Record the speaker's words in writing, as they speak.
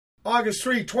August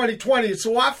 3, 2020. It's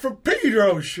the Laughner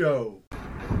Pedro Show.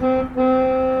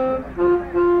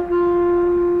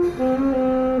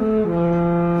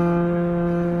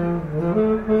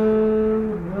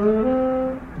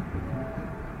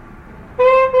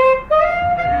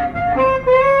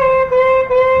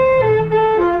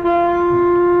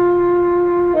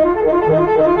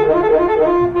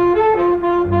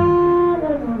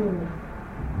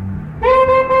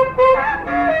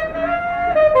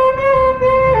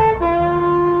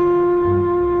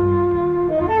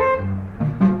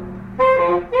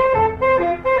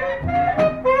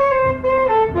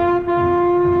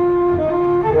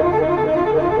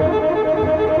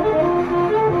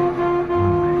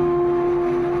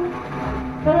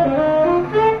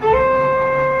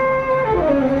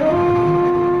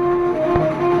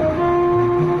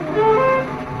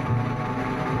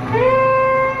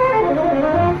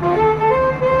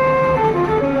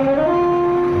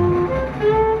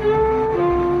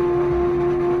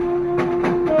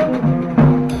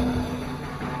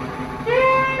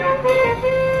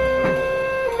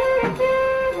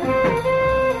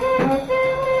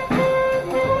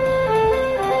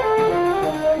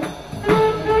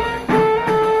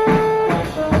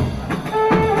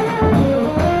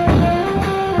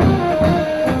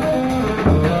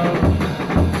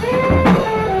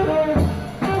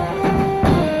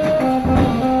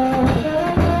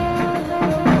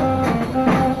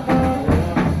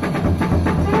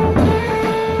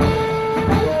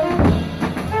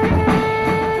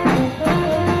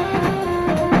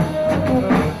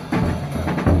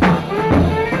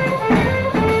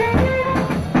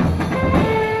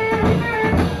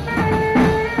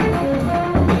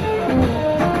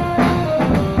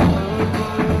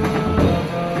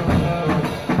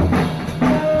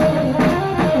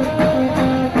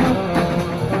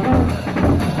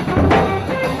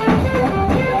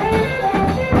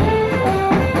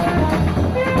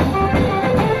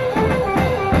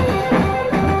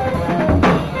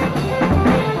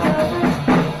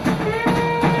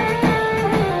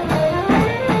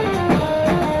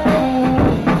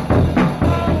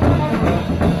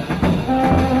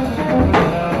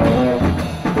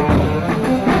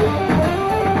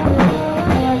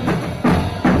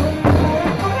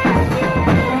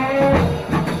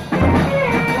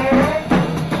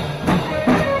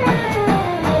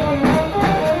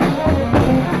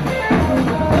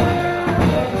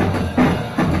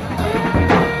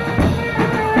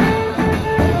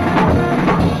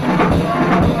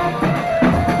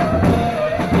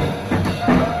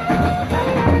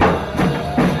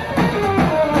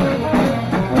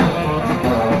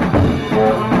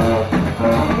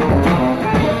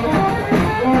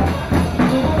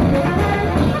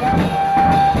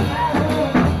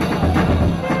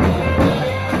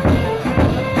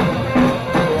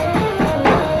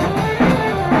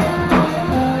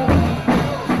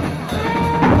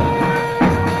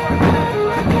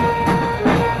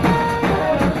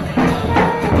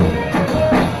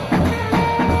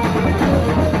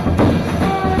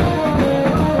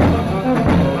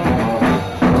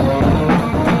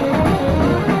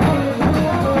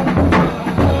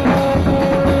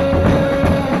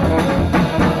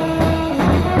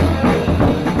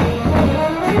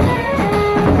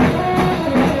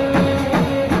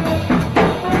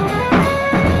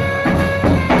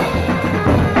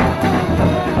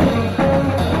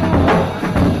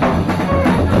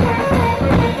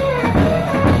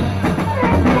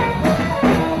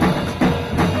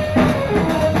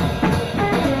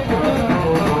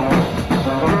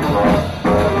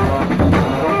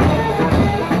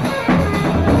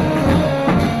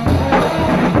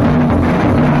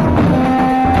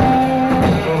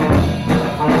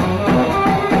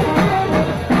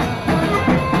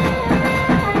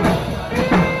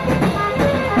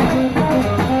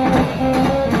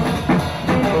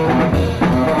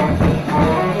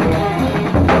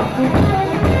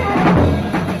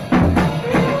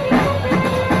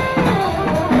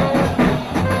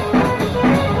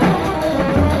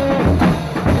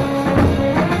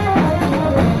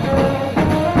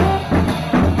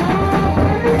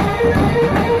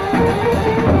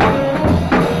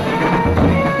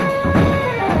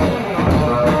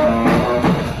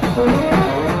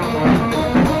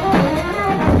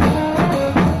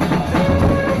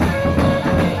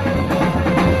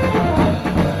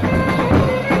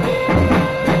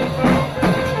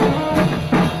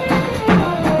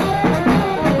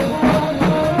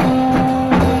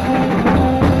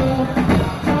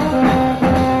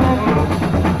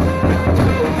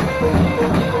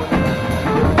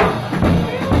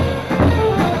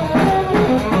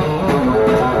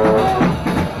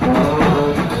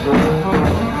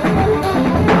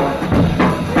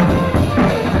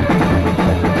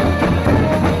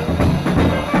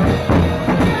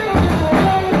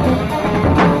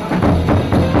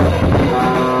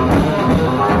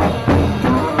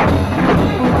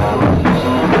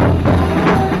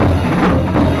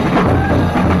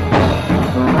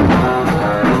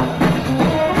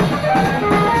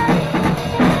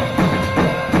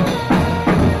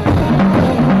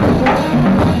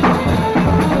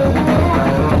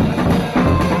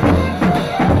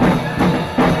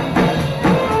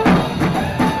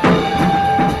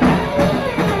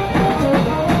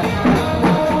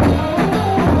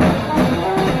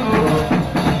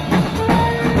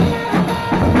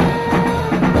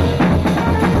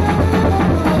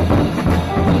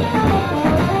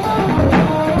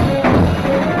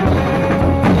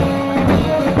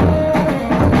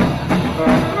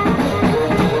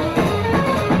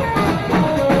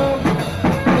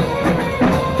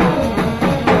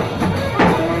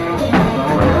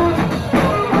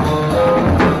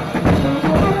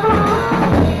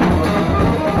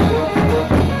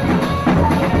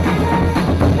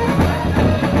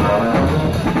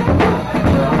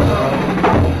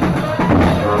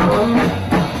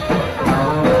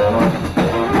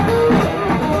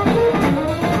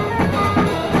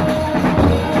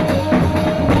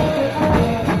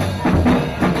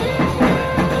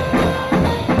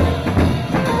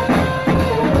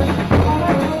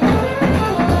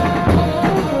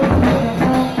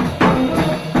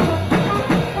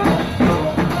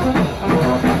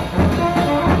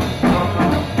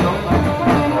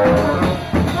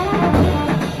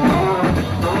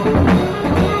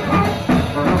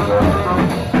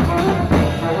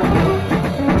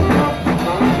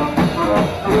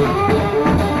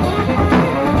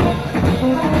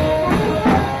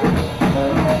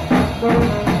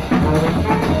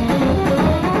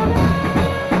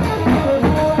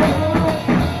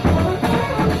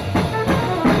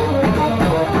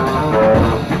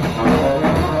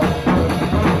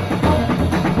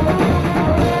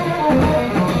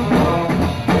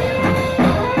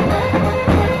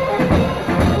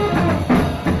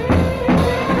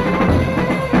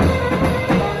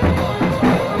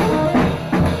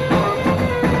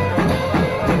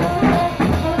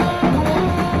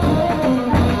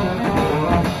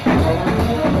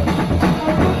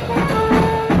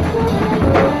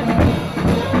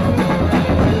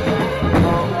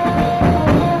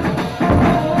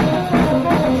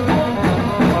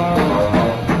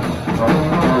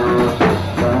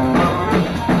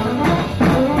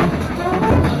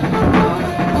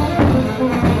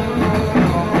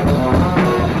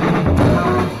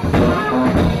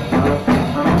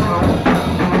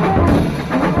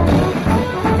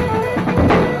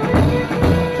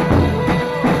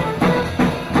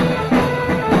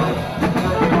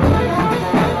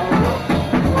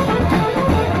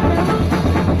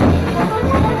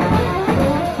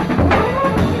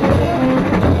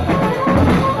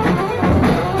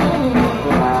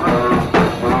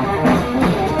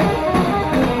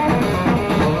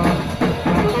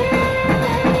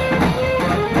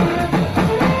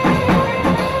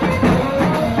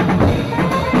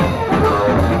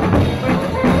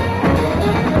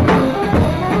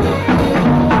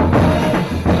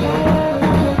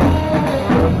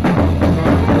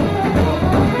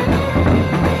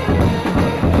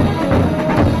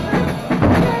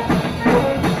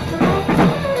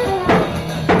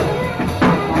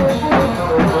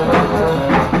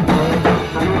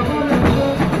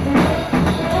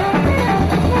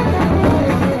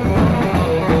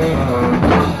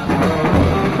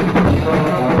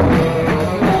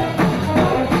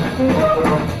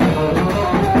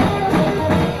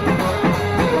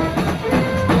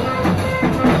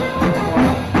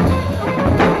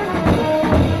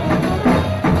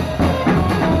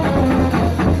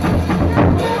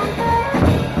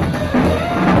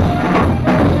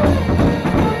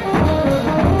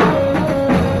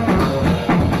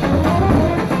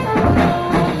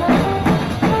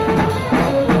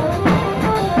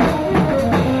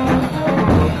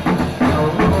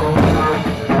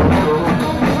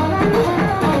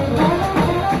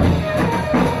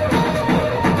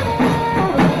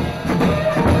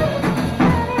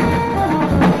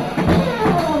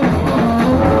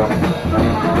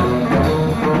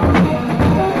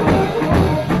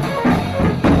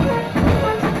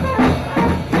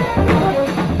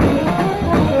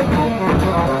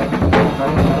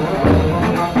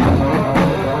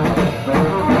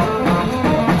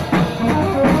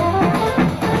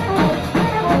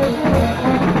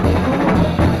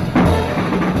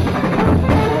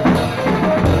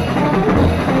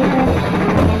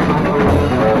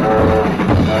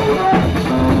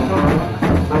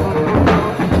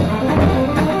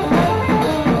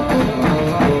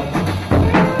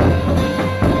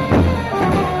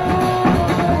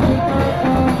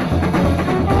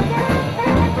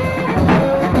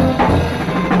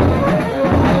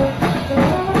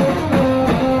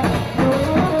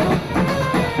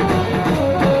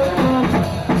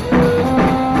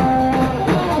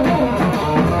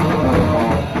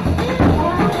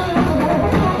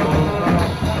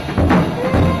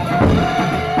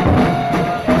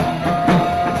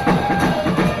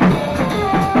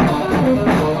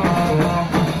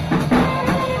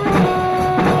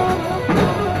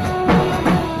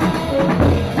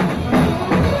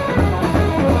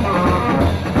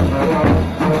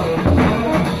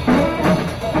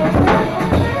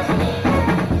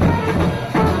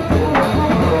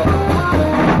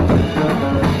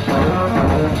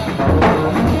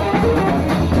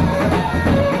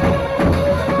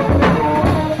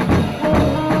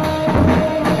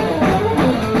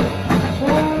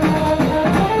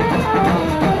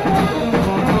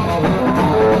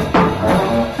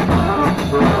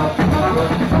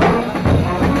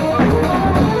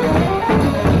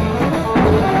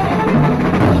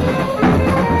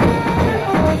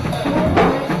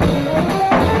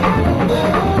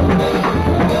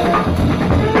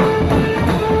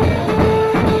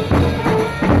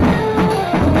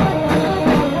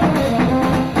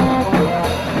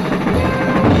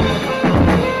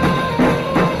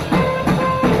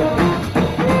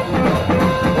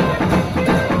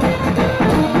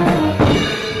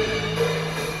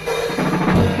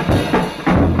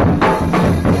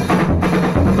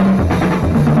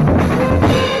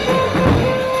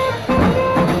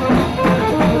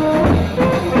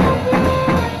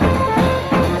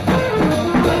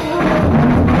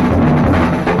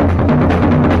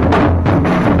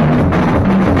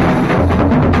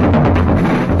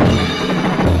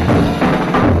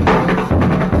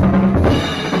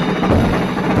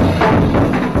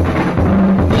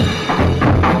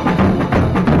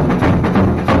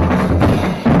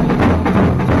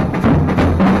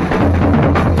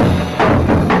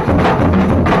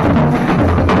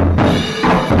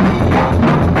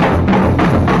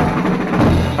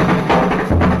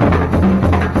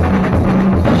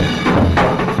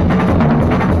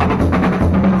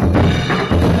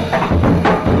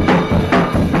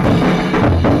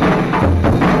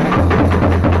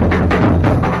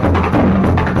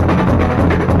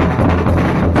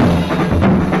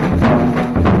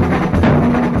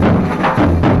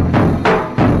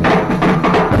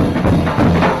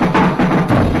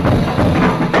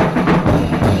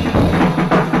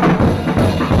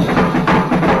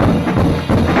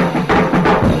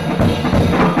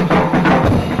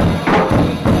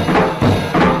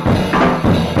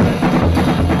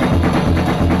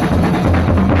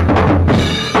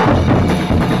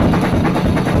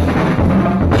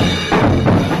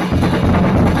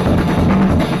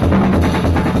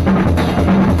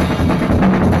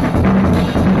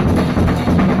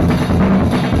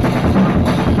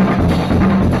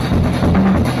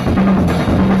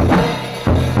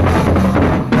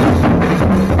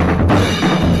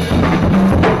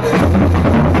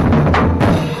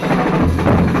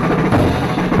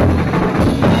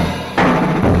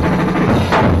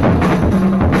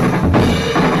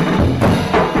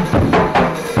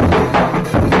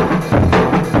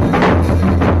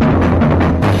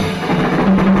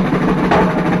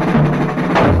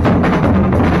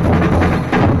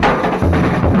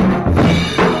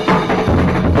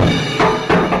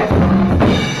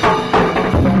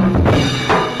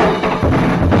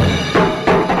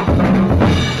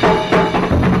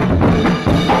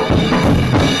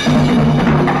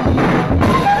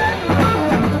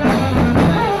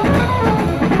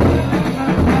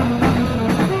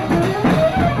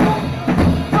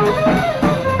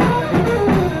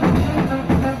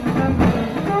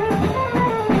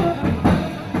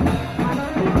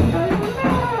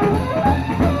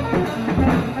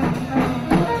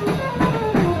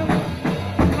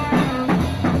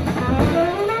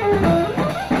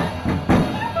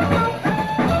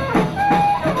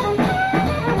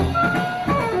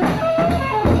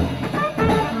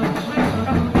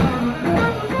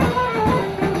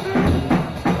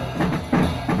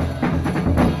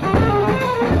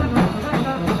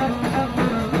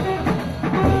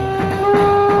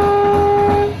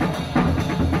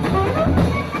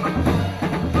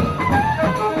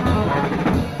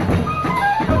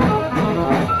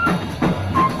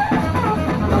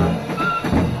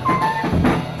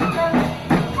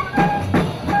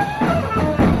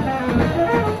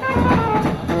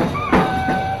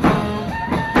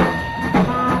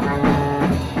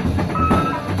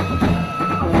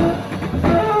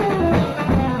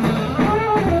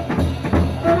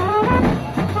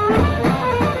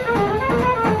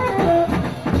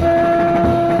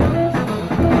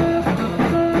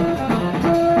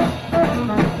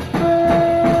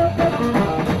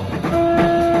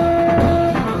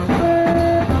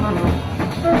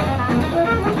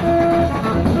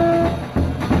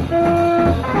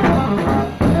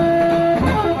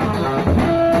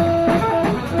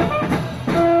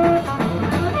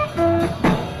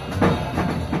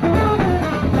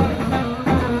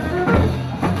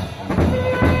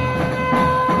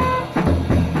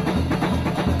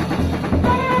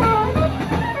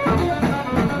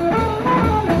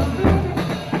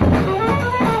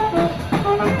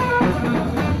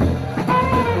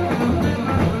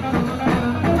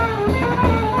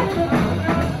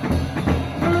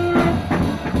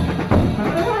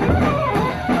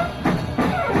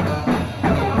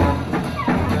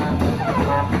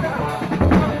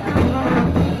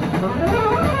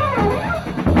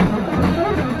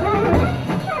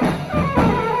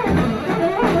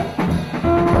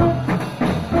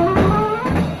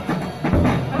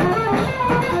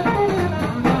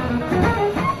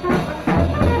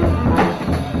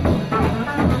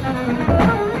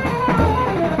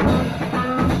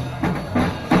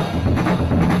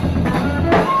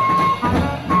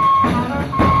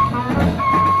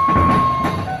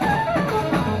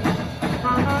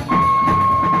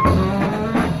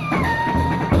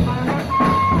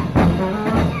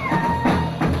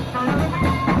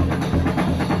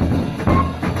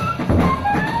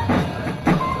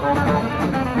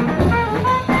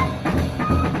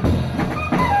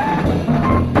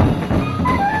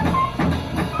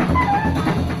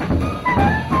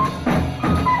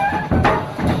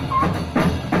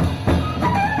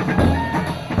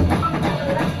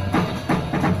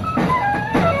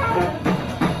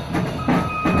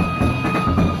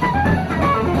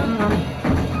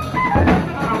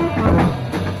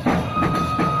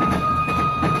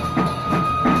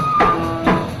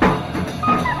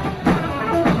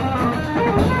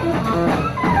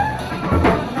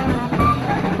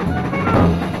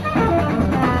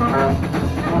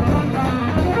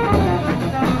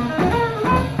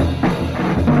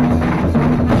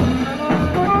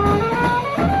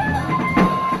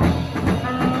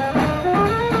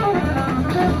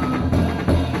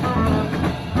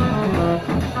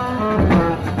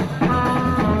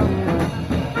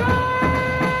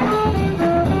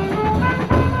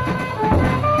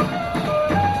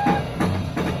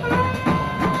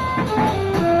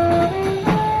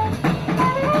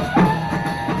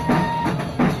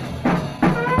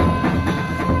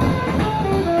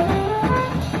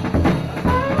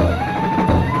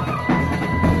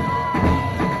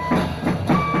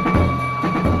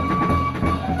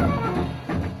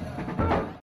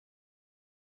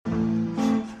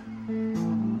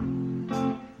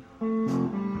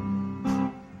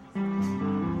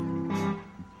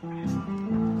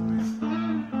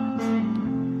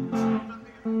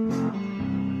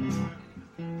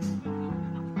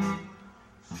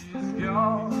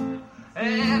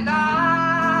 and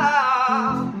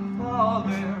I'm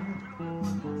falling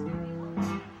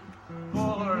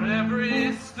for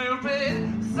every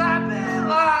stupid sappy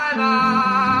line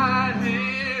I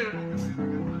hear.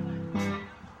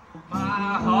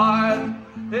 My heart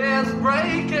is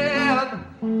breaking,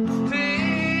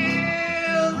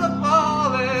 tears are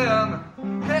falling.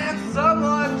 Can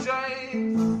someone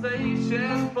change the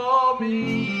station for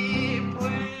me,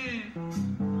 please?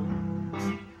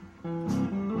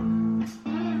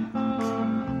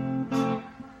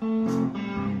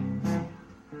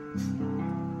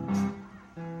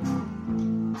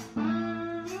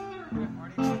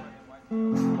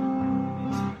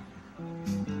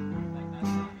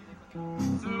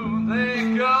 Soon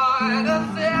they're gonna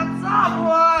send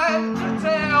someone to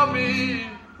tell me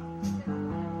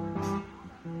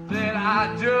that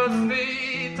I just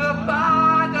need to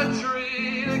find a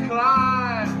tree to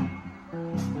climb.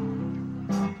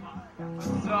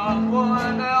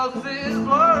 Someone else's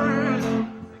words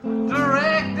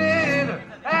directed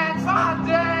and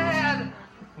funded,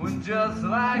 when just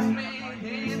like me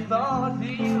he thought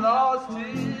he lost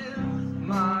his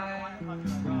mind.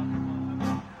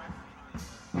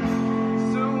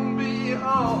 Soon be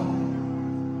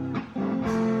home,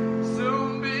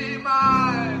 soon be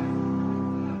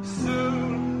mine.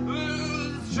 Soon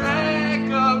lose track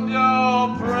of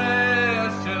your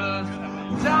precious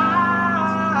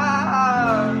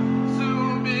time.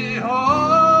 Soon be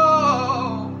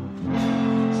home,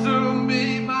 soon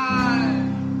be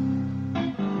mine.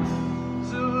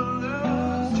 Soon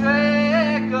lose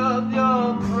track of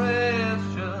your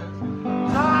precious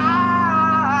time.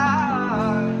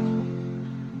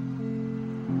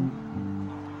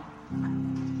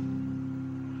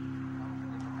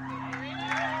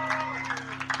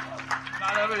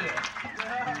 Not every day.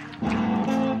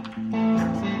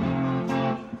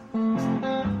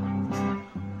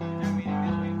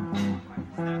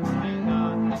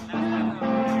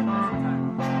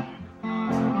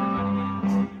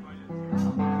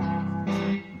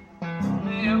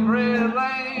 Every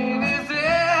lane is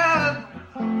in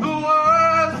the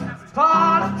worst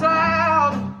part of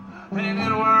town, and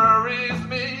it worries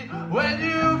me when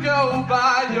you go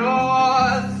by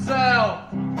yourself.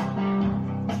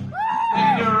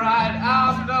 And you're right,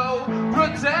 I'm no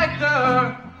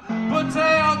protector, but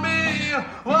tell me,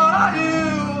 what are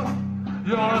you?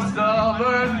 You're a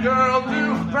stubborn girl,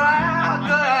 too proud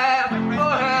to ask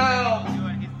for help.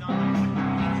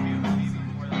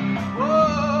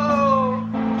 Whoa,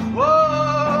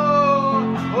 whoa,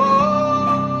 whoa,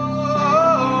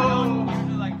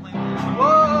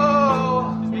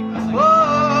 whoa, whoa.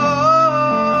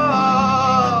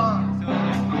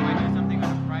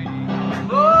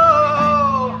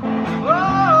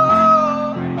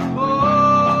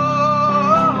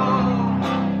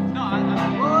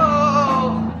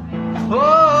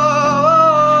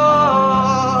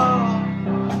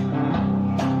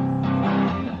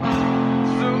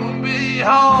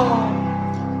 Home,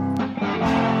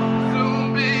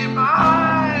 soon be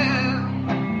mine.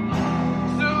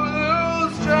 Soon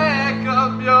lose track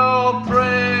of your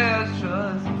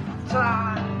precious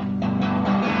time.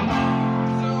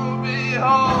 Soon be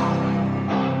home,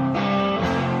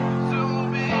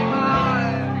 soon be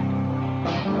mine.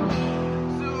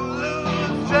 Soon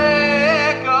lose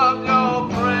track of your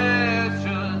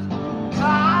precious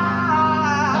time.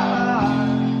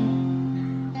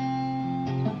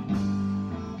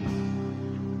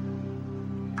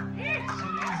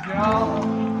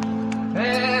 Gone,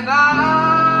 and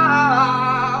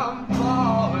I'm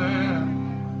falling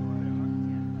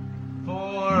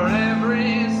for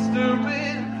every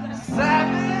stupid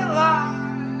sappy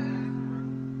line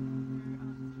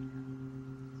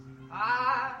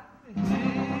I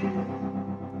hear.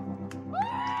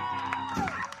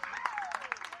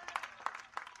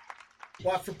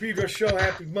 Watch for Pedro Show.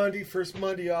 Happy Monday, first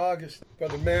Monday of August.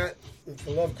 Brother Matt with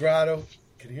the Love Grotto. You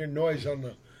can hear noise on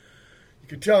the... You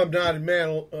can tell I'm not in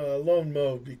man alone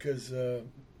mode because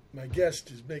my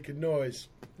guest is making noise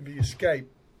via Skype.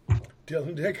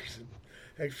 Dylan Dickerson.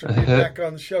 Thanks for being back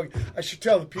on the show. I should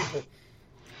tell the people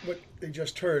what they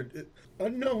just heard.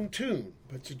 Unknown tune,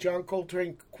 but it's a John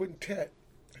Coltrane quintet.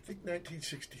 I think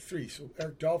 1963, so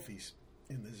Eric Dolphy's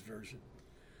in this version.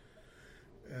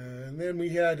 And then we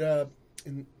had,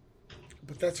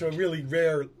 but that's a really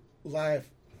rare live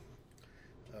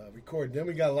recording. Then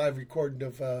we got a live recording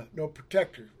of No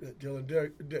Protector, Dylan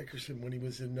Dickerson, when he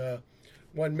was in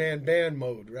one-man band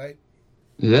mode, right?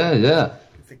 Yeah, yeah.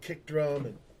 With the kick drum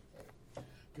and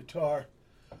guitar.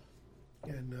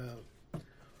 And,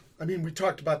 I mean, we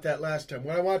talked about that last time.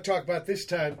 What I want to talk about this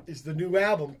time is the new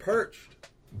album, Perched.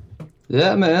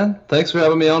 Yeah, man. Thanks for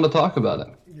having me on to talk about it.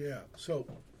 Yeah. So,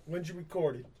 when'd you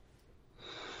record it?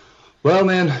 Well,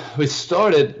 man, we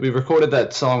recorded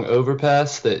that song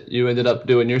Overpass that you ended up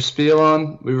doing your spiel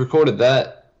on. We recorded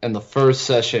that in the first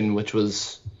session, which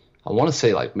was, I want to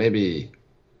say like maybe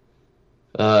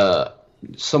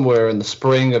somewhere in the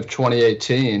spring of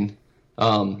 2018.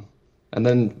 And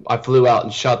then I flew out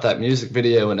and shot that music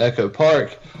video in Echo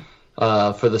Park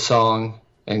for the song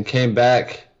and came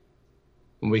back.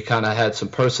 And we kind of had some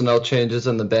personnel changes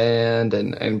in the band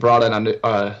and brought in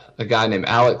a guy named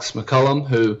Alex McCullum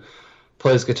who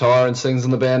plays guitar and sings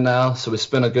in the band now. So we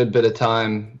spent a good bit of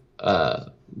time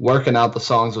working out the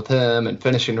songs with him and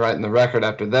finishing writing the record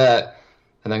after that,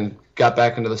 and then got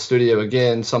back into the studio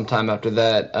again sometime after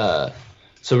that.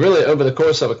 So really over the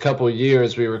course of a couple of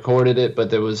years we recorded it,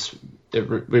 but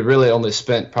we really only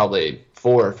spent probably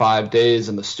 4 or 5 days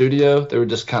in the studio. There were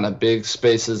just kind of big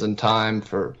spaces in time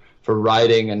for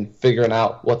writing and figuring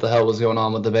out what the hell was going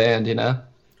on with the band, you know?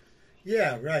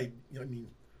 Yeah, right. I mean,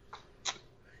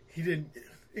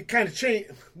 it kind of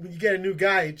changed. When you get a new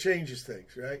guy, it changes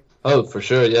things, right? Oh, for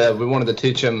sure, yeah. We wanted to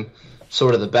teach him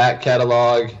sort of the back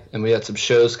catalog, and we had some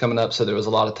shows coming up, so there was a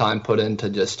lot of time put into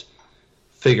just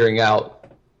figuring out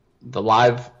the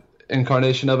live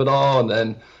incarnation of it all. And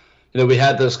then, we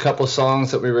had those couple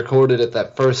songs that we recorded at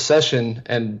that first session,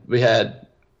 and we had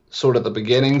sort of the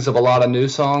beginnings of a lot of new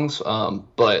songs,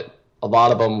 but a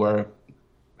lot of them were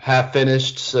half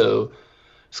finished, so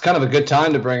it's kind of a good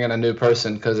time to bring in a new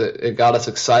person because it got us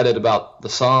excited about the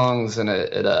songs, and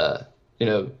it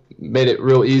made it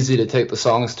real easy to take the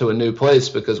songs to a new place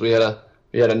because we had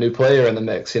a new player in the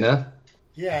mix,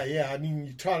 Yeah. I mean,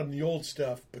 you taught him the old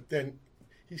stuff, but then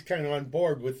he's kind of on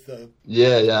board with the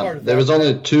Yeah. There was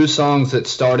only 2 songs that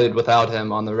started without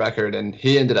him on the record, and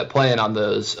he ended up playing on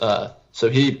those. So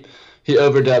he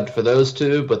overdubbed for those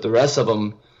 2, but the rest of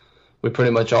them, we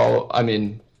pretty much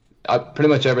pretty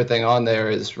much everything on there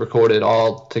is recorded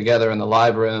all together in the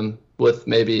live room with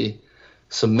maybe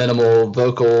some minimal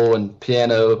vocal and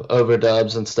piano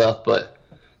overdubs and stuff. But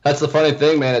that's the funny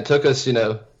thing, man. It took us,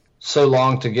 so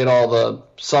long to get all the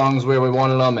songs where we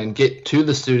wanted them and get to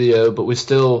the studio, but we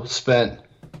still spent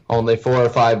only 4 or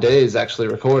 5 days actually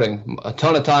recording. A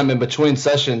ton of time in between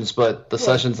sessions, but the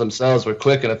sessions themselves were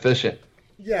quick and efficient.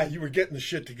 Yeah, you were getting the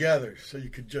shit together, so you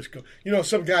could just go.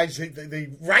 Some guys,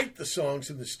 they write the songs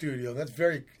in the studio. That's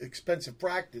very expensive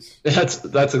practice.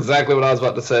 That's exactly what I was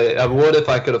about to say. I would if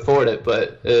I could afford it,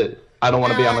 but I don't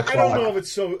want to be on the clock. I don't know if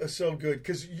it's so good,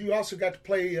 because you also got to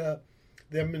play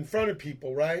them in front of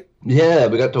people, right? Yeah,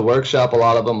 we got to workshop a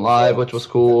lot of them live, which was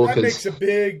cool. That makes a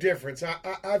big difference.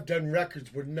 I've done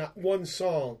records where not one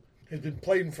song has been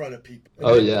played in front of people.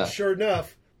 And yeah. Sure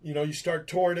enough, you start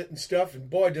touring it and stuff, and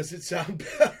boy, does it sound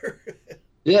better.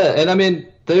 Yeah, and I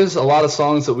mean, there's a lot of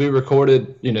songs that we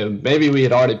recorded, maybe we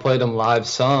had already played them live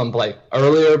some, like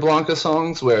earlier Blanca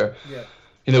songs where,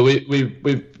 we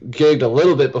gigged a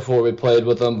little bit before we played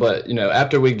with them, but,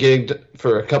 after we gigged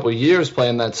for a couple of years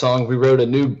playing that song, we wrote a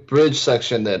new bridge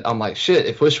section that I'm like, shit,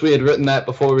 I wish we had written that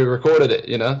before we recorded it,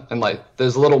 And, like,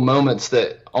 there's little moments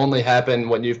that only happen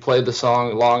when you've played the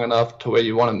song long enough to where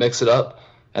you want to mix it up.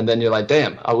 And then you're like,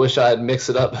 damn, I wish I had mixed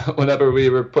it up whenever we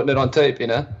were putting it on tape,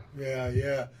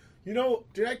 Yeah.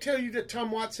 Did I tell you that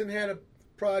Tom Watson had a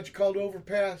project called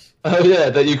Overpass? Oh, yeah,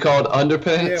 that you called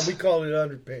Underpants? Yeah, we called it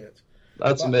Underpants.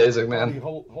 That's amazing, man.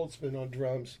 Holtzman on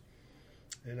drums,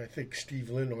 and I think Steve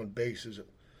Lynn on bass.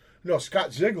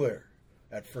 Scott Ziegler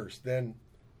at first, then.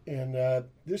 And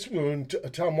this one,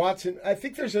 Tom Watson, I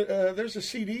think there's a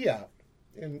CD out.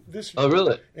 And this. Oh,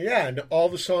 really? Yeah, and all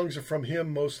the songs are from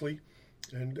him mostly.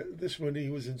 And this one, he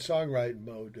was in songwriting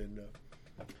mode. And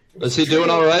is he doing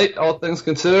all right, all things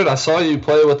considered? I saw you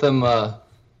play with him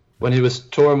when he was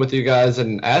touring with you guys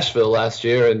in Asheville last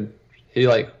year, and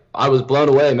I was blown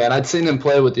away, man. I'd seen him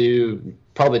play with you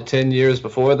probably 10 years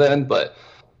before then, but,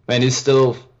 man, he's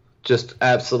still just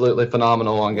absolutely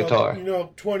phenomenal on guitar.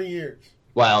 20 years.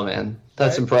 Wow, man.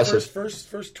 That's impressive.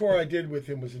 First tour I did with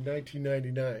him was in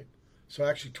 1999, so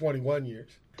actually 21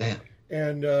 years. Damn.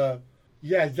 And...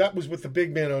 yeah, that was with the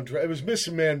big man on drums. It was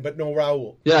Missing Man, but no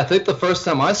Raul. Yeah, I think the first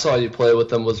time I saw you play with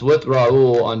them was with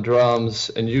Raul on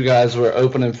drums, and you guys were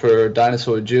opening for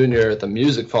Dinosaur Jr. at the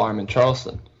Music Farm in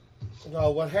Charleston. No,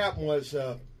 what happened was,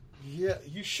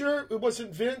 you sure it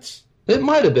wasn't Vince? It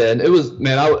might have been. It was,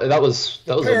 man, that was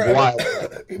a while.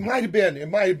 It might have been,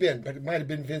 but it might have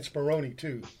been Vince Maroney,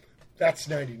 too. That's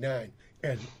 99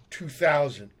 and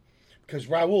 2000. Because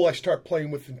Raul I started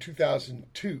playing with in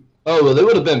 2002. Oh, well, it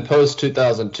would have been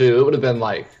post-2002. It would have been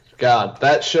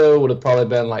that show would have probably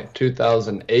been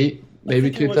 2008, maybe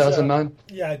 2009.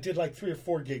 I did 3 or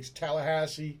 4 gigs.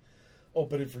 Tallahassee,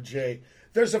 opening for Jay.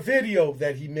 There's a video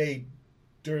that he made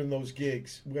during those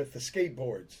gigs with the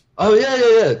skateboards. Oh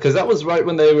yeah. Because that was right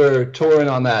when they were touring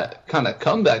on that kind of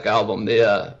comeback album.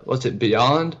 The what's it,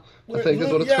 Beyond? I think is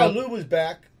what it's called. Yeah, Lou was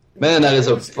back. Man, that is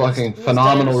a fucking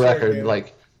phenomenal record. Again.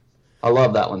 Like, I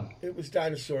love that one. It was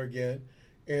Dinosaur again,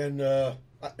 and I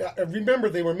remember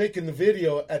they were making the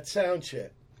video at Soundcheck.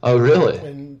 Oh really?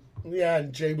 And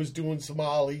Jay was doing some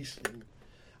ollies. And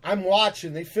I'm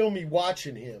watching. They filmed me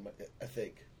watching him. I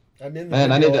think. I'm in the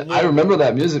video. I remember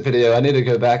that music video. I need to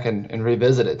go back and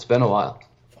revisit it. It's been a while.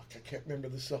 Fuck, I can't remember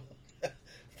the song.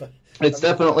 It's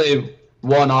definitely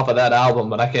one off of that album,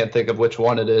 but I can't think of which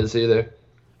one it is either.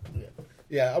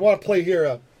 Yeah, I want to play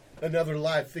here another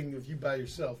live thing with you by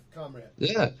yourself, comrade.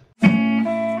 Yeah.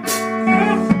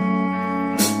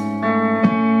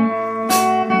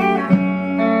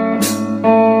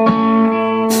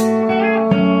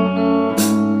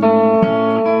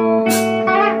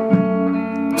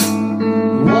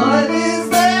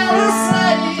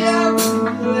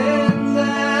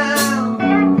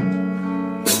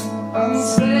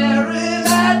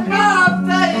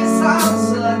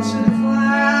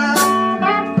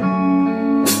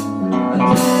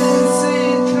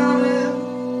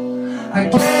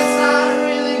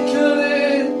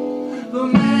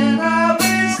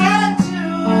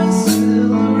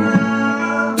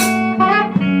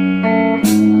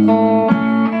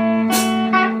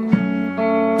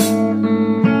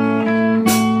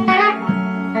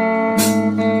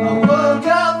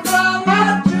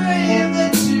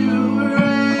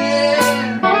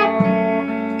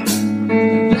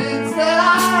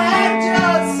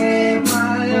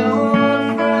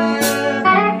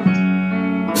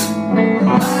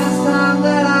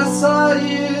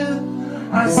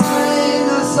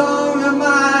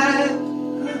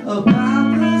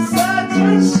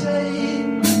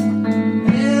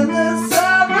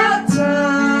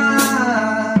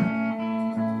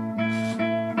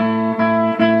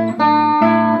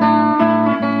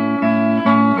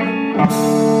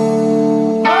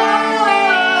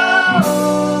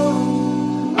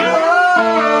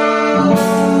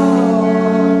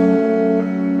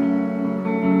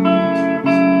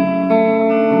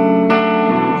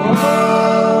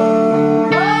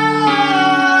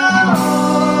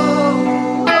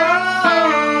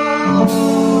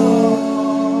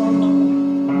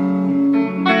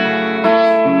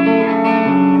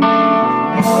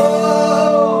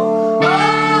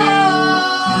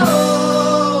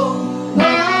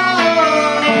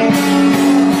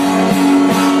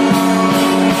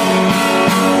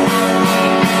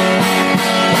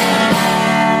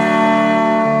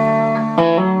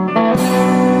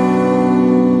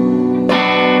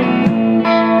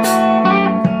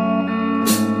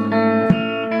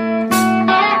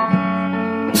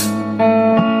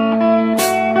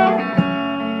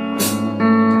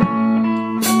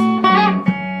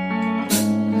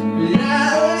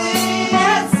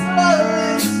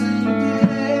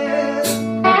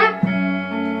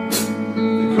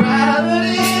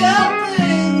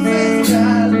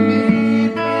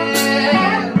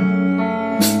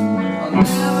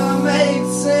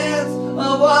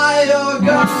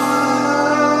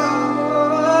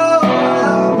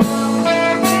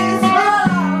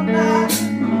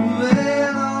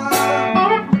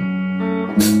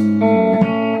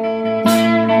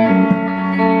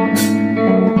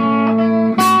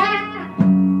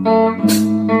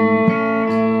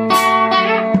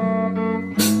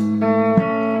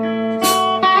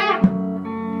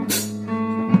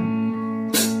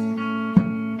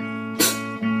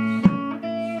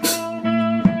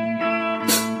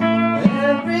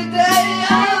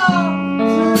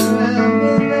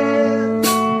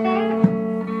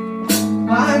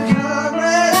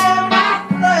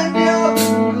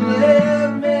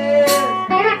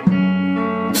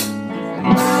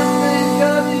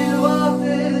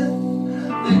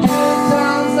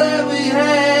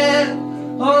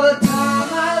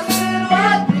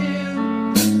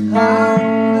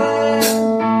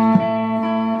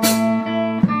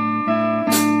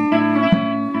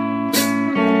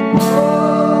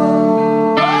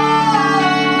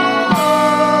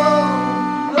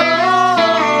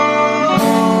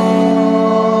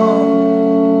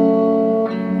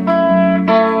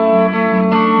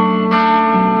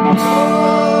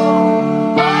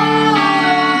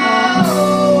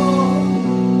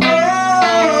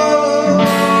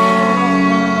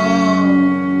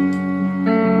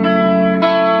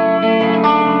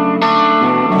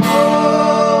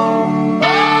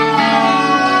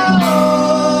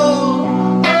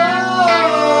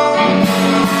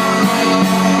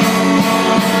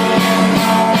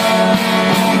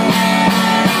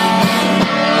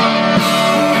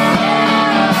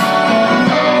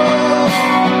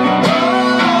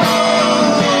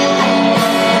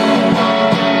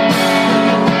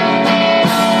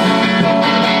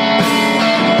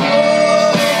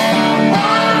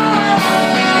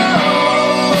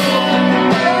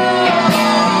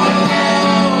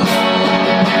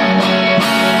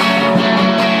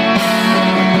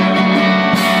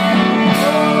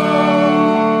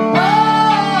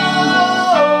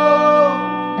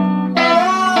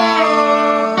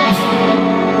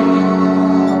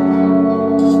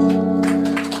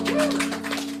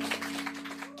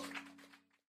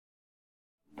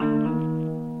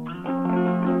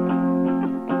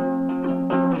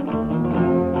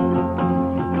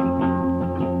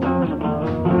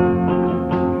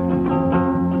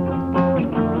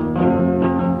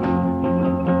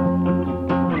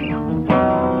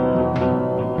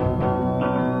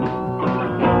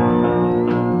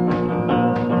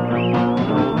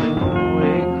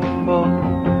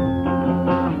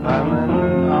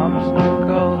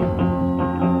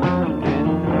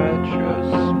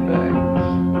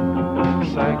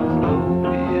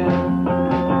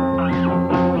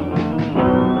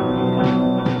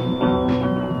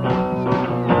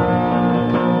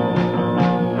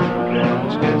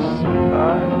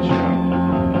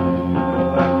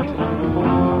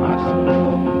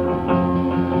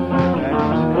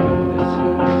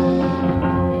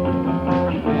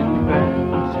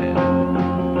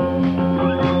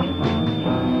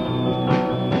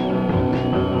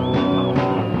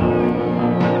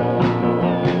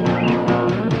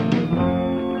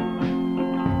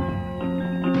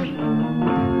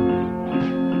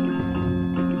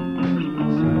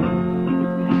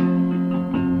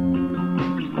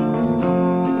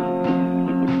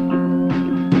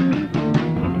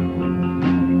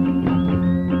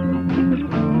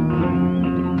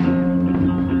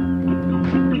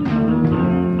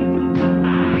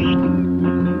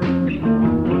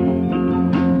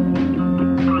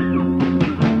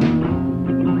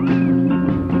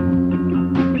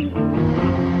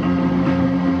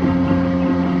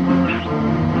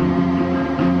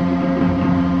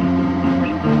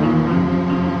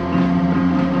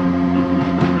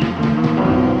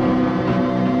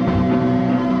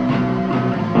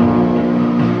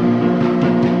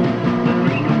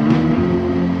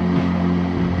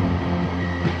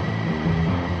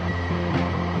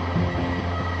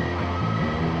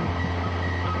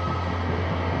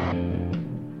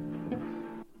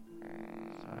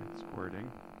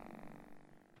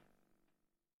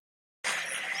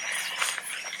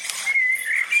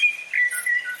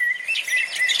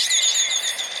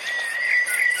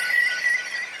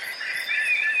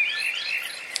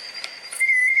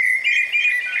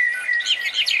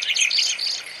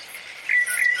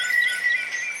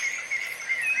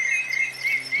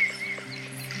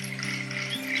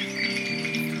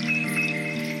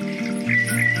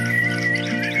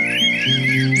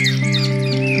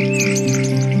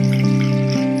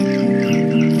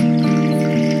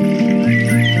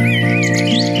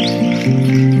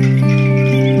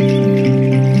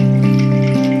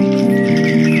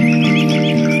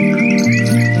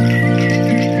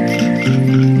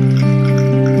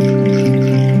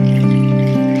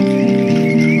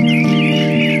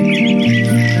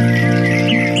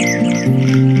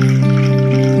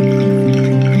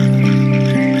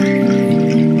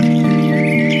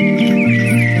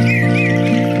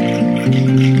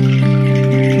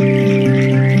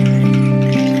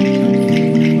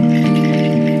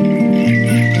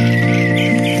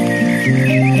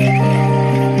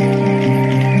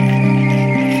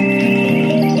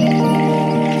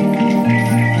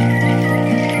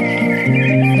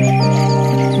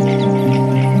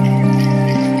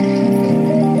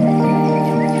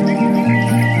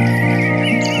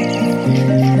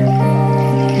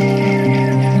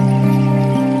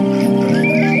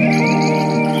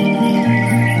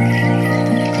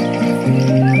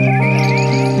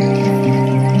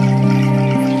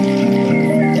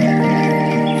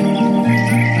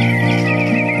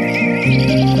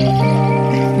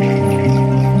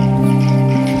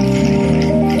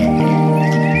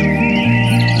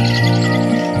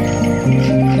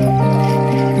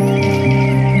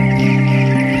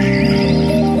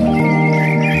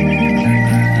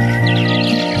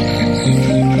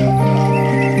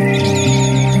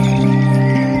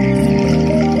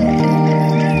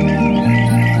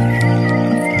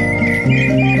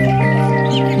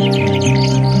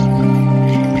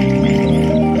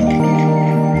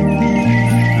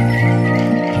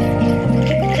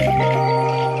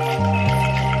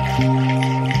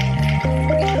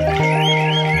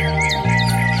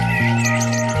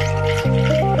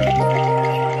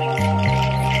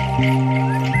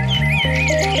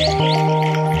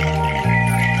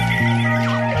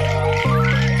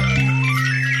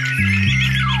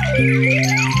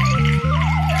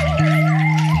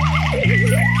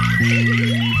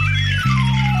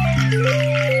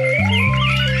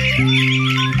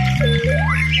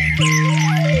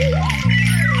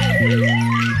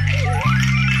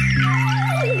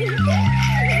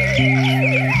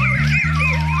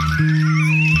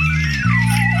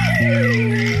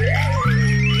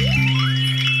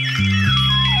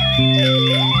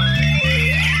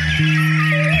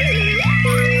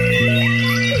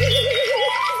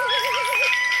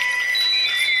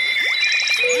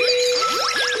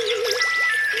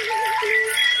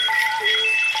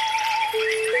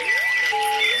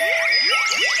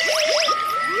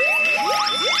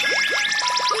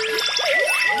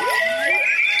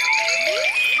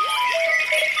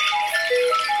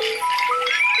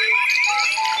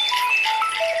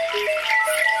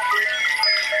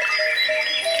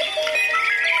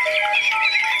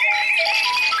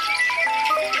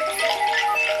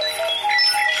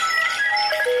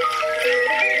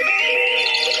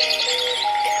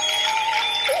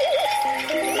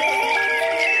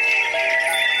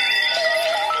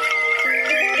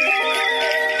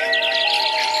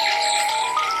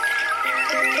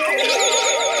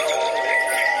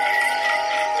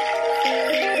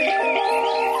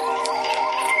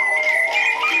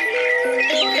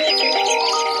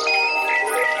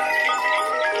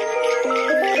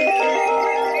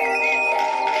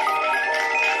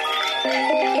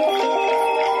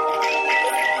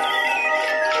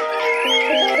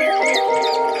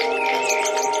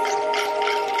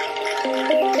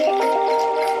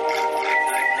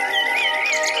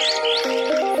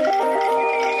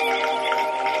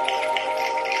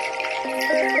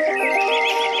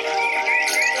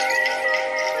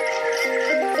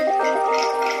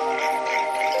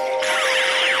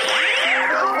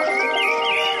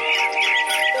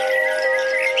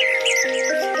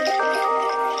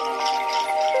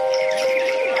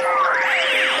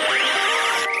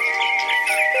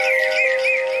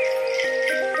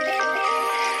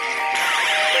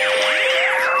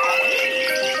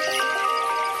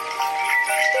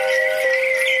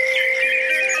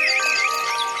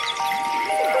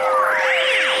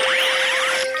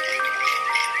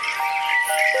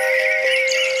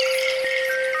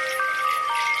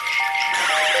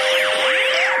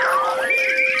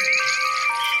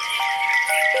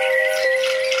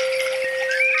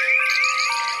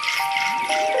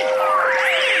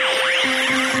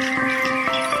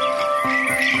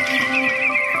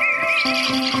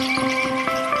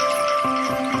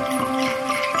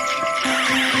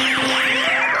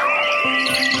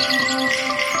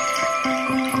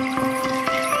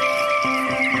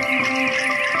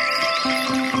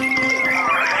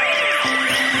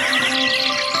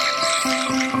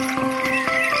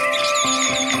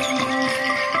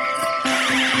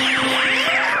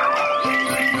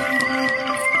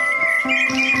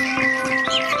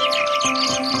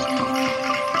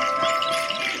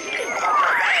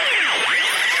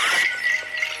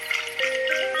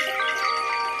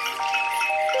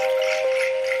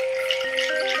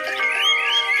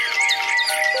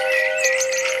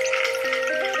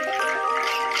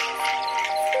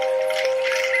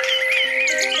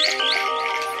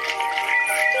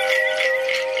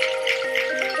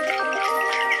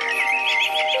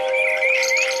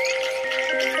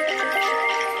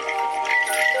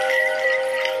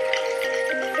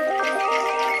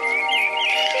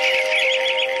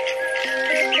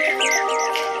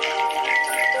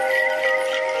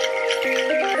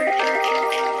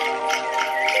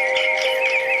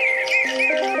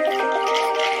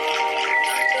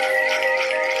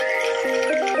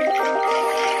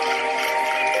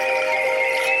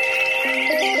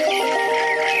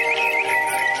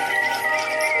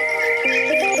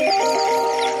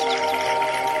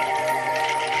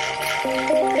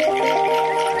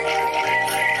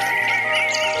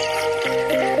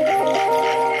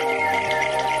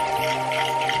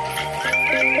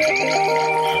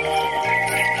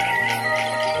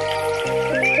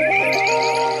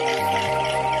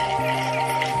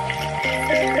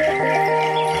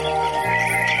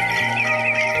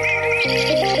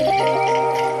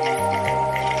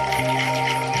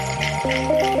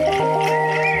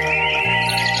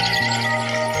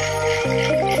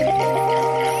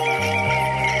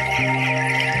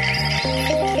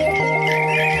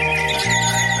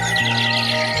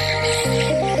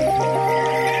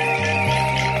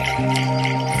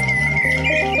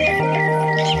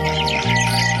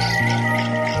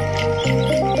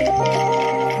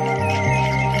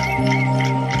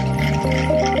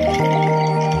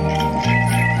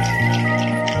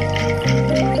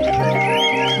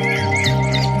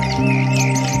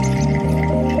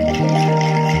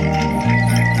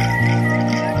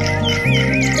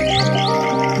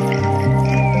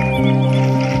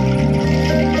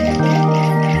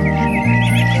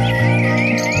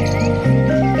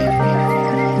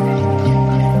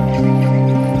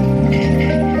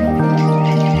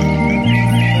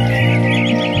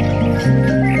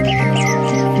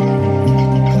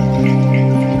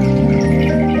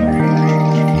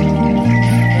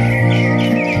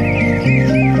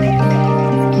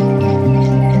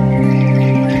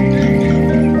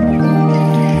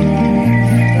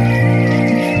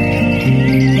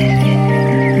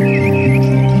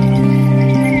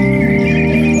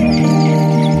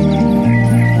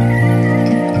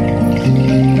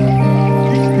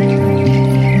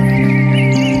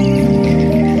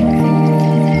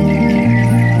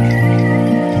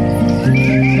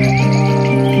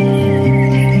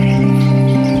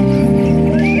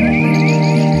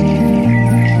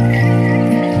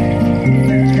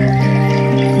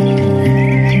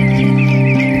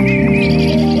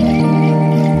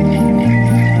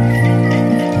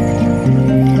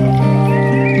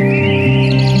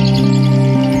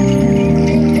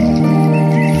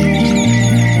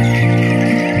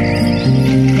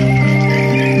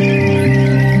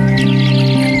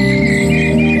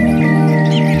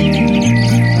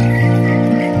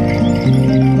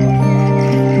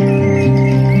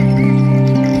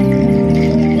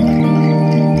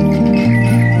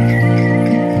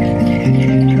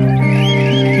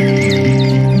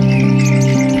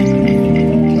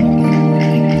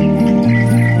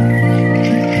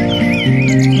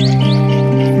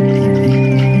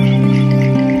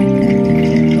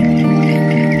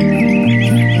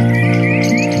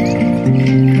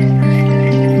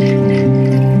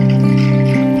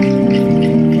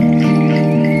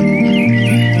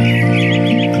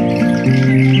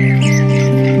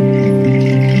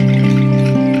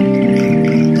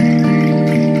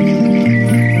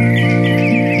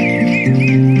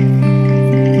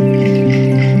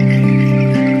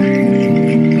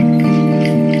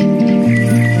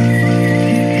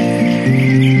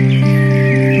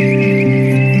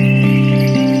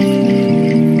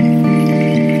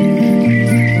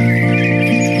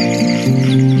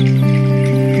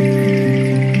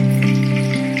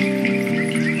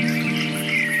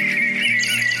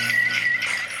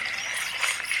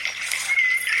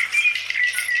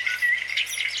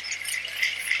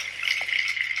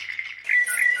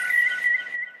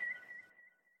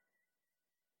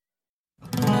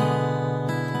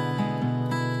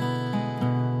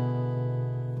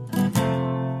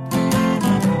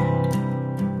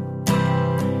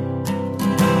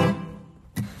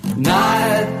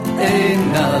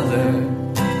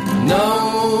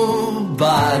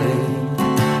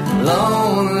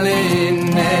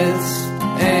 loneliness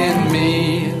and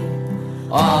me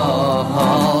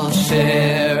all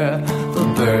share the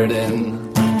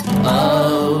burden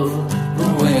of the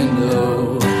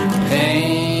window pane.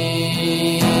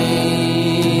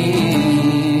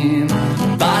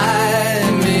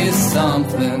 Buy me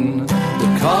something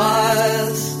that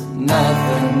costs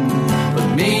nothing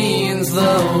but means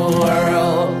the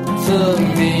world to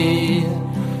me.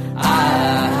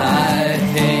 I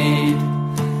hate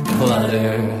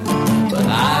clutter, but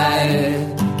I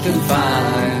can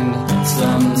find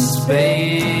some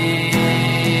space.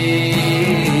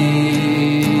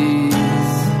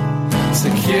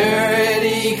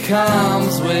 Security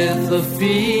comes with a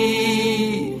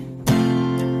fee,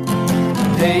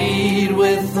 paid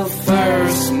with the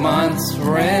first month's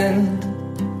rent.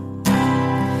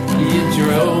 You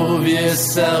drove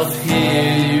yourself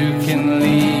here, you can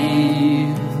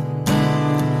leave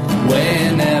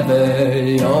whenever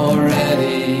you're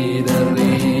ready to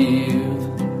leave.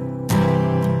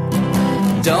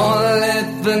 Don't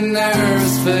let the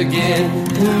nerves forget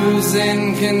who's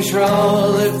in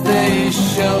control. If they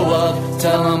show up,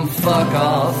 tell them fuck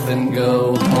off and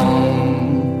go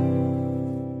home.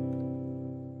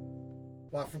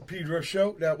 Well, from Pedro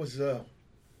Show, that was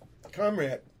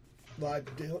Comrade, live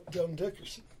Dylan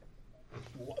Dickerson.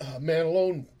 Man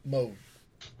alone mode.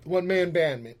 One-man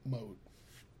band mode.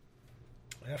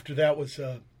 After that was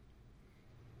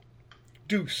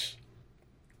Deuce.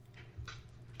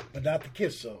 But not the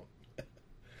Kiss song.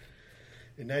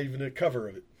 And not even a cover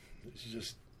of it. It's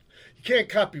just, you can't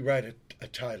copyright a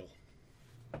title.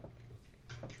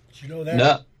 Did you know that?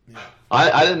 No. Yeah.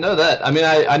 I didn't know that. I mean,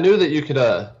 I knew that you could,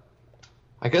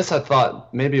 I guess I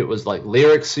thought maybe it was like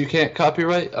lyrics you can't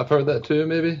copyright. I've heard that too,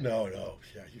 maybe. No.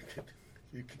 Yeah,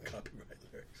 you can copyright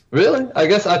lyrics. Really? I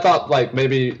guess I thought like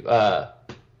maybe,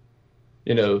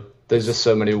 there's just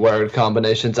so many word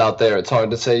combinations out there. It's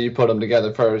hard to say you put them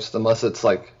together first unless it's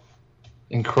like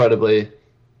incredibly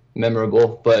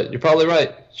memorable. But you're probably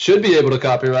right. Should be able to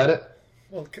copyright it.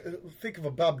 Well, think of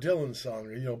a Bob Dylan song,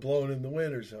 or, Blowing in the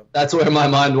Wind or something. That's where my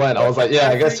mind went. I was like, yeah,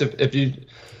 I guess if you...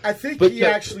 I think he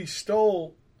actually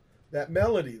stole that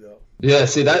melody, though. Yeah,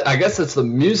 see, that I guess it's the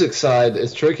music side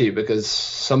is tricky because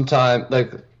sometimes,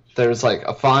 like, there's, like,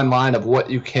 a fine line of what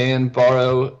you can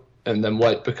borrow and then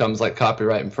what becomes, like,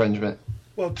 copyright infringement.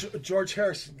 Well, George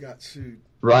Harrison got sued.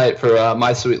 Right, for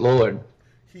My Sweet Lord.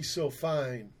 He's So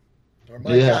Fine. Or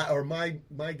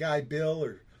my guy Bill,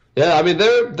 or... Yeah, I mean,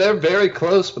 they're very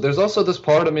close, but there's also this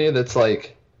part of me that's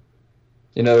like,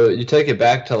 you take it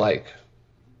back to like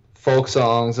folk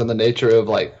songs and the nature of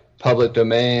like public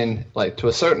domain, like to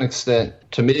a certain extent.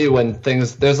 To me, when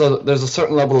things there's a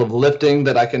certain level of lifting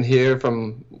that I can hear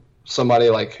from somebody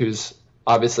like who's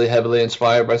obviously heavily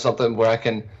inspired by something, where I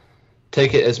can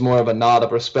take it as more of a nod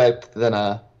of respect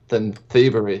than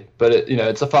thievery. But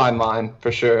it's a fine line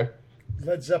for sure.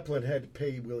 Led Zeppelin had to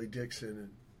pay Willie Dixon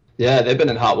and. Yeah, they've been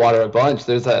in hot water a bunch.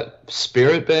 There's that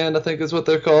Spirit band, I think is what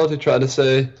they're called, who tried to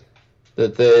say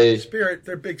that they... Spirit,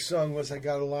 their big song was I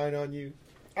Got a Line on You.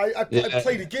 I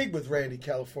played a gig with Randy,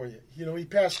 California. He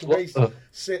passed away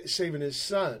saving his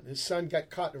son. His son got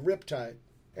caught in a riptide.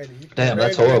 And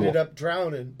that's horrible. Ended up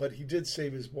drowning, but he did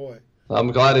save his boy.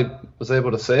 I'm glad he was able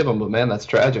to save him, but man, that's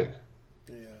tragic.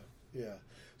 Yeah.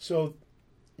 So,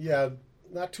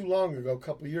 not too long ago, a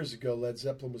couple of years ago, Led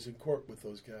Zeppelin was in court with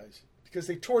those guys. Because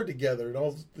they toured together and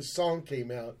all the song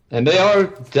came out. And they are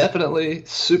definitely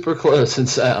super close in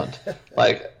sound.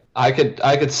 Like I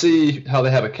could see how they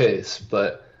have a case,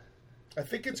 but I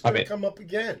think it's going to come up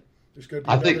again. There's going to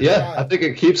be I think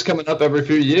it keeps coming up every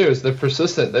few years. They're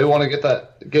persistent. They want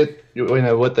to get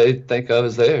what they think of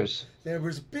as theirs. There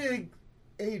was a big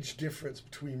age difference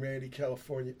between Randy,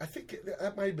 California. I think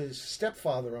that might have been his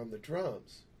stepfather on the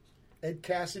drums, Ed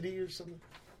Cassidy or something.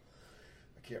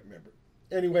 I can't remember.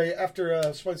 Anyway,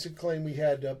 after Swenson Clane, we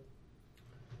had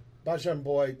Bhajan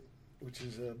Boy, which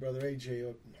is Brother AJ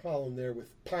in Holland there with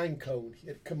Pinecone. He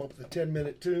had to come up with a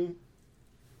 10-minute tune,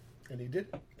 and he did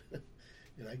it.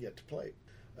 And I get to play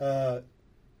it.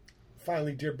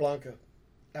 Finally, Dear Blanca,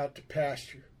 Out to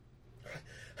Pasture.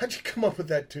 How'd you come up with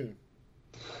that tune?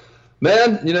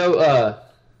 Man,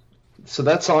 so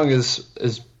that song is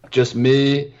just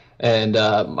me and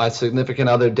my significant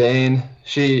other, Dane.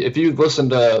 If you listen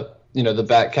to... the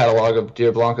back catalog of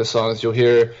Dear Blanca songs, you'll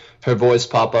hear her voice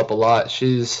pop up a lot.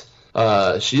 She used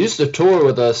to tour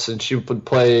with us, and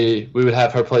we would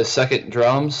have her play second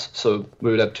drums, so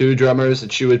we would have two drummers,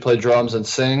 and she would play drums and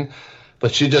sing,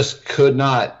 but she just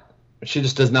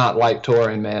does not like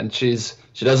touring, man. She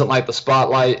doesn't like the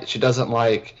spotlight. She doesn't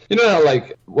like, how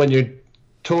like when you're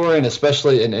touring,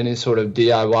 especially in any sort of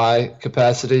DIY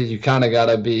capacity, you kind of got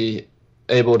to be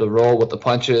able to roll with the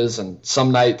punches, and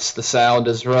some nights the sound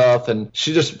is rough, and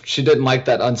she didn't like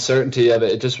that uncertainty of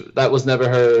it. That was never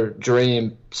her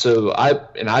dream. So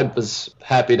I was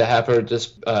happy to have her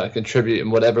just contribute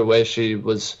in whatever way she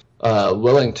was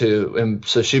willing to, and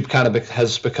so she kind of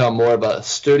has become more of a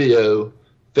studio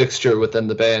fixture within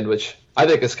the band, which I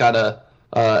think is kind of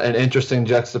an interesting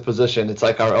juxtaposition. It's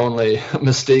like our only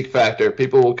mystique factor.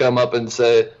 People will come up and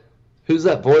say, "Who's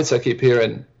that voice I keep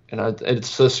hearing?" And it's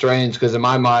so strange because in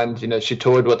my mind, she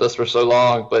toured with us for so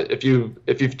long. But if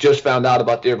you've just found out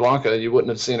about Dear Blanca, you wouldn't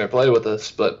have seen her play with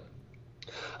us. But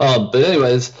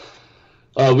anyways,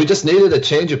 we just needed a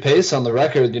change of pace on the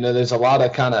record. There's a lot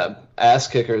of kind of ass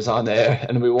kickers on there,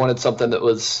 and we wanted something that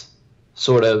was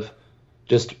sort of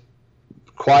just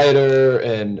quieter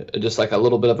and just like a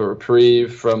little bit of a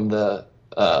reprieve from the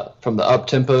up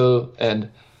tempo, and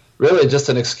really just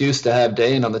an excuse to have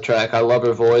Dane on the track. I love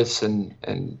her voice,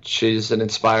 and she's an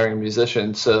inspiring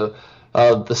musician. So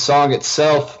the song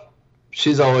itself,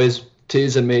 she's always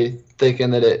teasing me, thinking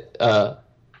that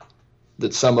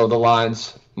that some of the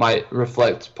lines might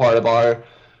reflect part of our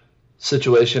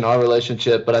situation, our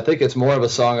relationship. But I think it's more of a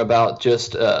song about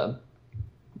just how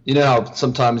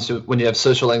sometimes when you have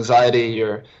social anxiety,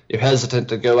 you're hesitant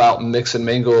to go out and mix and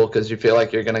mingle because you feel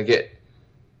like you're going to get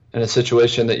in a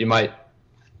situation that you might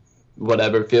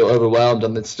feel overwhelmed.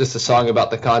 And it's just a song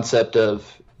about the concept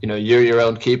of you're your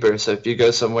own keeper. So if you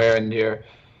go somewhere and you're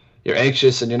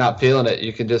anxious and you're not feeling it,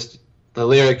 you can just, the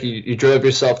lyric, you drove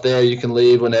yourself there, you can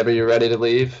leave whenever you're ready to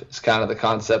leave. It's kind of the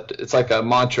concept. It's like a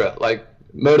mantra, like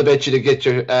motivate you to get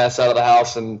your ass out of the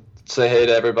house and say hey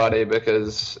to everybody,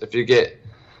 because if you get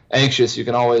anxious, you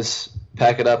can always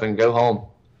pack it up and go home.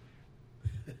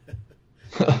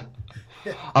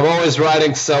 I'm always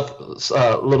writing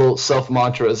little self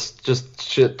mantras, just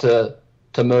shit to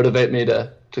motivate me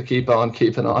to keep on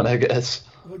keeping on, I guess.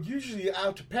 Well, usually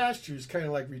out to pasture is kind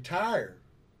of like retire.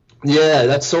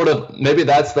 Yeah, maybe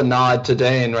that's the nod to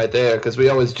Dane right there, because we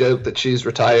always joke that she's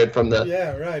retired from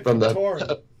the touring.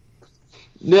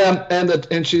 Yeah,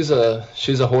 and she's a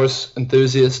horse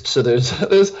enthusiast, so there's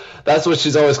that's what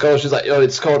she's always called. She's like,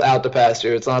 it's called out to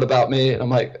pasture. It's not about me. And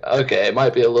I'm like, okay, it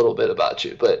might be a little bit about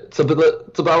you, but it's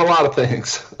about a lot of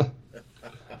things.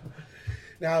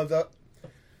 Now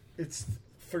it's the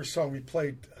first song we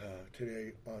played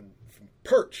today from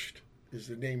Perched is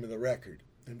the name of the record.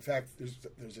 In fact,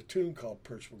 there's a tune called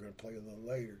Perched we're going to play a little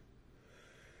later.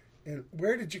 And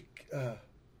where did you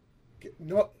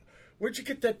where'd you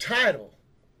get that title?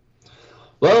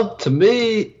 Well, to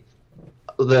me,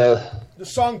 the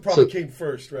song probably came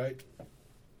first, right?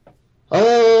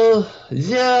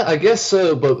 Yeah, I guess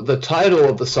so. But the title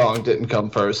of the song didn't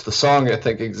come first. The song, I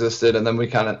think, existed, and then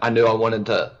I knew I wanted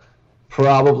to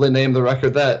probably name the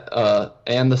record that,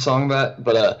 and the song that.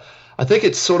 But I think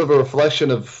it's sort of a reflection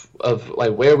of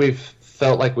like where we've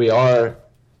felt like we are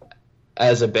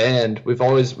as a band. We've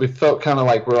felt kind of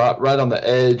like we're right on the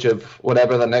edge of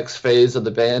whatever the next phase of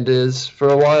the band is for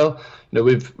a while.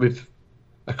 We've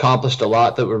accomplished a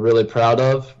lot that we're really proud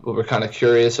of, but we're kind of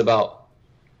curious about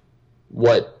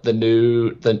what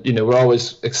we're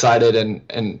always excited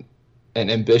and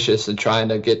ambitious and trying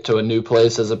to get to a new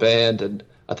place as a band. And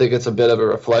I think it's a bit of a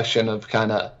reflection of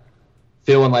kind of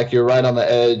feeling like you're right on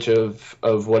the edge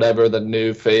of whatever the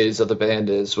new phase of the band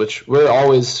is, which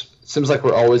seems like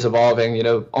we're always evolving.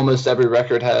 Almost every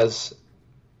record has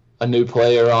a new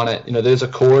player on it. There's a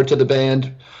core to the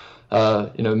band.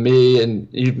 Me and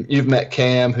you've met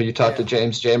Cam, who you talked to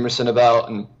James Jamerson about,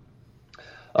 and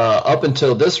up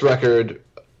until this record,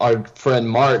 our friend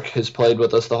Mark has played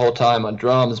with us the whole time on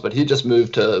drums, but he just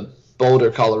moved to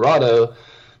Boulder, Colorado.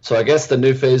 So I guess the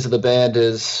new phase of the band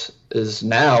is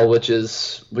now, which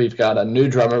is we've got a new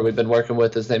drummer we've been working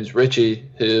with. His name's Richie,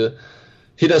 who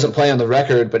he doesn't play on the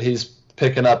record, but he's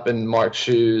picking up in Mark's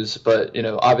shoes. But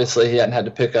obviously he hadn't had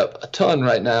to pick up a ton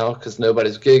right now because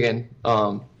nobody's gigging.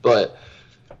 But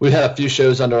we had a few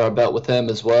shows under our belt with him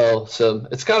as well. So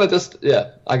it's kind of just,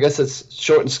 I guess it's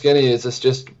short and skinny. It's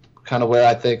just kind of where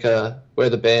I think where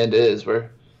the band is. We're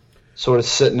sort of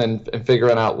sitting and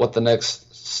figuring out what the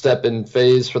next step in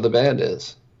phase for the band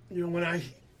is. When I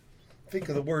think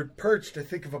of the word perched, I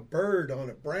think of a bird on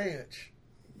a branch.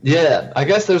 Yeah, I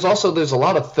guess there's a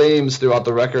lot of themes throughout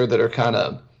the record that are kind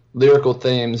of lyrical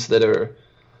themes that are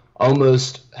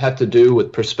almost have to do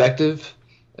with perspective.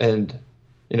 And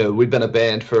we've been a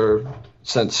band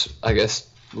since I guess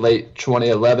late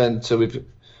 2011, so we've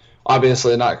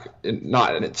obviously not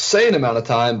an insane amount of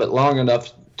time, but long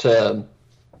enough to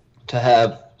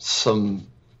have some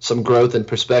growth and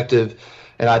perspective.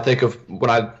 And I think of when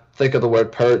I think of the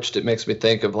word perched, it makes me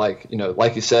think of like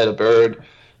you said, a bird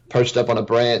perched up on a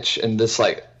branch and this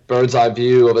like bird's eye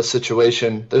view of a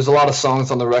situation. There's a lot of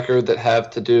songs on the record that have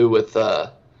to do with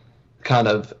kind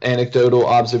of anecdotal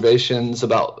observations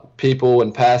about people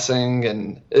and passing,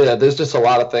 and there's just a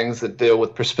lot of things that deal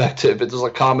with perspective. It's just a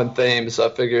common theme, so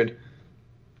I figured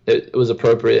it was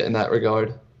appropriate in that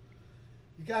regard.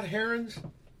 You got herons?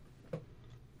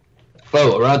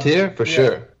 Oh, around here? For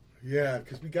sure. Yeah,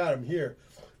 because we got them here.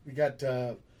 We got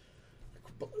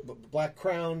black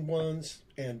crowned ones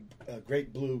and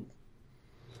great blue.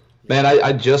 Man,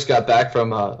 I just got back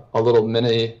from a little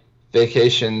mini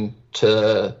vacation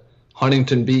to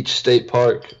Huntington Beach State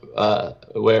Park,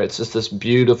 where it's just this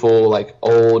beautiful, like,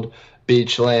 old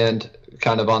beach land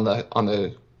kind of on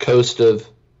the coast of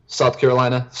South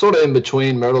Carolina, sort of in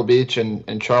between Myrtle Beach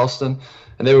and Charleston.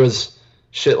 And there was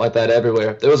shit like that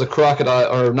everywhere. There was a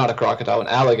crocodile, or not a crocodile, an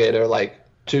alligator, like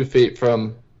 2 feet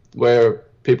from where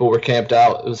people were camped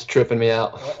out. It was tripping me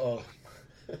out. Uh-oh.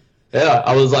 Yeah,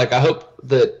 I was like, I hope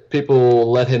that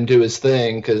people let him do his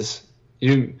thing, because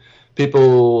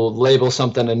people label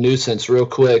something a nuisance real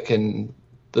quick, and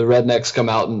the rednecks come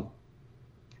out and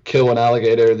kill an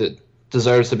alligator that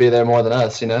deserves to be there more than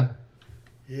us,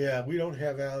 Yeah, we don't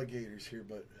have alligators here,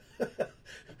 but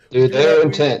dude, they're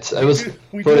intense.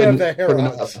 We do have the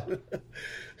herons.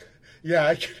 Yeah,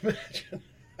 I can imagine.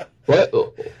 What?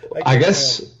 I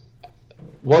guess.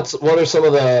 What are some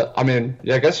of the? I mean,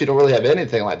 I guess you don't really have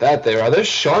anything like that there. Are there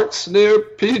sharks near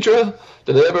Pedro?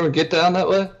 Do they ever get down that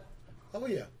way? Oh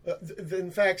yeah. In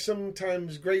fact,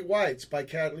 sometimes great whites by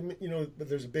Catalina.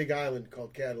 There's a big island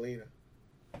called Catalina.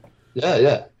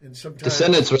 Yeah. And sometimes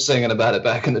Descendants were singing about it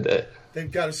back in the day.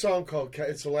 They've got a song called.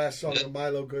 It's the last song of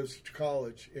Milo Goes to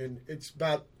College, and it's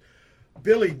about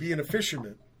Billy being a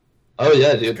fisherman. Oh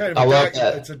yeah, dude. I love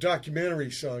that. It's a documentary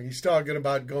song. He's talking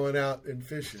about going out and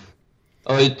fishing.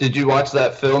 Oh, did you watch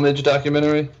that Filmage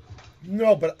documentary?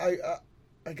 No, but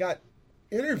I got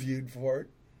interviewed for it.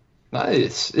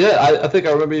 Nice. Yeah, I think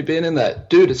I remember you being in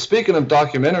that. Dude, speaking of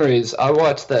documentaries, I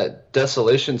watched that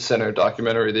Desolation Center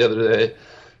documentary the other day.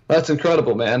 That's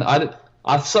incredible, man.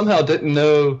 I somehow didn't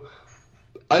know.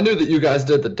 I knew that you guys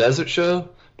did the desert show,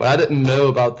 but I didn't know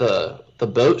about the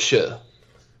boat show.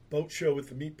 Boat show with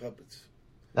the meat puppets.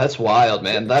 That's wild,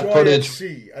 man. That Joy footage. At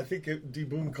Sea. I think D.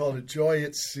 Boone called it Joy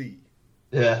at Sea.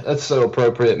 Yeah, that's so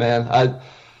appropriate, man.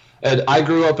 I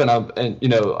grew up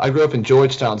in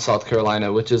Georgetown, South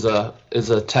Carolina, which is a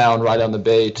town right on the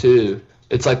bay too.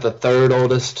 It's like the third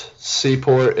oldest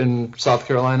seaport in South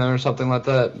Carolina or something like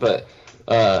that. But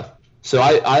so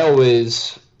I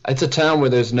always, it's a town where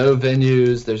there's no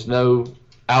venues, there's no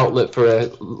outlet for a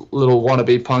little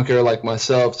wannabe punker like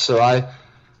myself. So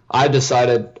I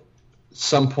decided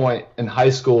some point in high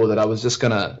school that I was just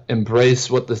going to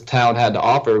embrace what this town had to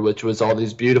offer, which was all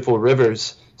these beautiful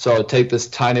rivers. So I would take this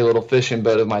tiny little fishing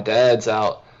boat of my dad's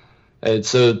out. And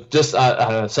so just I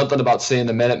don't know, something about seeing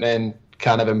the Minutemen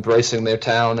kind of embracing their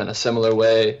town in a similar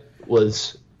way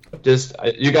was just,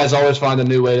 you guys always find a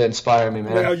new way to inspire me,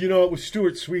 man. Well, it was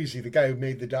Stuart Sweezy, the guy who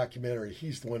made the documentary.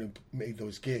 He's the one who made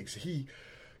those gigs. He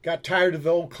got tired of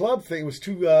the old club thing. It was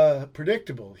too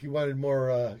predictable. He wanted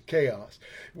more chaos.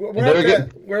 We're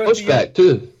pushback,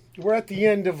 too. We're at the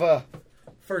end of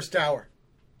first hour.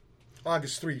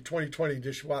 August 3, 2020,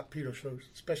 Dish Watt Pedro Show.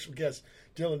 Special guest,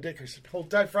 Dylan Dickerson.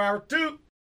 Hold tight for hour 2.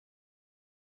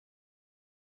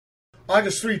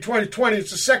 August 3, 2020, it's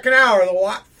the second hour of the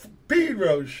Watt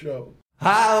Pedro Show.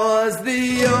 I was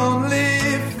the only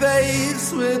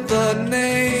face with a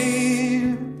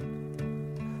name,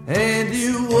 and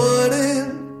you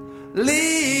wouldn't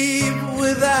leave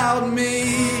without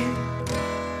me.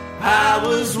 I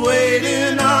was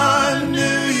waiting on New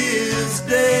Year's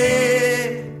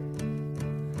Day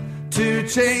to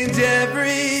change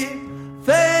everything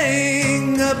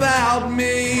about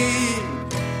me.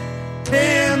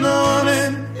 And the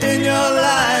woman in your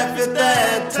life at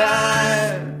that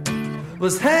time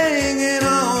was hanging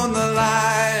on the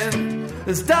line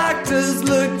as doctors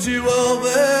looked you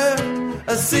over,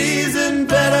 a seasoned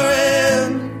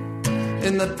veteran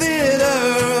in the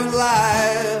theater of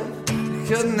life.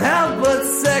 Couldn't help but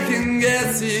second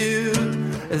guess you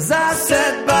as I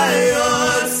sat by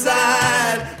your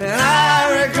side, and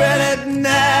I regret it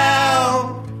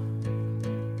now.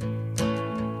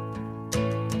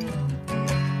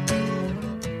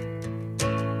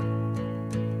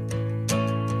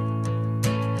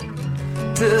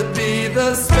 To be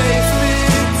the space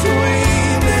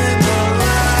between and the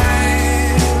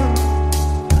line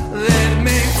that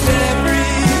makes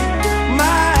every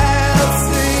mile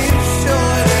seem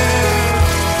shorter,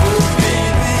 will be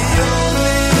the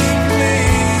only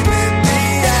gleam in the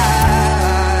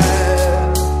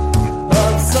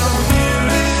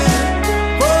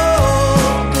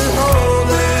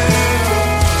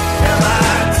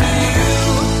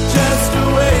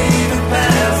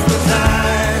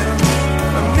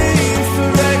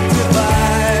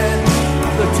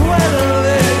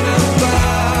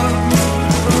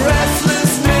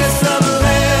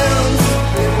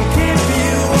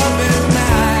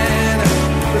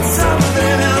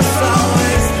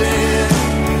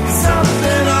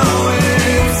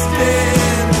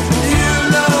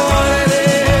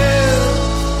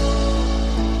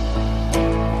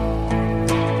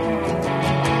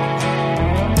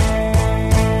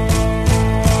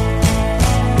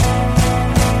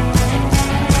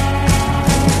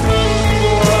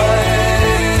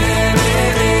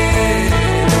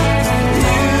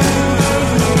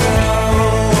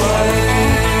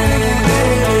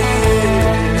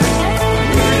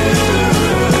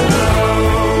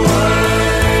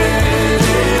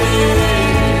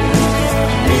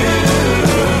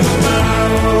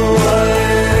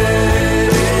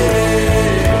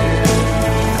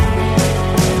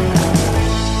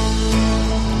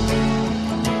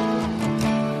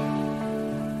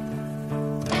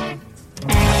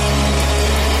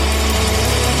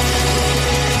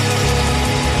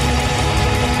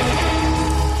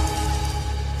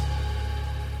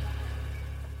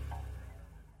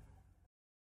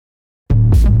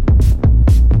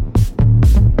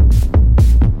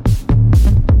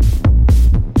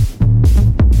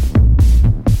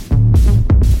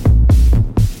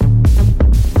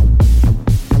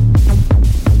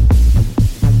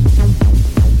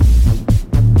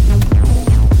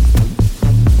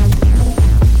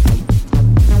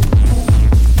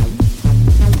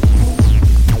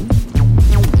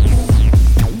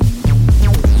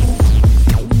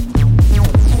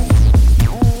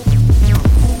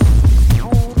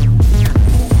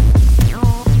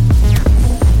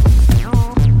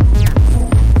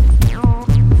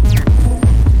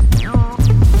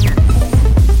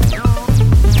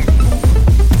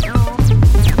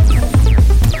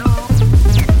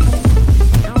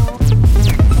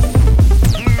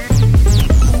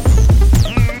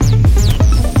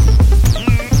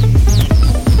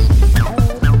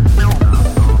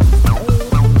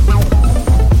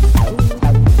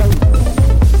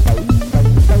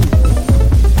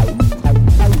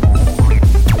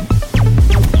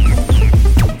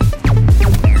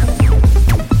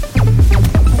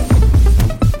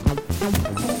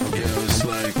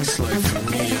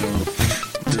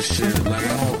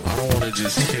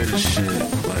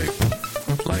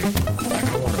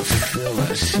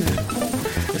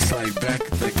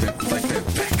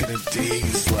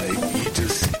days, like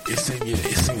it's in your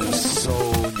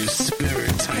soul, your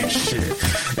spirit type shit.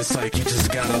 It's like you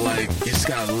just gotta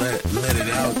let it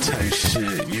out type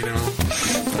shit, you know?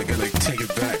 Like I take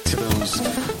it back to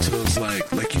those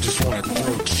like you just wanna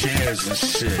throw chairs and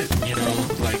shit, you know?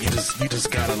 Like you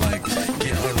just gotta like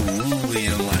get unruly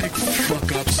and like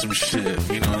fuck up some shit,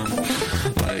 you know?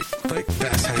 Like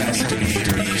that's how you do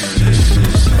dirty shit.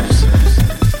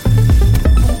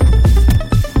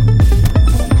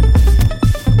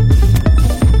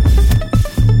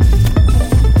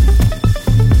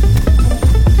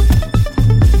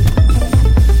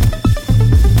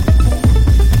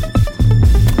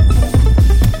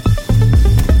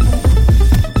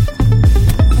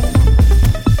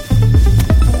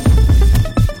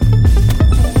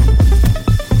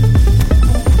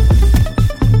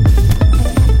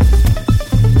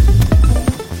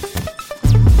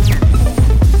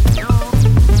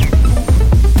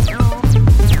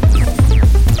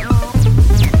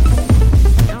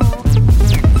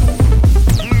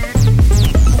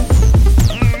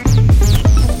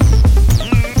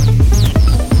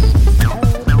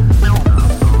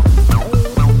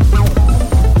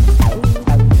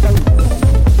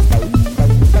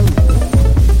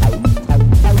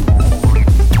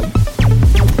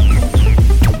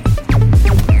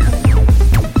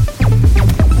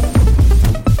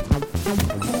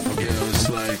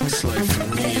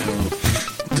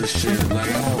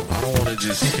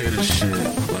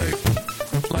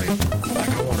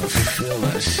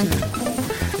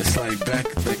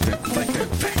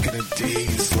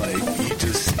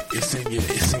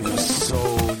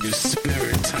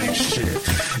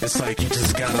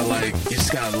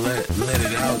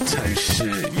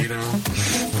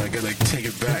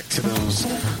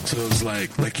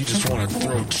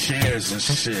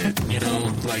 Shit, you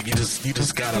know, like you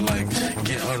just gotta like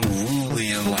get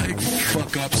unruly and like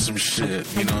fuck up some shit,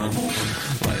 you know,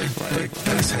 like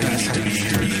that's how you do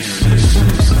dirty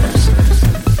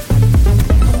shit.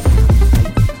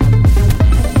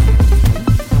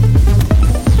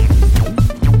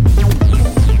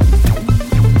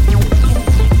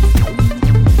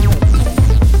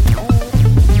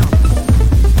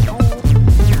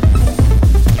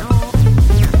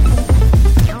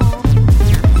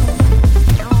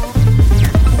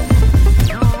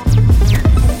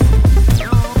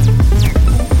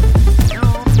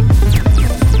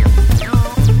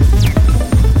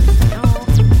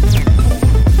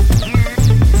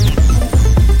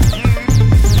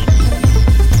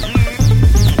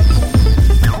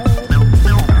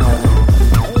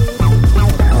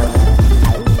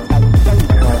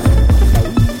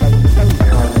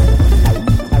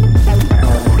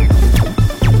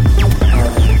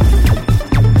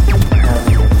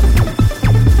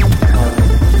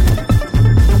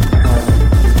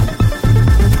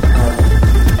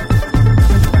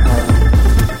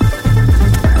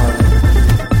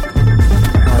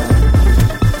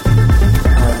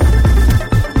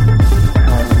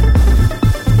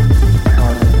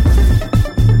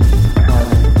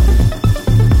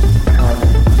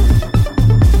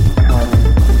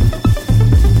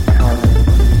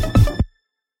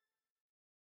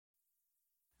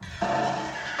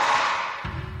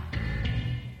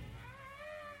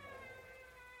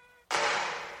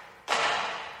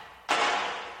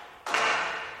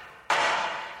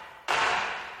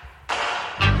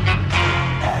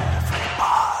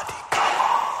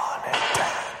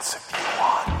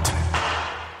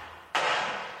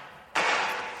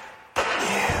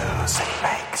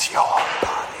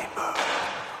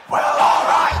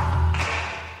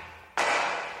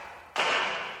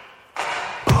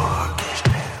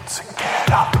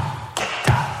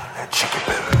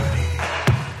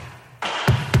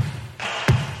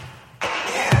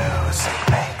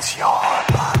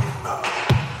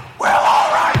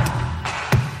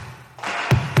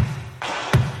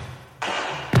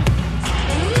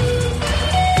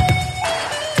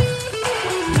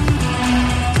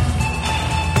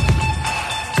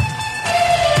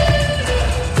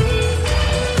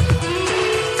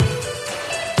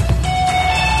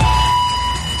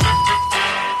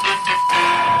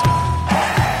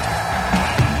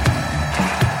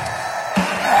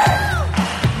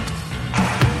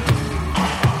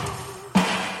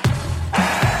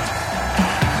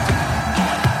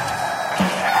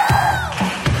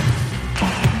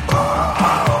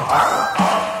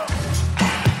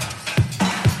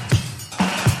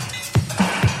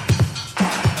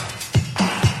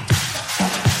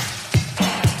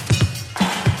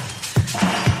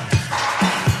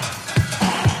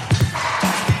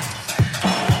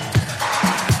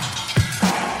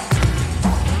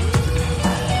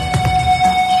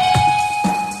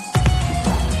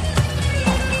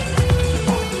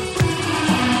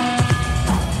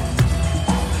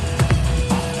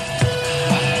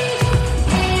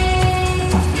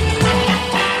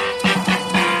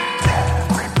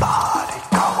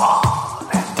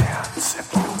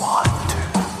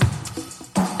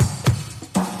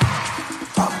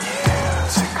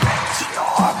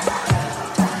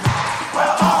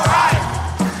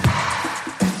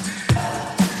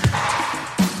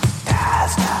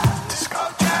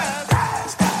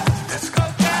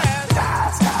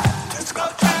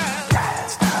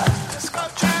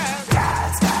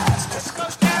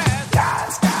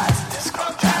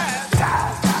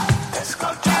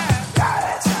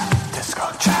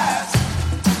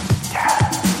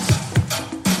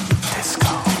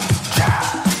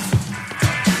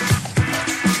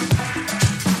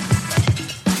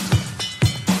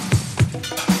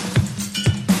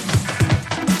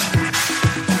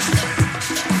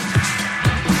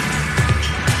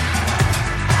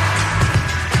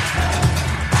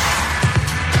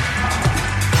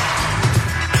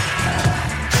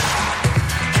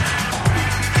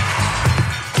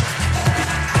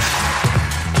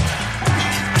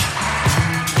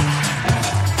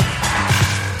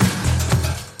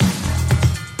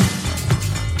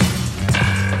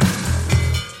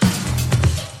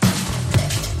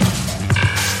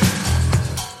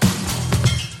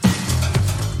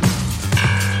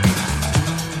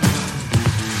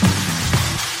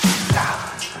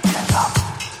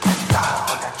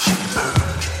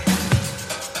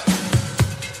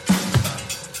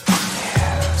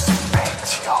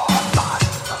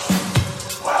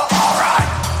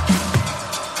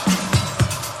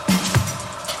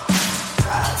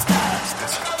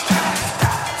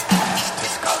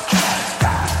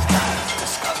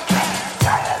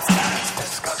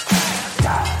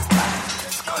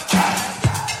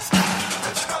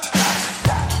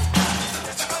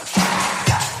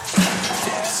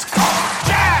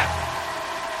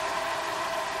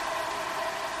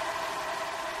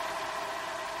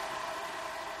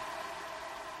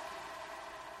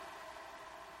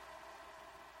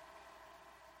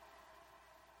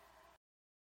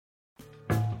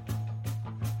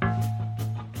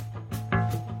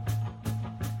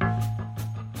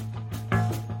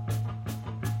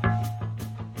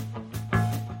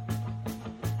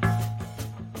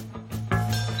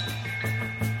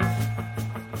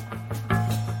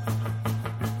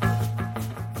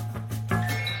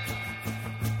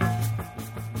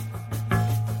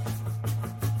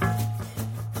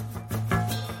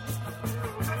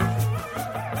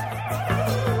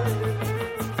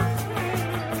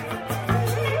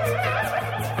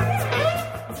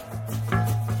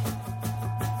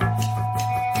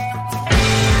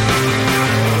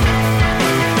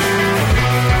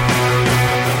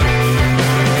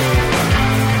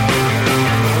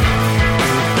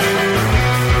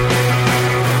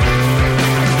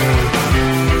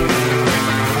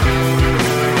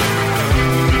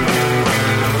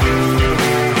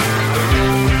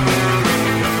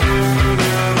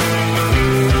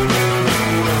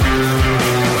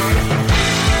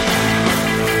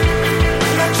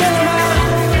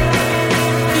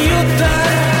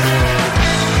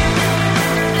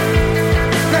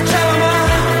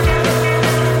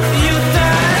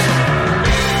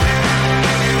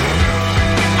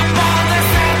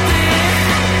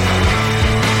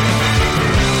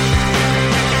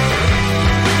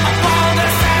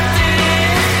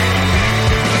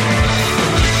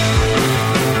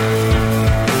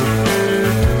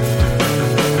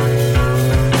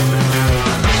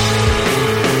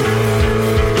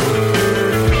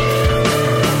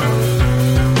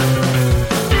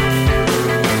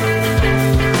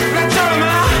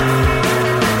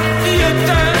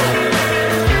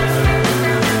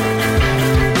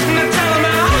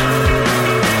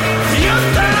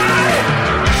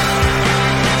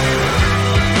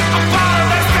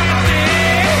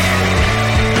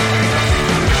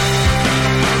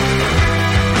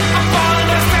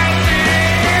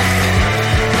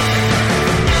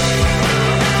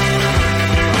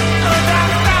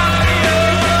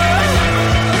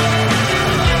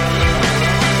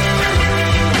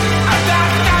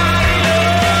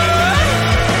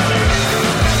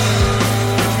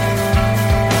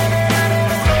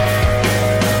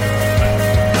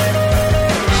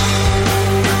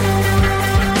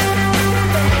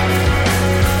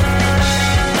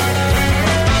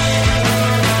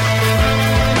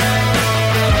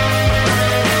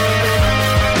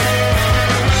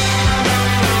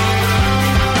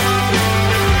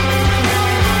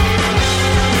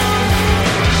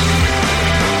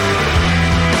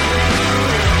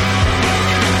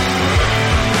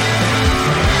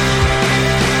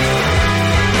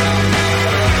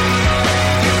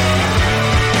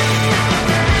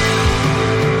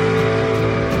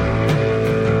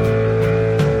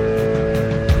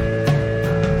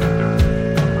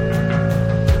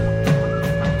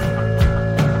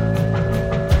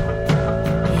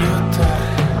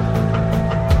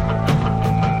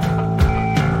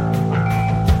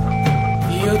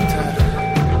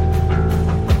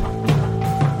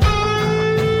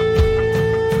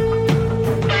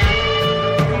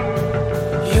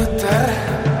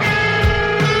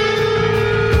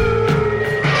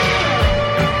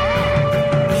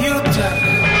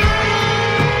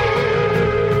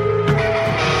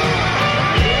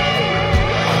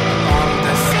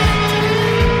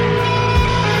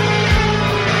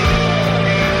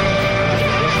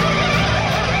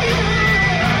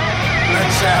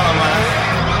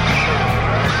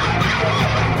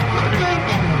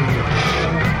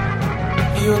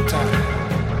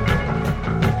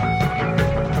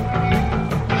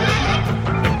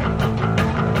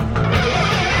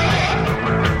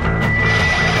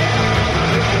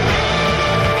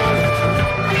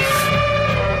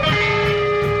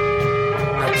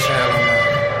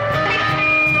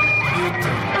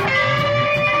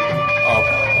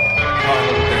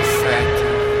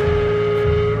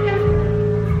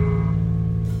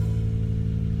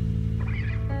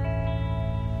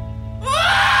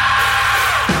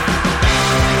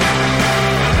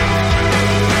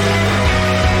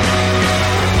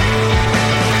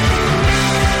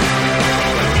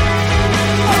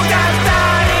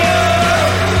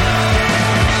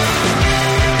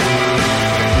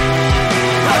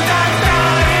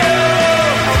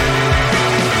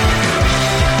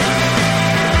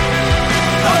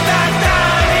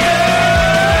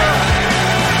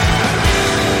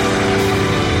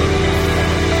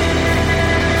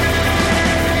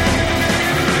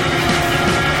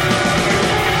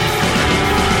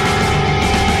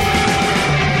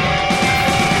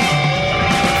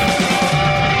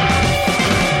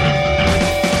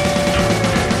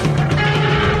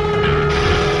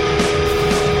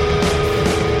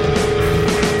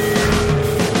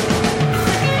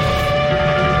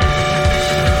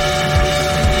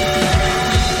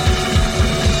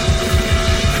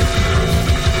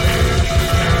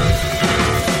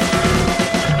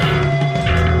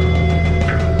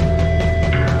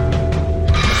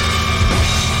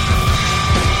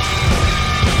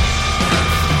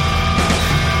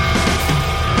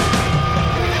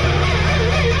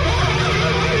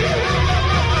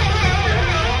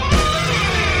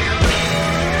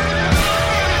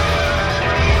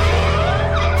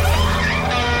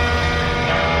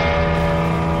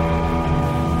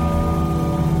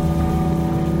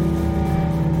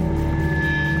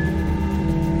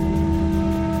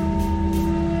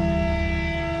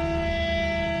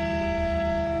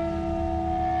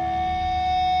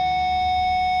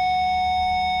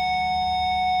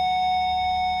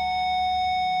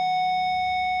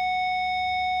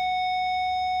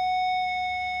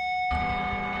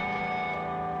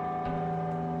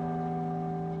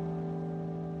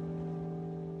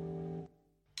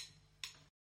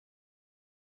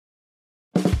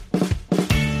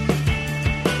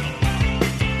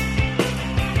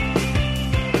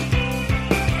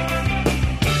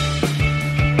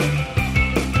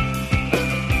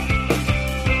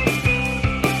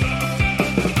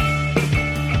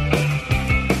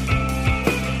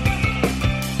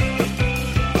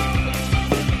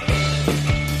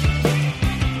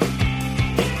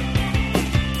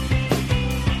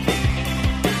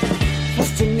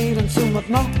 fasciniran som att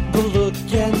mnogu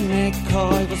lugje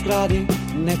nekoj vzgradi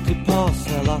neki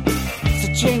posela.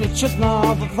 Sačini čudno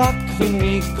ovakvi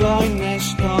migoj,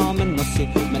 nešto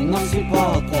me nosi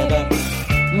po tebe.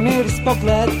 Miris,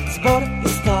 pogled, zbor i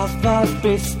stava,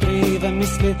 bistrive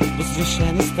misli,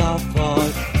 uzvišeni stav tvoj.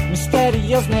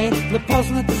 Misteriozni,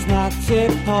 nepoznati znaci,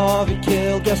 povik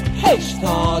ili gest, hej,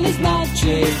 što li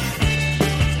znači?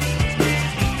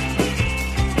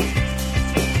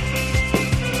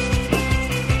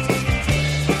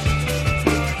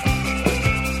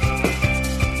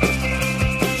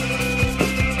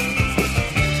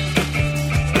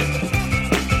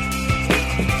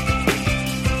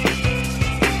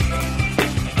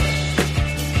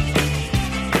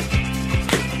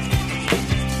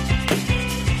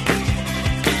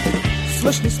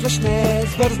 Slušne,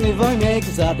 zbrzni vojnik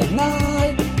zadanaj,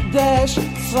 deš,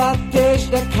 shvatiš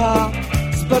deka.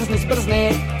 Zbrzni,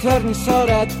 crni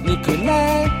sored, niko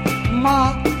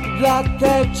nema da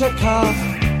te čeka.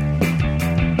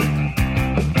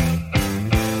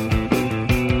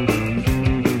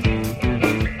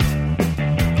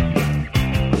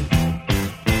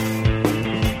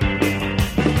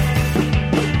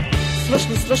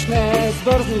 Slušne,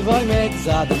 zbrzni vojnik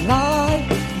zadanaj,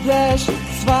 deš,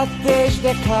 shvatiš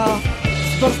deka.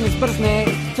 Zbrzni,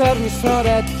 crni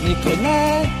sored, niko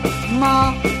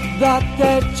nema da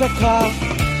te čeka.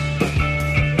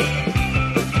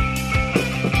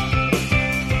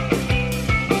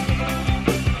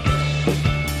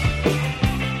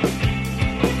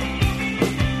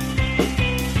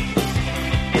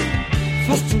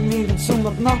 Fasciniran sam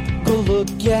od mnogu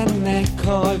lugje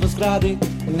nekoj vzgradi,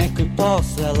 nekoj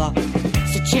posela.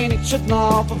 Sačini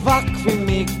čudno ovakvi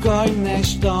migoj,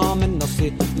 nešto me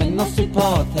nosi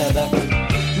po tebe.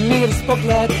 Miris,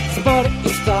 pogled, zbor i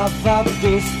stava,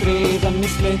 bistrive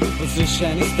misli,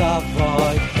 uzvišeni stav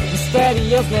tvoj.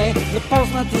 Misteriozni,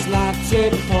 nepoznati znaci,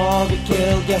 povik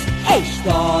ili gest, hej,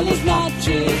 što li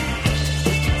znači?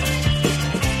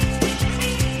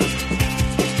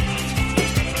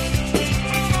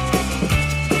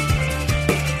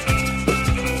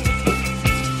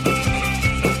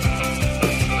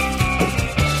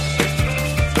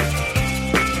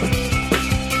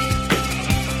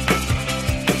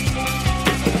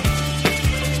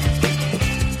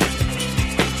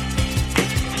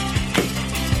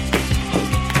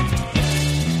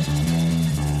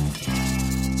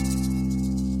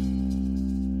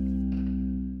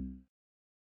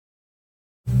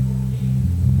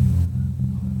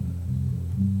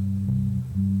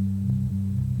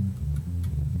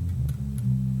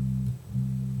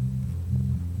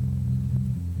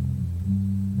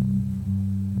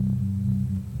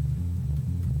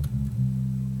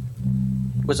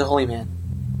 Was a holy man.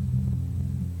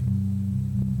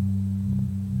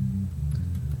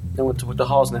 Then went to the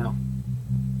halls now.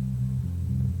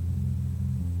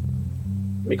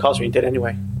 Because you're dead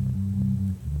anyway.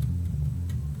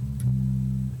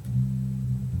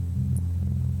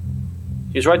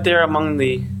 He was right there among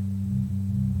the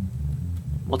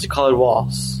multicolored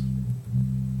walls.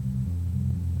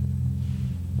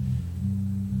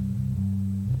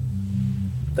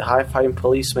 The high-fiving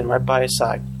policeman right by his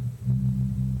side.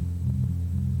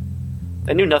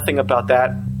 They knew nothing about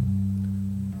that,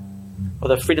 or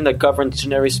the freedom that governs the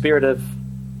generic spirit of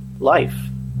life.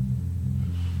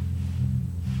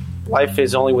 Life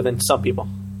is only within some people,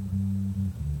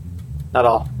 not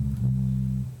all.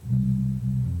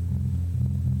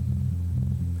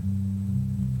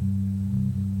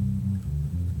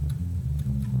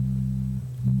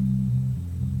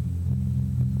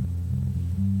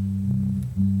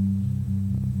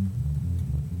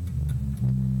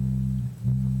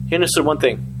 He understood one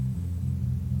thing.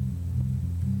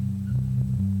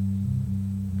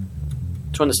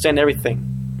 To understand everything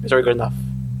is very good enough.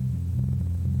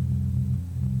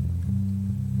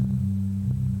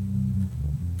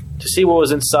 To see what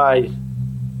was inside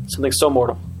something so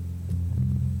mortal,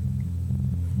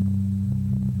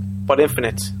 but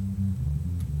infinite,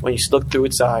 when you look through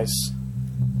its eyes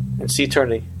and see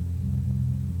eternity,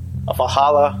 a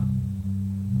Valhalla,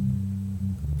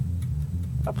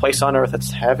 a place on earth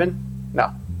that's heaven?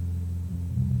 No.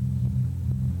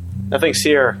 Nothing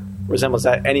here resembles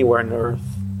that anywhere on earth.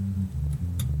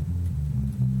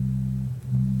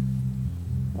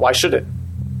 Why should it?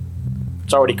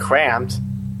 It's already crammed.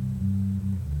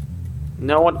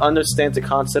 No one understands the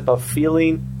concept of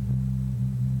feeling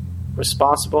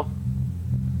responsible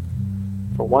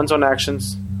for one's own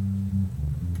actions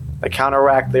that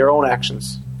counteract their own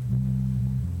actions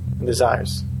and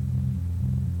desires.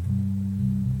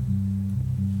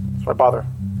 Why bother?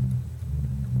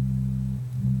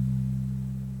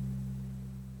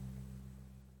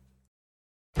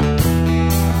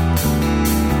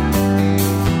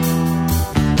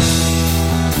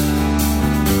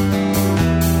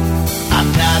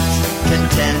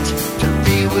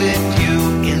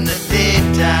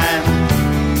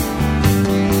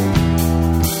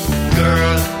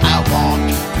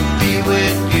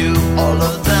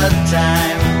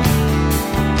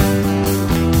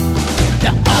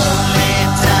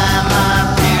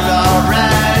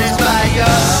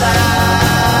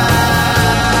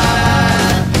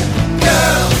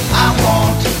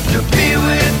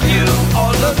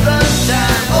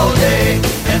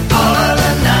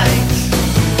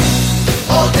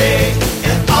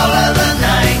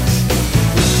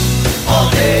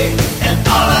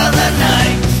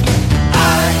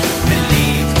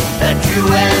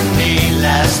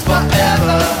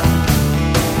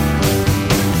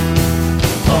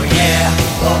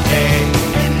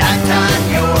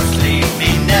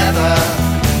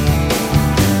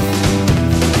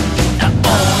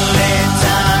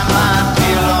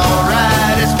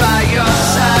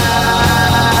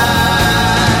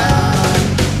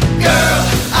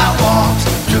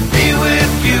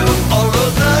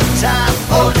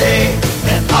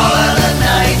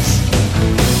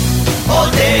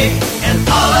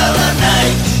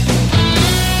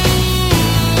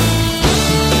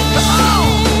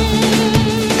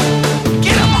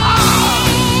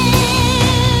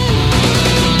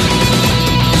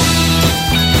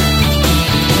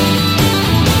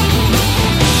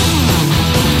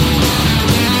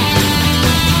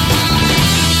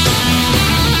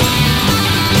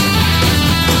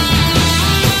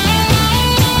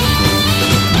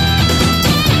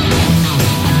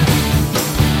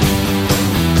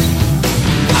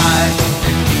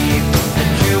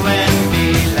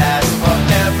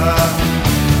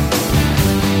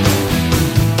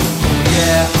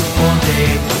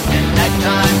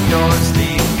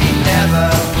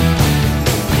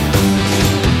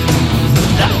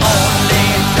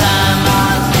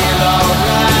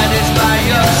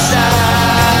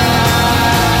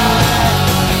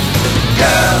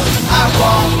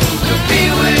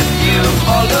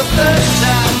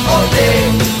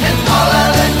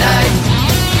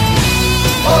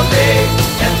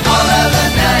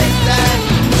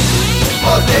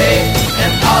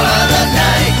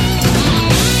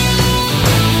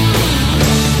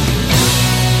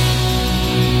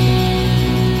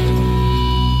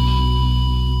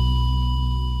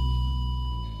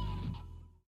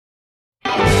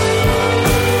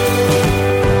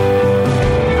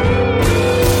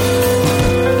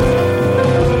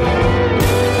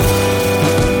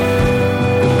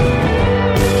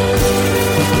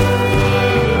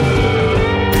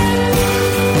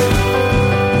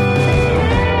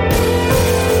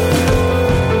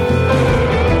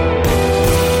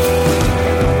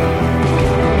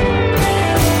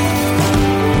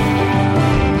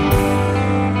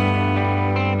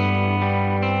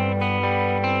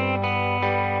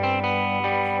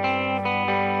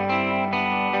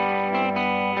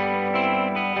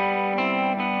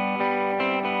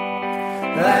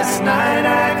 Last night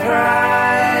I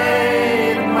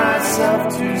cried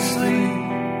myself to sleep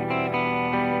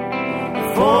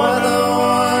for the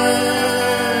one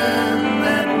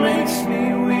that makes me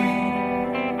weep.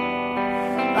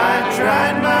 I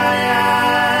tried my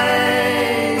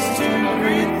eyes to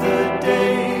greet the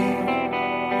day.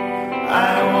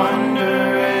 I wonder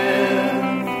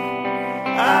if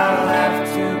I'll have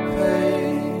to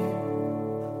pay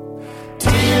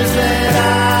tears that I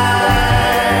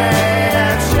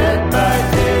have shed by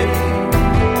day.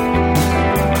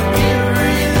 Give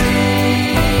relief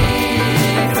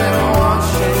and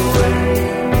wash away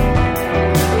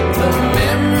the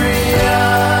memory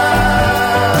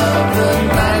of the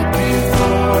night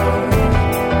before.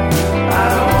 I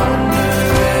wonder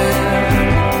if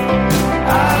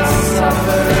I'll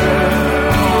suffer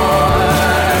more.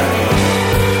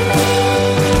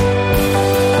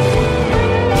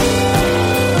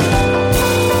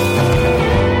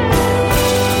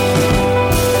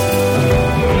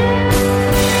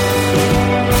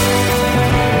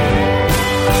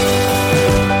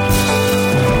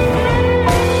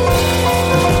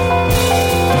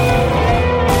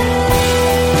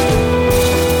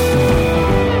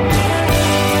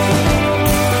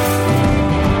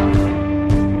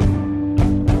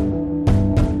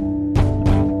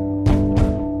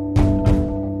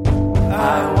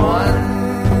 I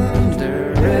wonder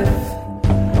if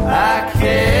I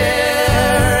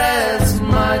care as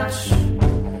much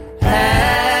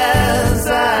as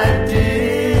I did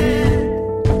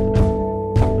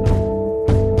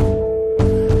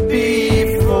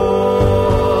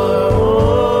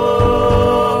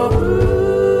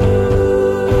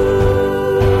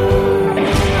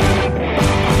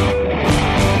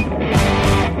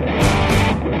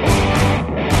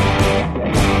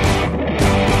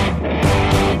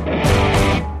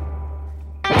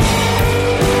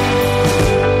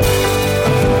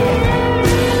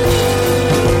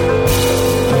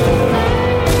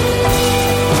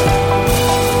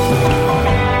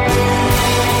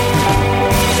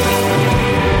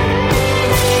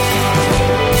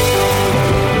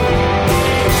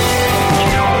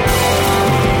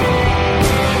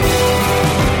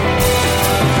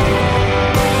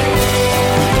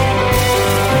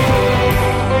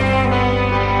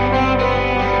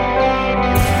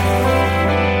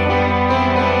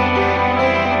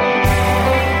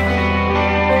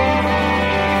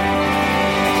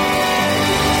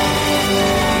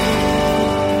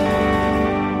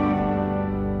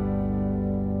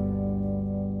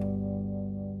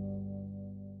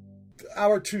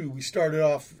Hour two, we started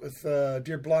off with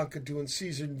Dear Blanca doing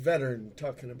Seasoned Veteran,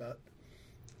 talking about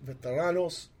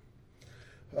veteranos.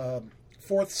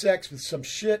 Fourth Sex with Some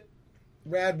Shit,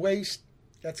 Radwaste.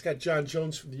 That's got John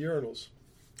Jones from the Urinals.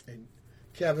 And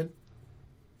Kevin,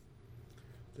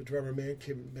 the drummer man,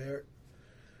 Kevin Barrett.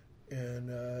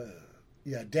 And,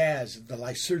 Dazz, the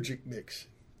lysergic mix.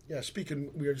 Yeah,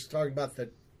 speaking, we were just talking about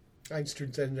that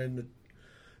Einstein's and in the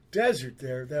desert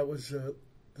there. That was the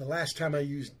last time I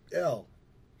used L.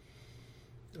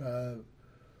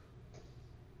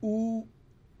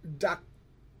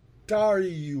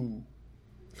 Daktariju.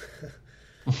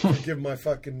 Forgive my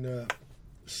fucking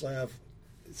Slav.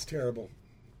 It's terrible.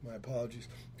 My apologies.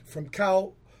 From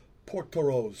cow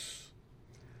portoroz,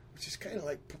 which is kind of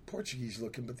like Portuguese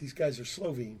looking, but these guys are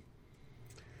Slovene.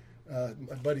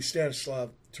 My buddy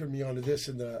Stanislav turned me on to this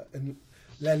in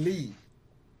lelee.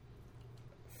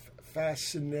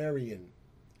 Fasciniran.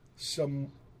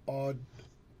 Some odd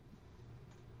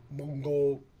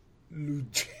Mongol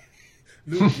lugje.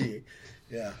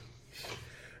 Yeah.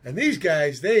 And these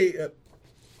guys, they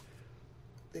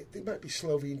might be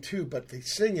Slovene too, but they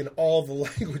sing in all the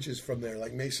languages from there,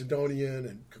 like Macedonian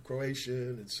and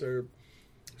Croatian and Serb.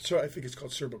 So I think it's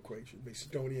called Serbo-Croatian,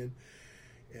 Macedonian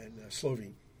and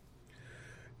Slovene.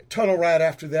 Tunnel right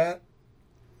after that,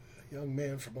 a young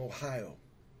man from Ohio.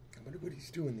 I wonder what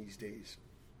he's doing these days.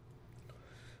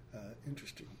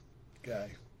 Interesting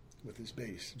guy with his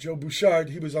bass. Joe Bouchard,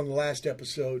 he was on the last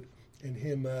episode, and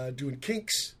him doing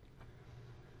Kinks.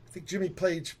 I think Jimmy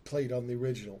Page played on the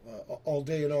original, All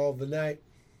Day and All the Night.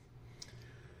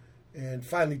 And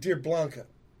finally, Dear Blanca,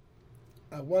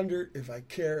 I wonder if I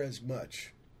care as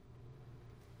much.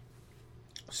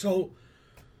 So,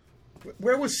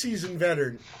 where was Seasoned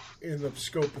Veteran in the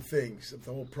scope of things, of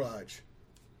the whole project?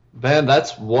 Man,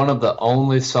 that's one of the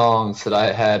only songs that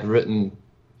I had written.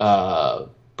 I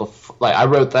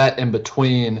wrote that in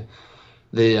between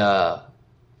the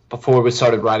before we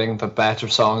started writing the batch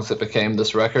of songs that became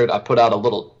this record. I put out a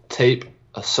little tape,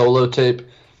 a solo tape.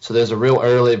 So there's a real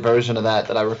early version of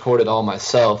that I recorded all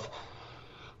myself,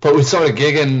 But we started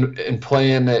gigging and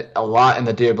playing it a lot in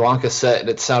the Dear Blanca set, and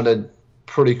it sounded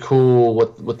pretty cool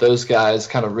with those guys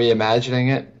kind of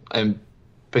reimagining it, and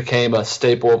became a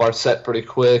staple of our set pretty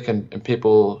quick, and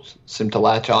people seemed to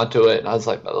latch onto it. And I was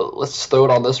like, let's throw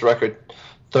it on this record,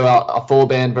 throw out a full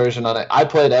band version on it. I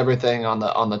played everything on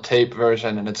the tape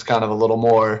version, and it's kind of a little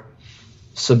more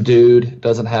subdued. It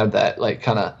doesn't have that like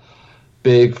kind of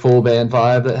big full band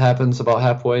vibe that happens about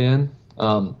halfway in.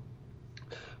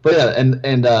 But yeah,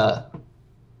 and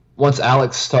once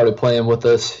Alex started playing with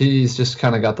us, he's just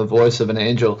kind of got the voice of an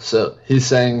angel. So he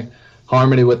sang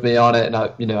harmony with me on it, and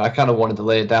I kind of wanted to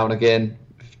lay it down again,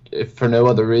 if for no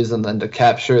other reason than to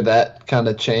capture that kind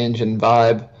of change in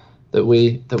vibe that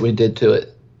we did to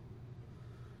it.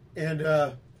 And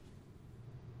I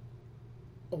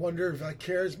wonder if I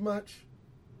care as much.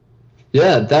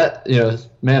 Yeah, that,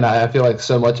 man, I feel like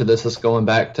so much of this is going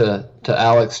back to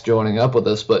Alex joining up with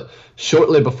us. But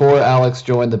shortly before Alex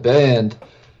joined the band,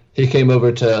 he came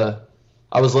over to,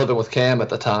 I was living with Cam at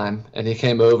the time, and he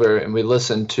came over and we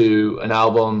listened to an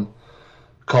album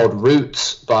called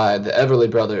Roots by the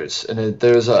Everly Brothers. And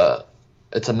it's a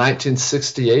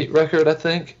 1968 record, I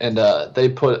think, and they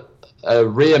put a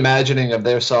reimagining of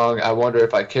their song, I Wonder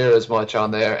If I Care As Much,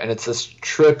 on there. And it's this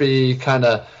trippy kind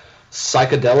of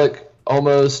psychedelic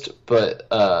almost, but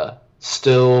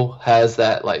still has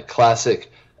that like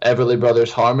classic Everly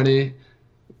Brothers harmony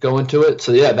going to it.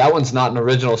 So yeah, that one's not an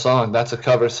original song. That's a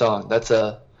cover song. That's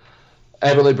a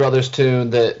Everly Brothers tune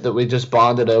that we just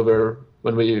bonded over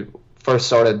when we first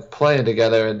started playing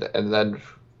together, and then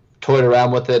toyed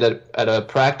around with it at a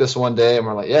practice one day, and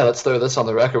we're like, yeah, let's throw this on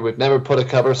the record. We've never put a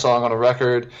cover song on a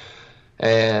record,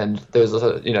 and there's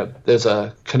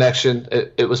a connection.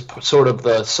 It was sort of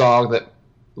the song that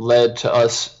led to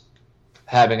us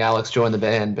having Alex join the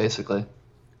band, basically.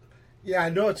 Yeah, I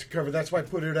know it's a cover. That's why I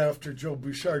put it after Joe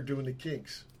Bouchard doing the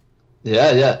Kinks.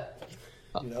 Yeah.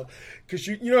 Because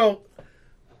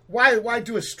why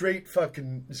do a straight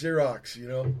fucking Xerox?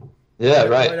 Yeah,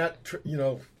 right. Why not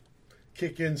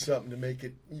kick in something to make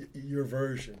it your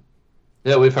version?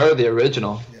 Yeah, we've heard the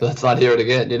original. Yeah. Let's not hear it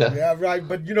again. Yeah, right.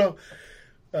 But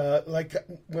like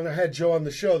when I had Joe on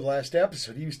the show the last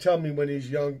episode, he was telling me when he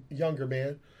was younger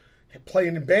man,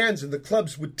 playing in bands, and the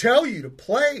clubs would tell you to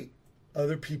play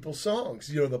other people's songs,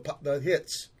 the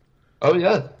hits. Oh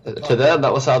yeah, to them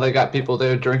that was how they got people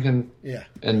there drinking,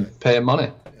 and paying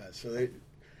money. Yeah, so they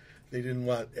didn't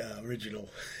want original.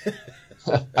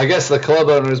 I guess the club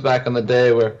owners back in the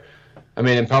day were,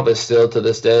 and probably still to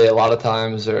this day, a lot of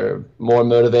times are more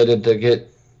motivated to get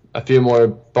a few more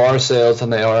bar sales than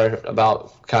they are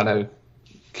about kind of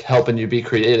helping you be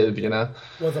creative,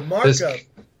 Well, the markup,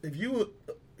 if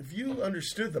you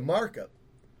understood the markup,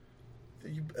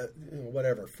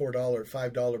 whatever, $4,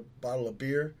 $5 bottle of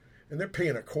beer, and they're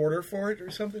paying a quarter for it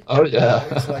or something. Oh yeah,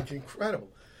 it's like incredible.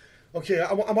 Okay,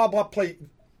 I'm about to play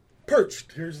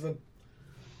Perched. Here's the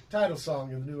title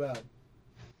song of the new album.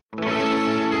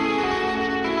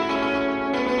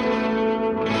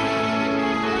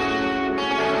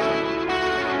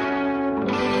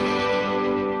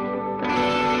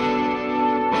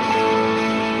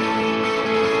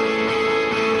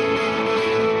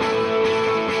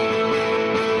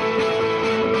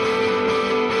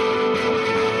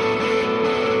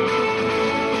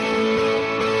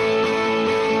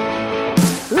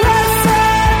 Listen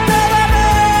to the baby.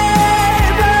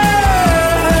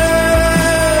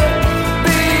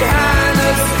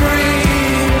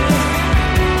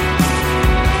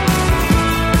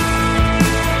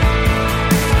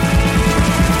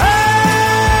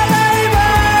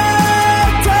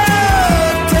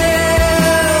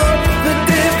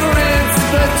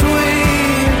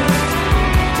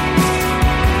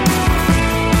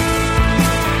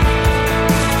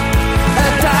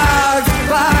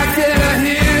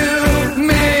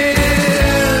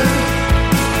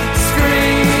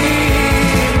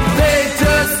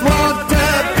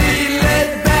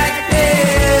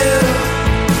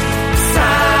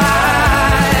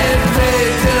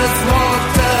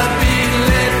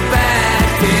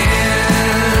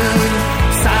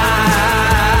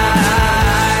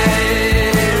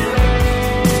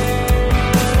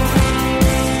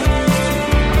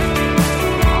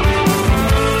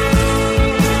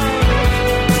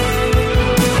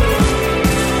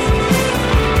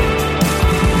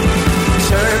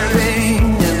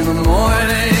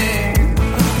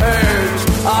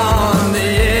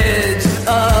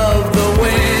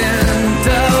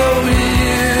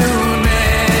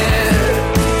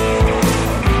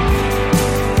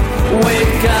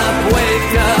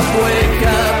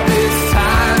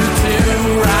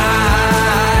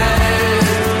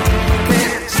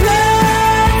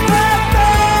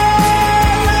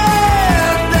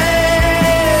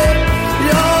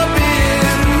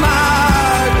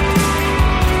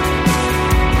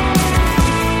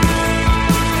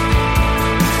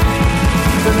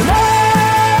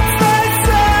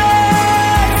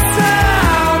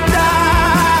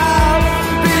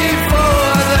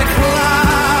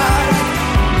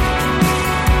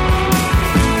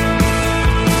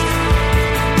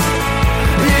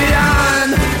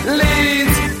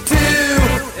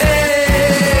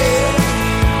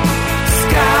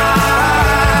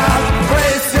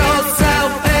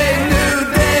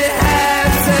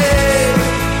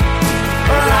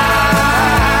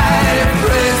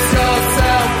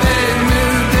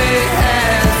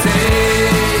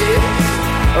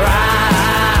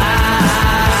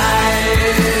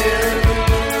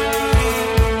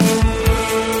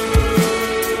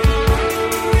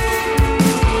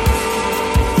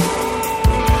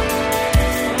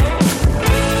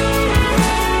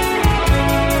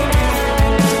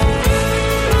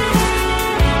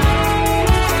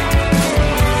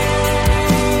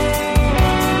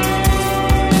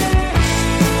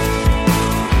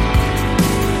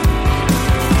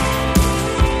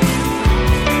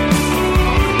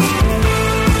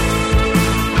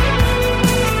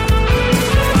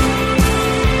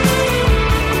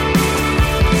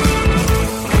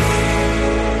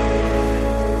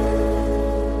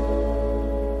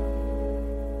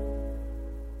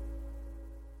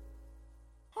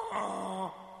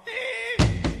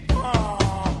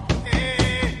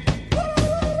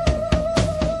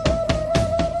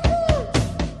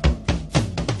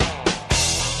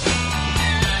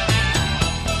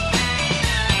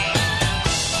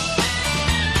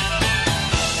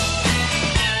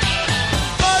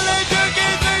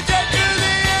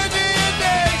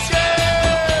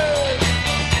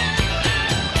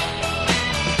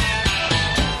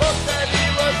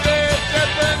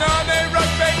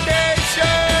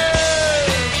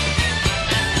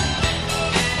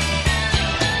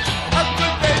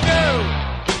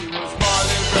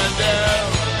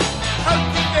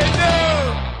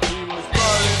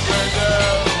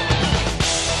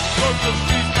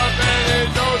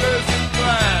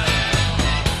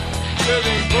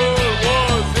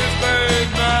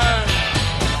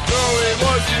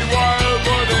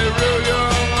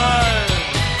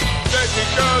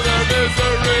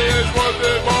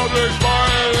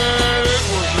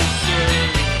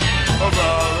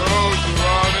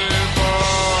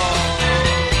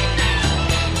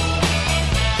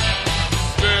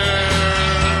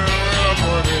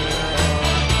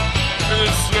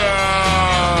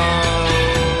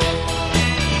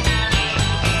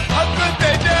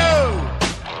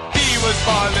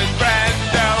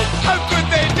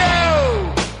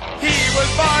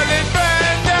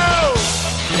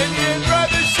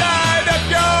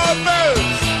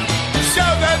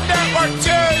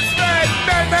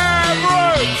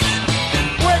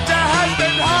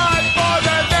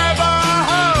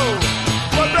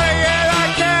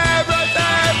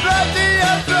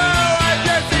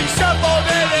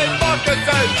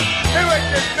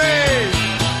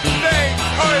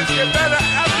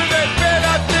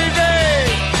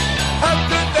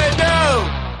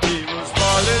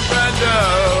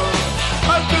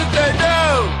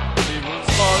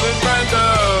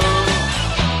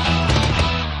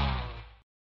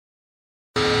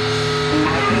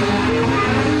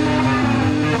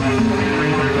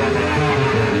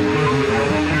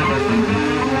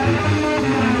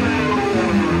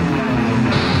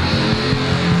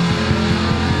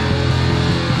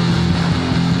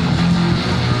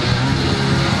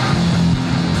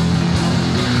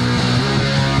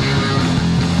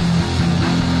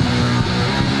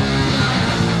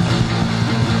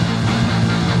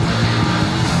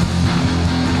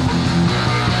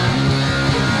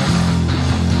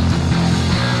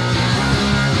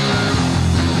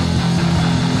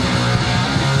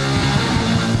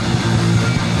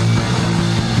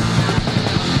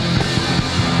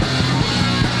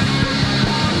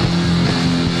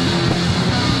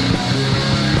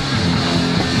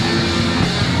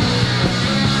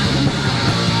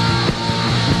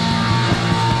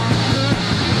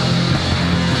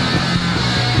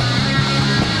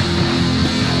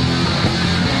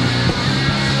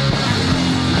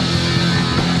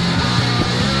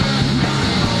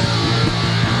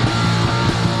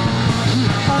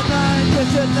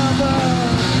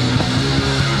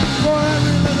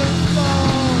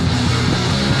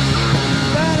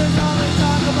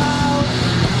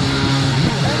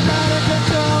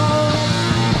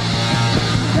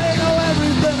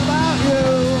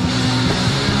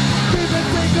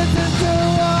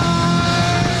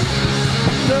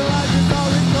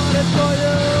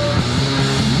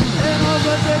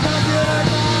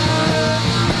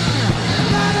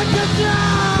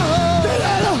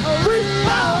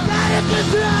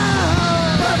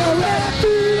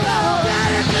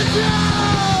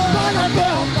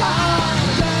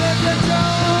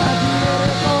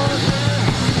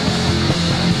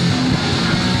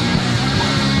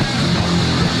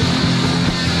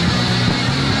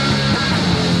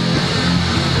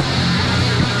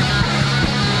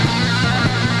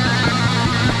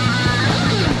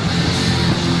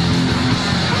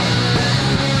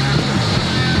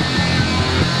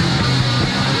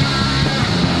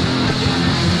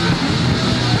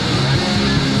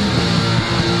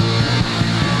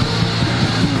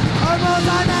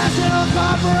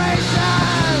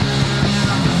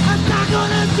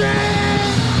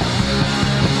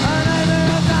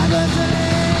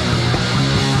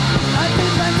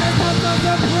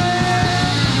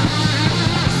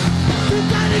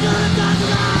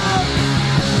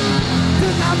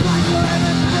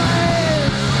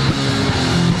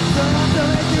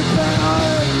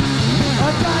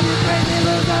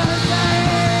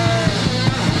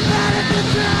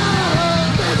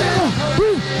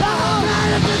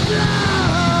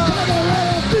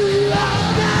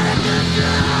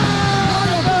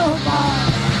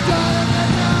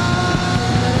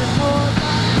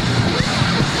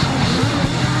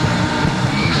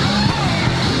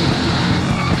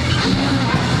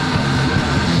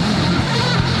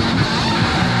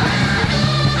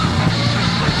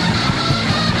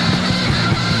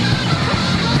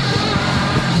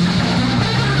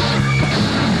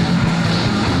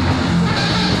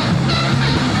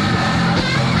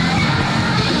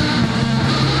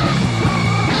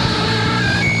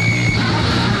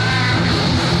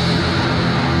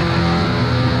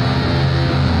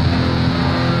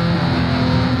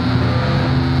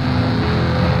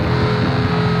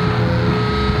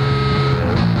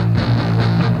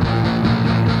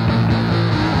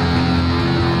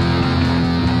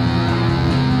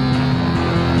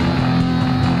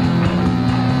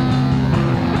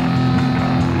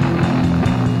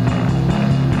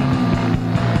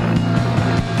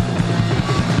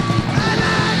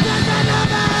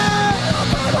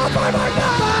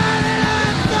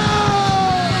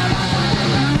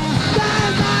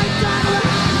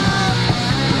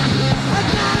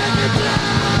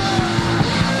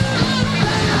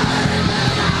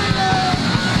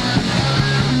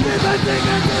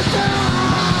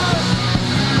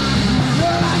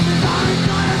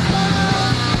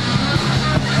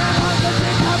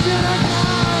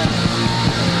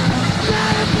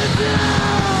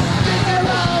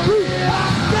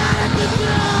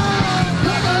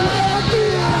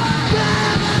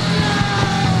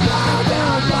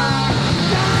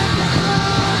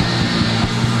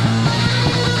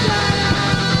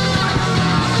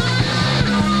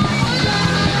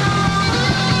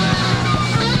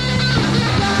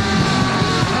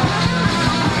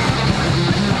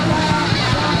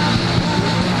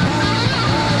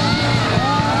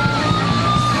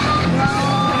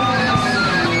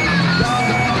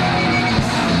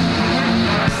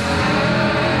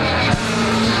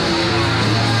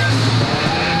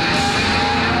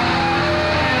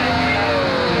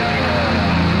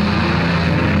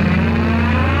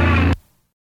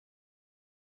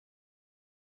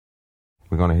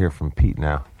 We're going to hear from Pete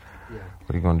now. Yeah.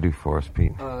 What are you going to do for us,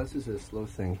 Pete? This is a slow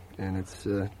thing, and it's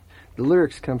the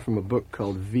lyrics come from a book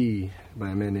called V by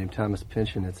a man named Thomas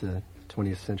Pynchon. It's a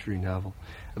 20th century novel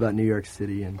about New York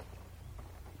City and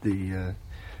the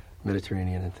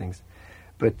Mediterranean and things.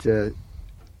 But,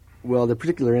 well, the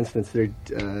particular instance there,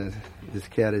 this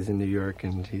cat is in New York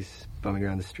and he's bumming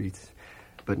around the streets,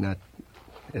 but not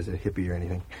as a hippie or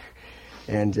anything.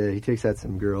 And he takes out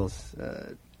some girls,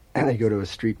 and they go to a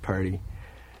street party,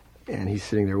 and he's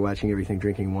sitting there watching everything,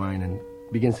 drinking wine, and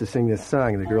begins to sing this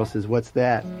song. And the girl says, "What's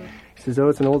that?" He says, "Oh,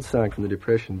 it's an old song from the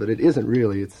Depression," but it isn't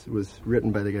really. It was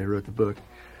written by the guy who wrote the book,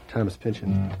 Thomas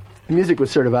Pynchon. The music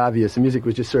was sort of obvious. The music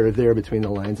was just sort of there between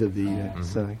the lines of the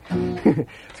song.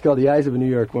 It's called The Eyes of a New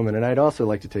York Woman, and I'd also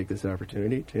like to take this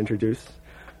opportunity to introduce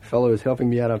a fellow who's helping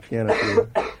me out on piano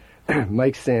today,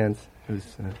 Mike Sands,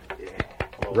 who's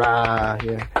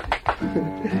yeah.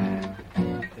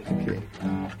 Okay.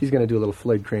 He's going to do a little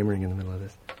Floyd Kramering in the middle of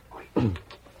this.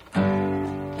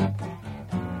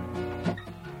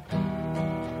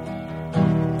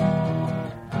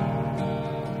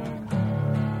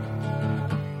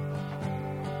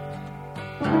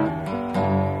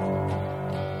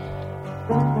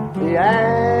 The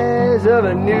eyes of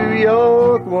a New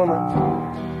York woman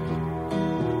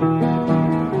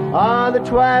on the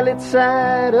twilight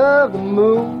side of the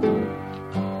moon.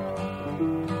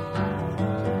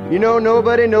 You know,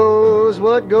 nobody knows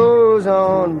what goes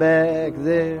on back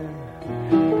there,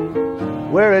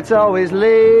 where it's always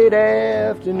late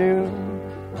afternoon,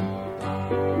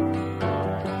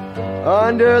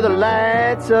 under the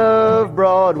lights of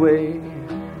Broadway,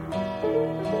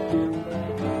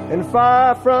 and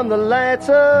far from the lights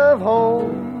of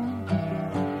home,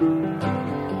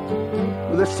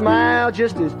 with a smile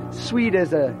just as sweet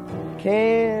as a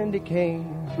candy cane,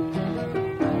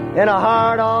 and a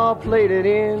heart all plated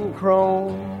in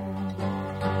chrome.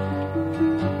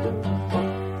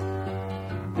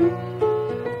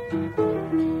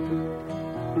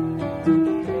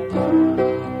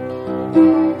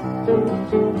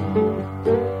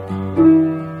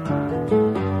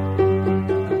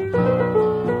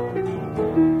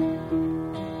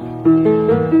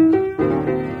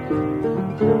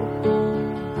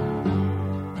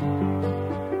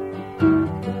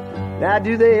 Now,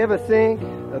 do they ever think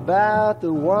about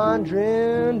the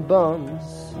wandering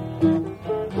bums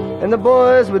and the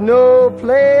boys with no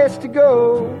place to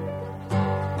go?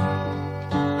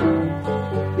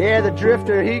 Yeah, the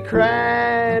drifter, he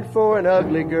cried for an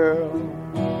ugly girl.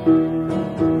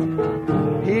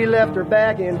 He left her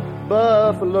back in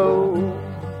Buffalo,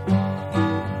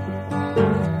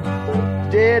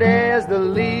 dead as the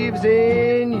leaves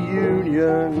in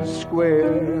Union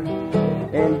Square,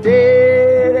 and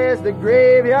dead as the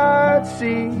graveyard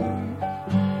sea.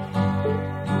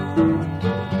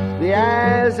 The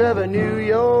eyes of a New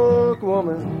York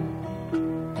woman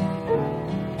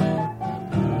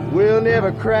will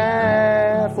never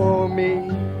cry for me.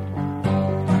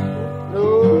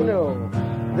 No, no,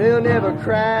 they'll never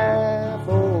cry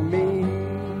for me.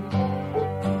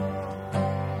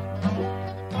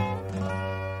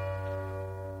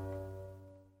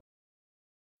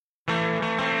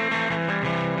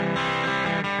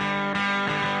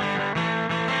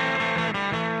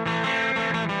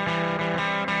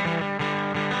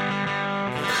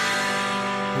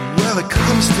 Well, it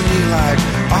comes to me like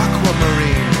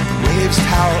aquamarine, waves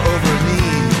tower over me.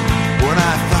 When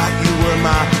I thought you were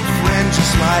my friend,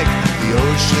 just like the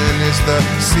ocean is the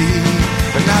sea.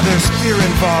 But now there's fear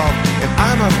involved, and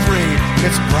I'm afraid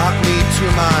it's brought me to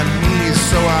my knees.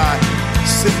 So I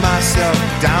sit myself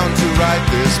down to write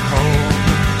this poem.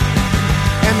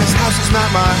 And this house is not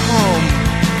my home.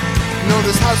 No,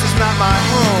 this house is not my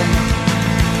home.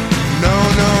 No,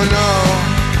 no, no.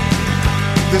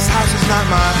 This house is not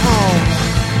my home.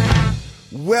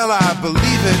 Well, I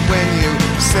believe it when you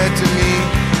said to me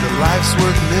that life's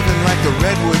worth living like the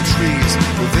redwood trees.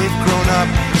 Well, they've grown up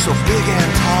so big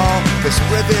and tall, they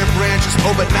spread their branches,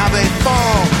 oh, but now they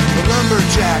fall. The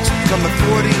lumberjacks from the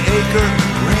 40-acre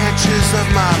ranches of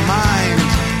my mind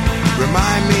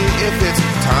remind me if it's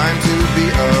time to be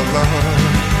alone.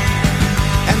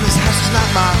 And this house is not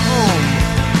my home.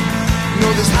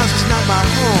 No, this house is not my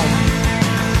home.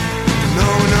 No,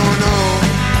 no, no.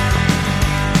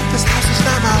 This house is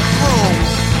not my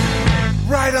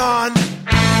home. Right on.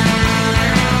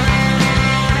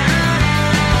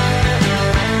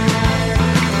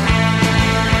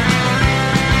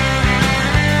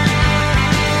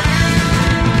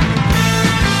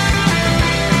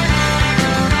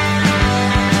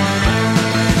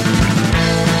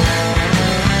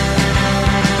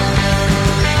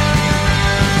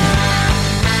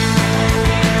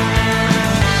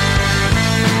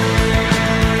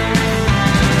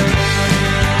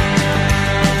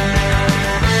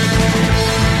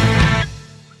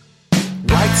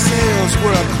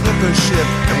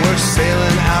 we're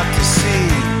sailing out to sea.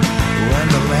 When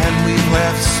the land we've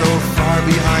left so far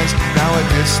behind's now a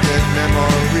distant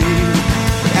memory.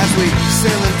 As we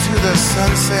sail into the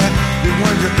sunset, we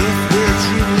wonder if we're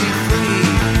truly free.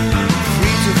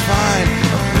 Free to find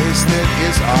a place that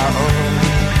is our own.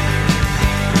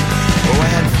 Oh,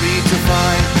 and free to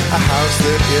find a house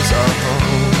that is our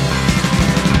home.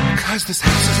 'Cause this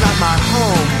house is not my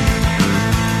home.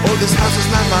 Oh, this house is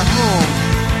not my home.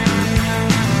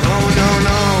 No, no,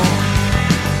 no.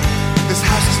 This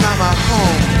house is not my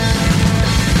home.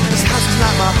 This house is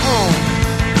not my home.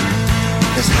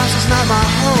 This house is not my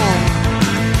home.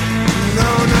 No,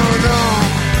 no, no.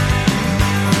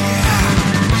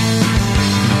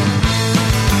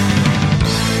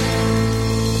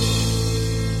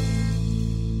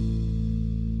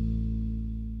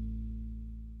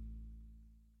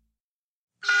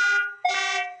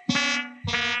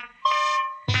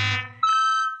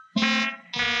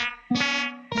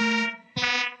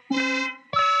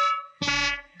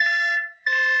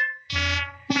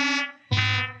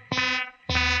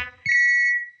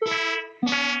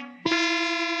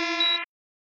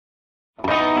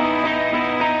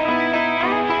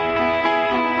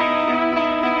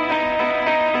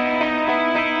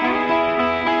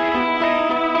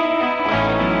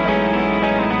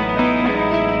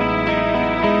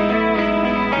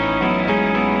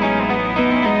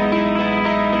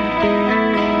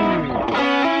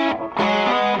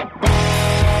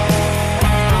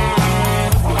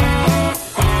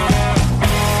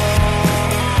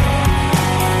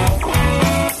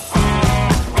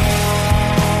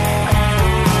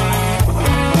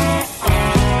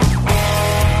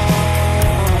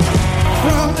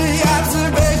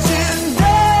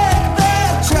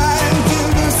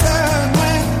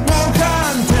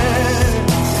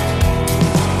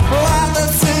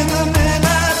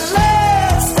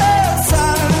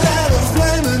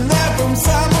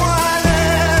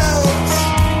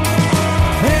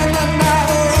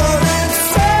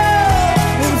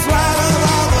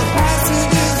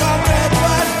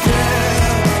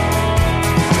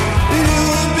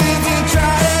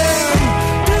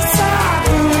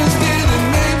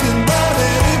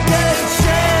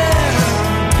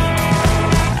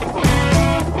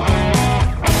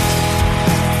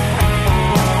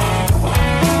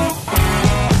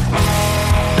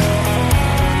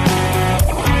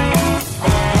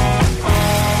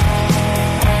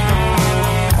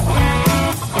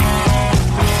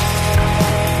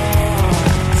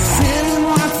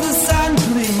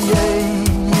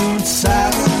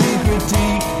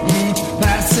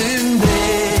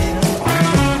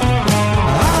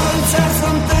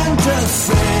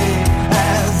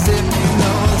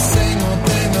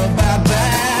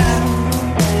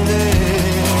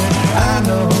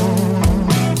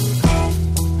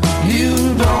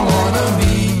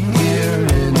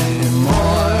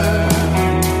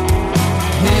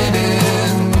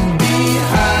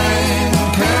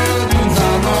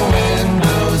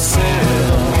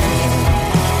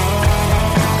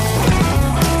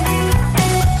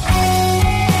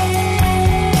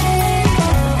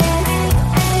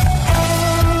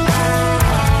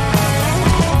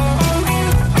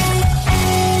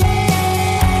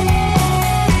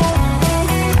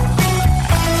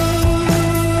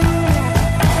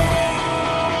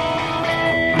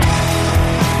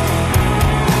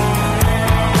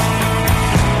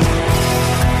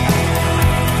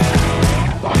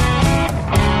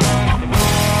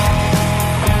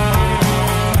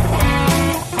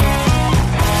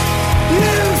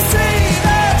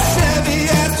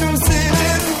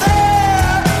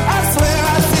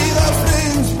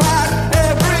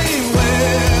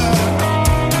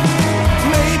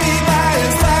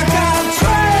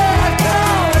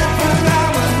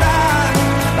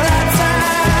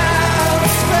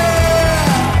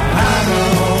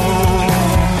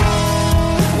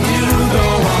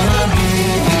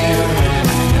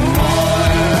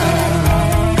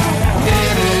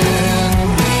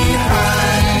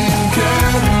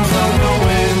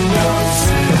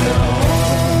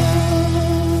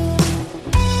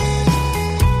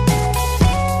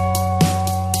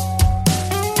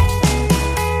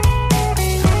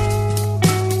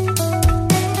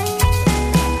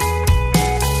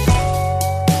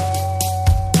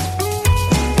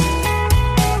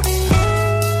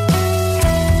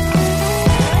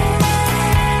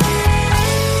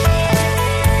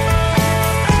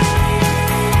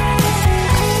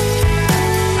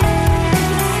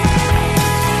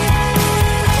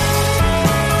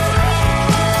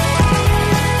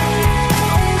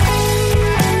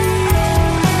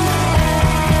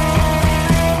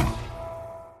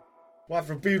 Watt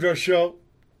from Pedro Show.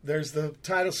 there's the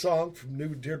title song from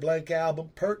new Dear Blanca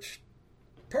album, Perched.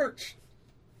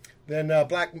 Then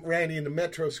Black Randy and the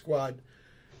Metrosquad.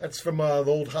 That's from the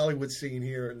old Hollywood scene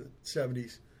here in the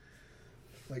 70s.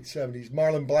 Late 70s.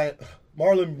 Marlon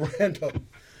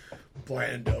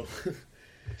Brando.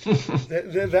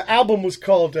 The album was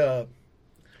called,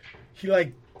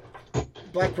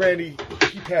 Black Randy,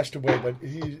 he passed away, but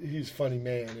he's a funny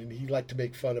man, and he liked to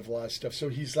make fun of a lot of stuff. So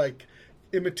he's like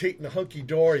imitating the Hunky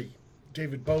Dory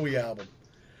David Bowie album.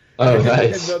 Oh, and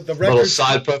nice. And the little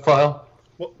side profile?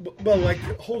 Well, like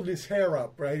holding his hair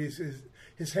up, right?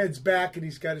 His head's back, and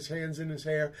he's got his hands in his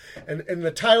hair. And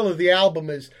the title of the album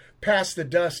is Pass the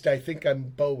Dust, I Think I'm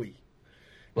Bowie.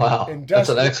 Wow, and that's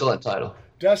an excellent title.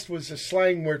 Dust was a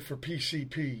slang word for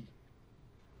PCP.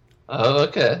 Oh,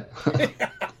 okay.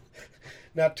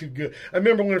 Not too good. I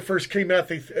remember when it first came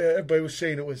out, everybody was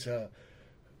saying it was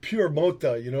pure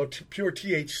mota, pure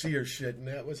THC or shit, and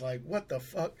that was like, what the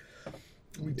fuck?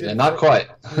 Not quite.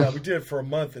 Yeah, we did it for a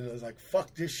month, and it was like,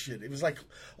 fuck this shit. It was like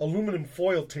aluminum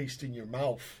foil taste in your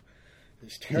mouth.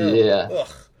 It's terrible. Yeah. Ugh.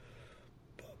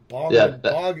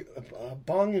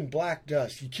 Bong and black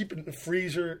dust. You keep it in the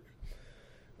freezer.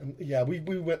 And yeah, we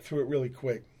went through it really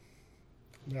quick.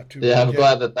 Not too. Yeah, I'm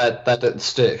glad that didn't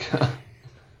stick.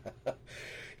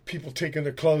 People taking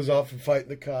their clothes off and fighting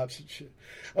the cops and shit.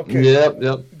 Okay.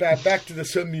 Yep. Back to the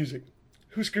some music.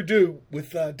 Husker Du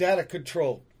with Data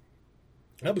Control.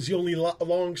 That was the only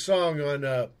long song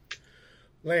on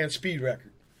Land Speed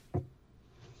record.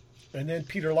 And then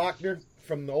Peter Laughner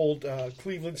from the old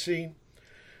Cleveland scene,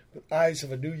 The Eyes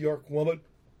of a New York Woman.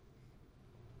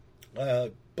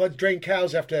 Blood Drained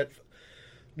Cows after that,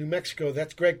 New Mexico.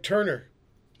 That's Greg Turner,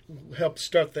 who helped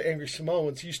start the Angry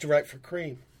Samoans. He used to write for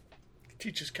Cream. He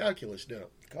teaches calculus now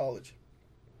at college.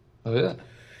 Oh, yeah.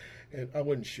 And I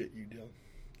wouldn't shit you,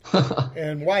 Dylan.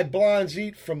 And Why Blondes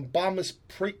Eat from bomis,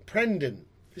 Prendin.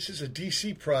 This is a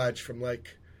DC project from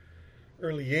like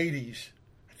early 80s.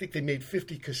 I think they made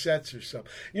 50 cassettes or something.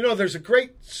 There's a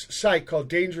great site called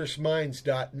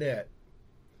dangerousminds.net.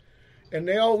 And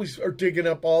they always are digging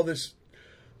up all this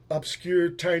obscure,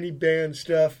 tiny band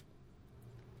stuff.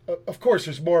 Of course,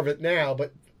 there's more of it now,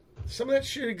 but some of that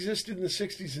shit existed in the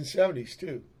 60s and 70s,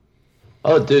 too.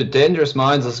 Oh, dude, Dangerous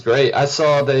Minds is great. I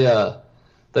saw they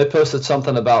posted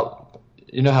something about,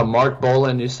 how Mark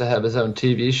Bolan used to have his own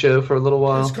TV show for a little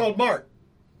while? It's called Mark.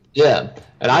 Yeah,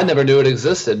 and I never knew it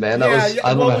existed, man. I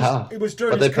don't know how. It was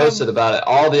during but they posted about it.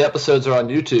 All the episodes are on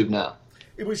YouTube now.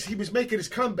 He was making his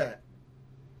comeback.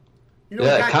 It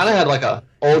kind of had like a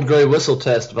old gray whistle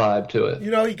test vibe to it.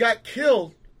 He got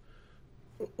killed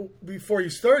before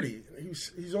he's 30.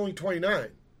 He's only 29.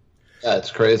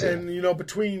 That's crazy. And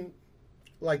between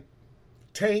like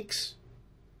Tanks,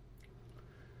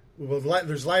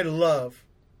 there's Light of Love,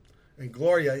 and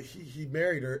Gloria. He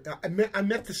married her. I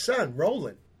met the son,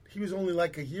 Roland. He was only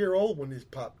like a year old when his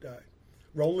pop died.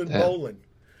 Roland Bolan.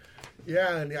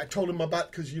 Yeah, and I told him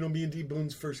about, because me and D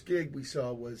Boone's first gig we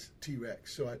saw was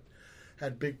T-Rex, so I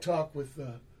had a big talk with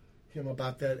him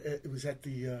about that. It was at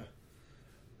the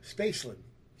Spaceland,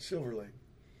 Silver Lake.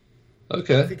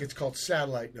 Okay. I think it's called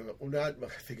Satellite. No, not. I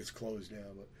think it's closed now.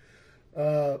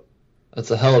 But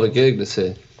that's a hell of a gig to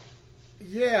see.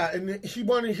 Yeah, and he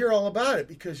wanted to hear all about it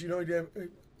because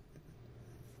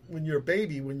when you're a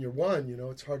baby, when you're one,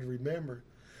 it's hard to remember.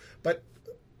 But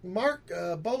Mark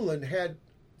Bolan had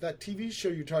that TV show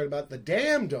you're talking about, The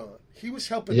Damned, on. He was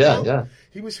helping. Yeah.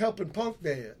 He was helping punk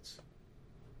bands.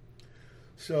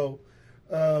 So,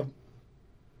 let's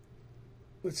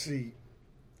see.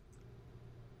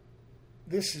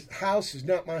 This House Is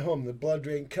Not My Home, The Blood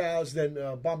Drained Cows, then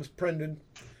Bomis Prendin,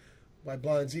 Why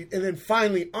Blondes Eat, and then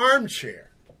finally Armchair,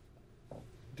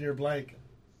 Dear Blanca.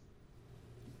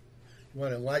 You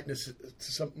want to enlighten us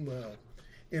to something,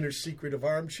 inner secret of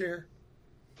Armchair?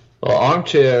 Well,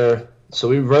 Armchair, so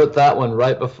we wrote that one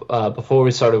right before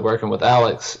we started working with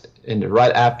Alex, and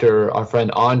right after our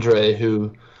friend Andre,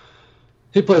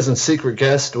 he plays in Secret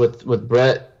Guest with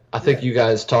Brett. I think you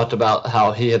guys talked about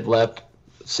how he had left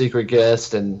Secret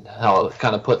Guest and how it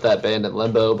kind of put that band in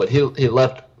limbo, but he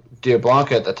left Dear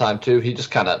Blanca at the time too. He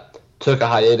just kind of took a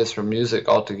hiatus from music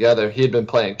altogether. He had been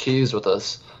playing keys with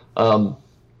us.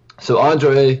 So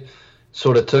Andre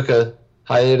sort of took a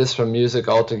hiatus from music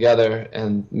altogether,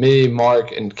 and me,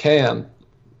 Mark, and Cam,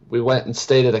 we went and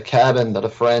stayed at a cabin that a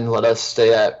friend let us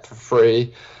stay at for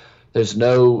free. There's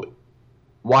no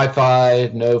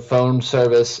Wi-Fi, no phone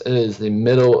service. It is the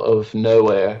middle of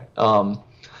nowhere.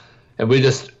 And we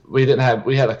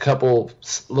had a couple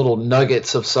little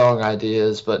nuggets of song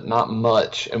ideas, but not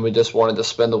much. And we just wanted to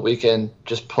spend the weekend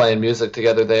just playing music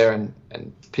together there and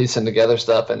piecing together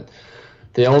stuff. And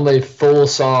The only full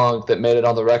song that made it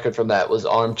on the record from that was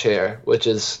Armchair, which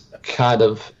is kind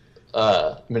of,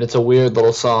 it's a weird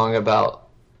little song about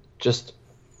just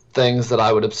things that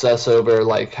I would obsess over,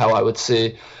 like how I would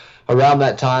see, around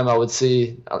that time I would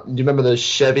see, do you remember those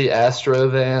Chevy Astro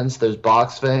vans, those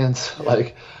box vans? Yeah.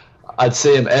 Like, I'd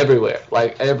see them everywhere,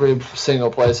 like every single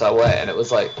place I went, and it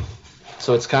was like,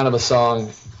 so it's kind of a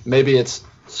song, maybe it's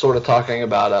sort of talking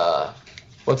about,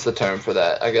 what's the term for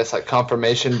that? I guess like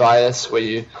confirmation bias,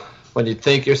 where when you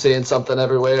think you're seeing something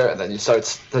everywhere, and then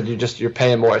you're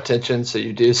paying more attention, so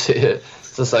you do see it.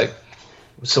 It's just like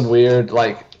some weird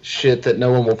like shit that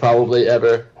no one will probably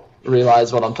ever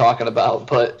realize what I'm talking about,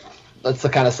 but that's the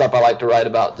kind of stuff I like to write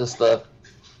about, just the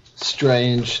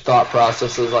strange thought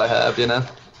processes I have, you know?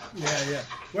 Yeah.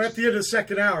 We're at the end of the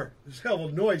second hour. There's a hell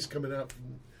of a noise coming out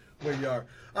from where you are.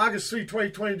 August 3,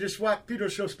 2020, Just Walk, Pedro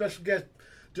Show, special guest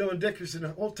Dylan Dickerson.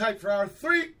 Hold tight for hour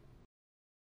 3.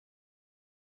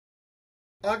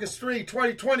 August 3,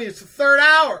 2020, it's the third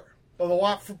hour of the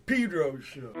Walk for Pedro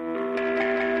Show.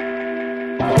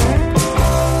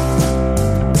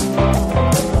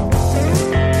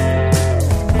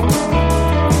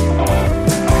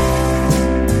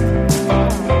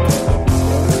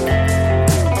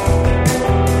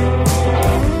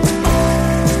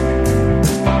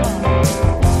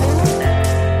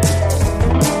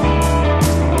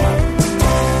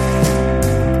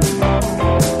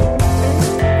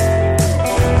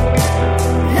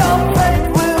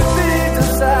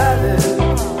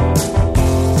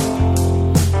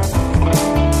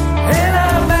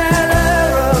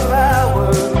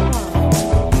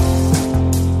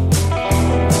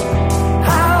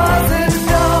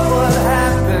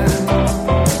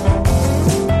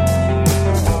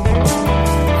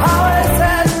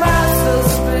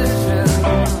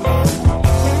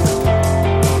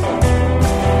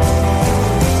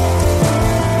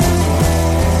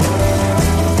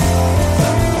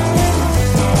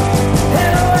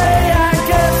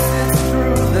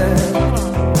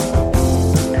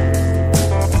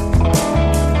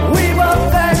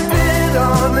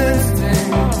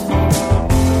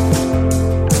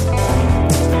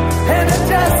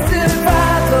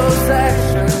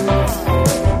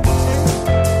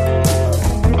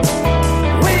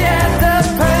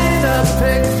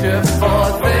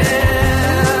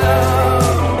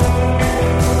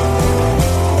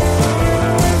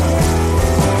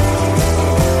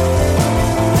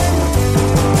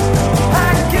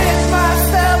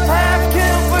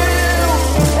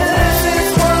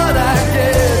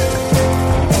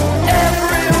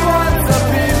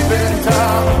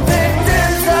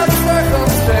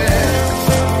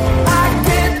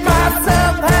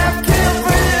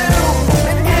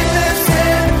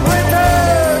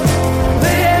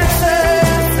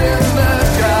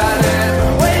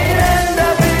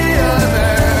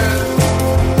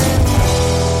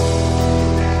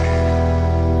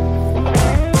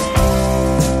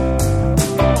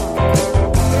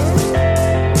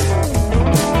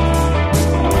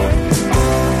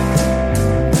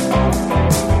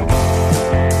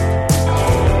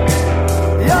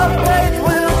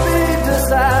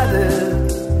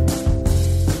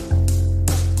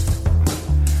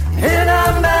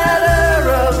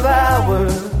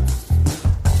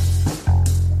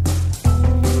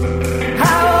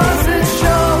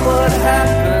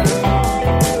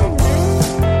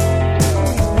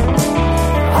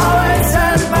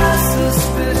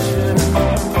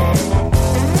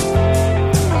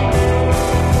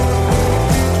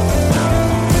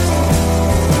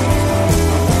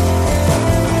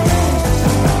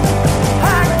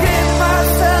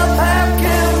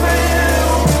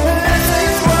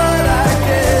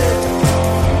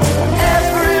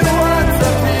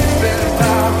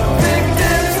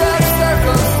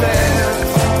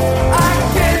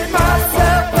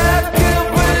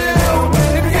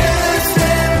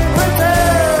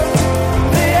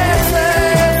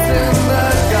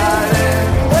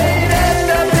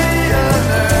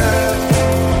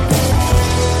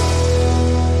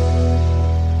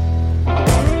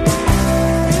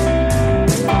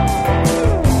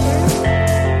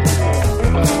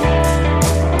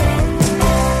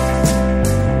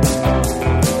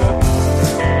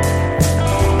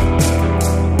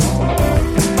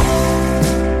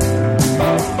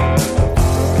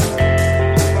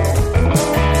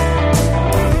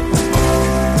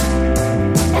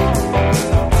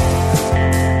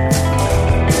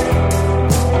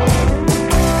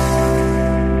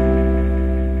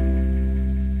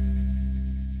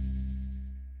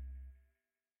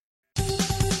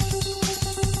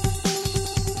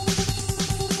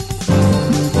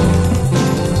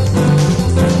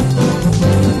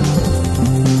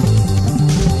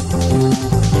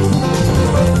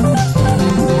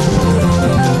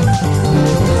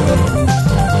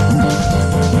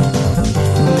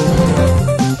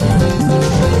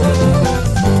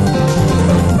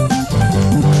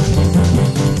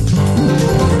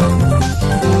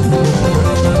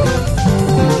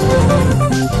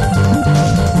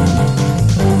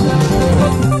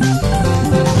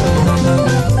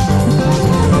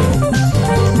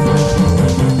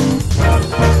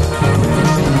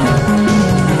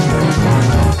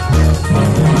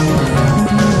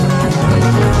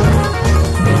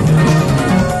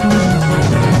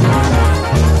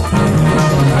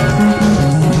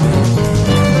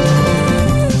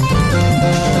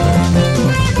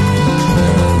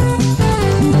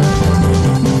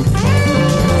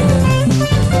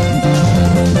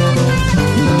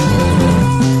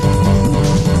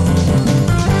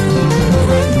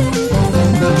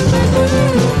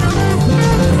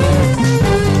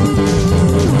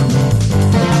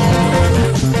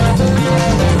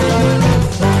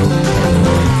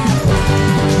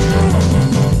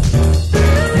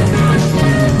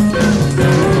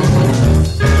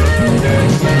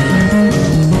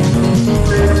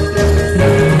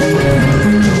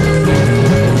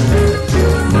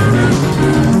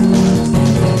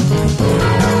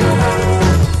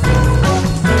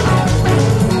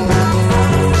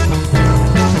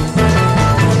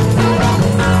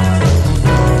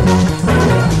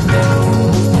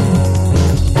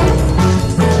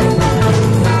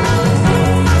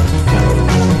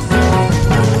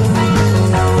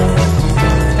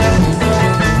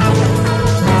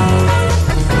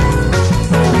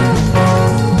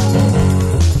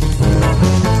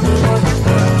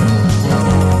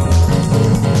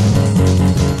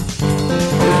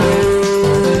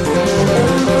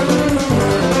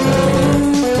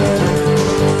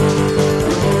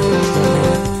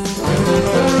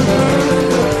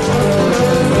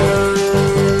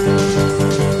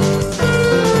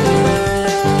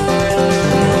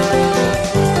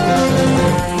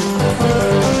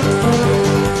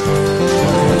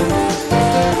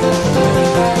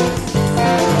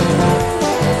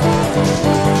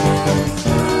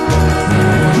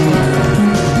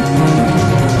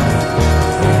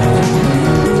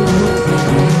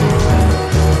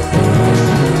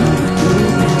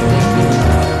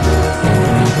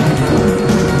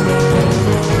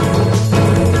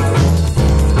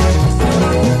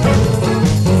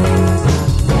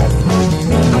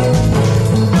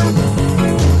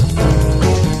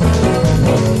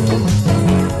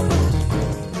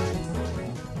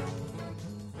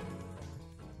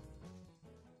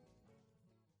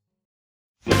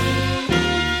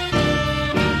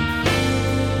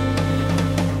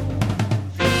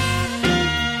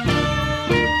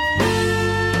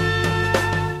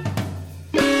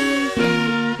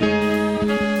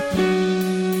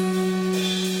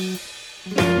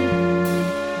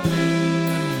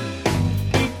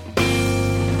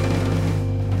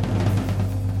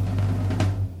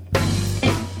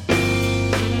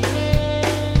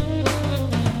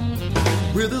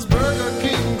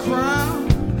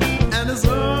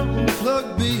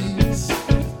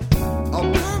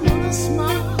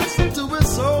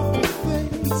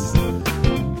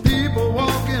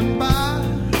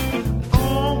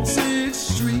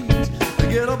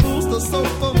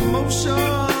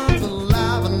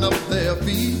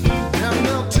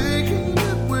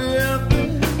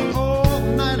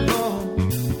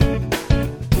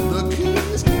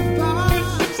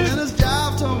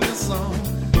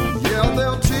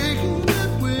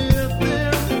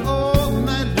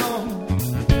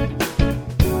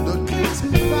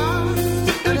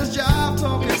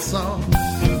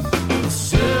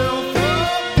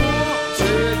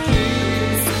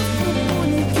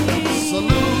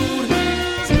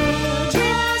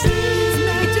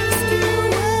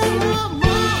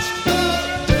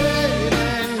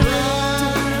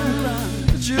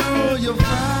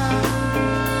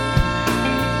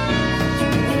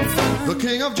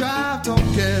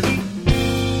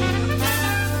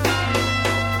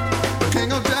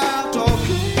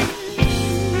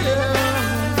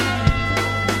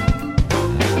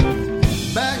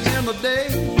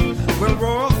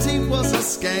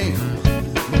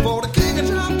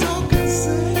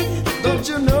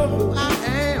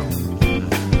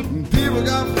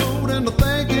 never got fooled into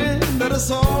thinking that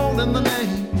it's all in the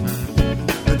name.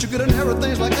 That you could inherit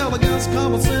things like elegance,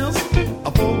 common sense,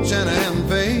 a fortune and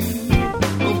fame.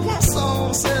 But once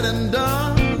all said and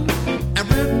done,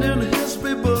 and written in the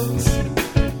history books,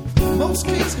 most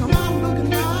kings come out looking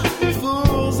like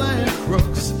fools and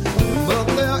crooks. But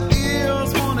there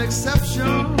is one exception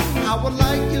I would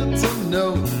like you to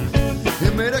know. He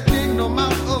made a kingdom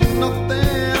out of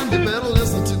nothing. You better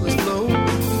listen to his flow.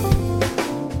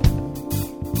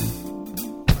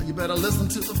 You better listen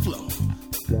to the flow.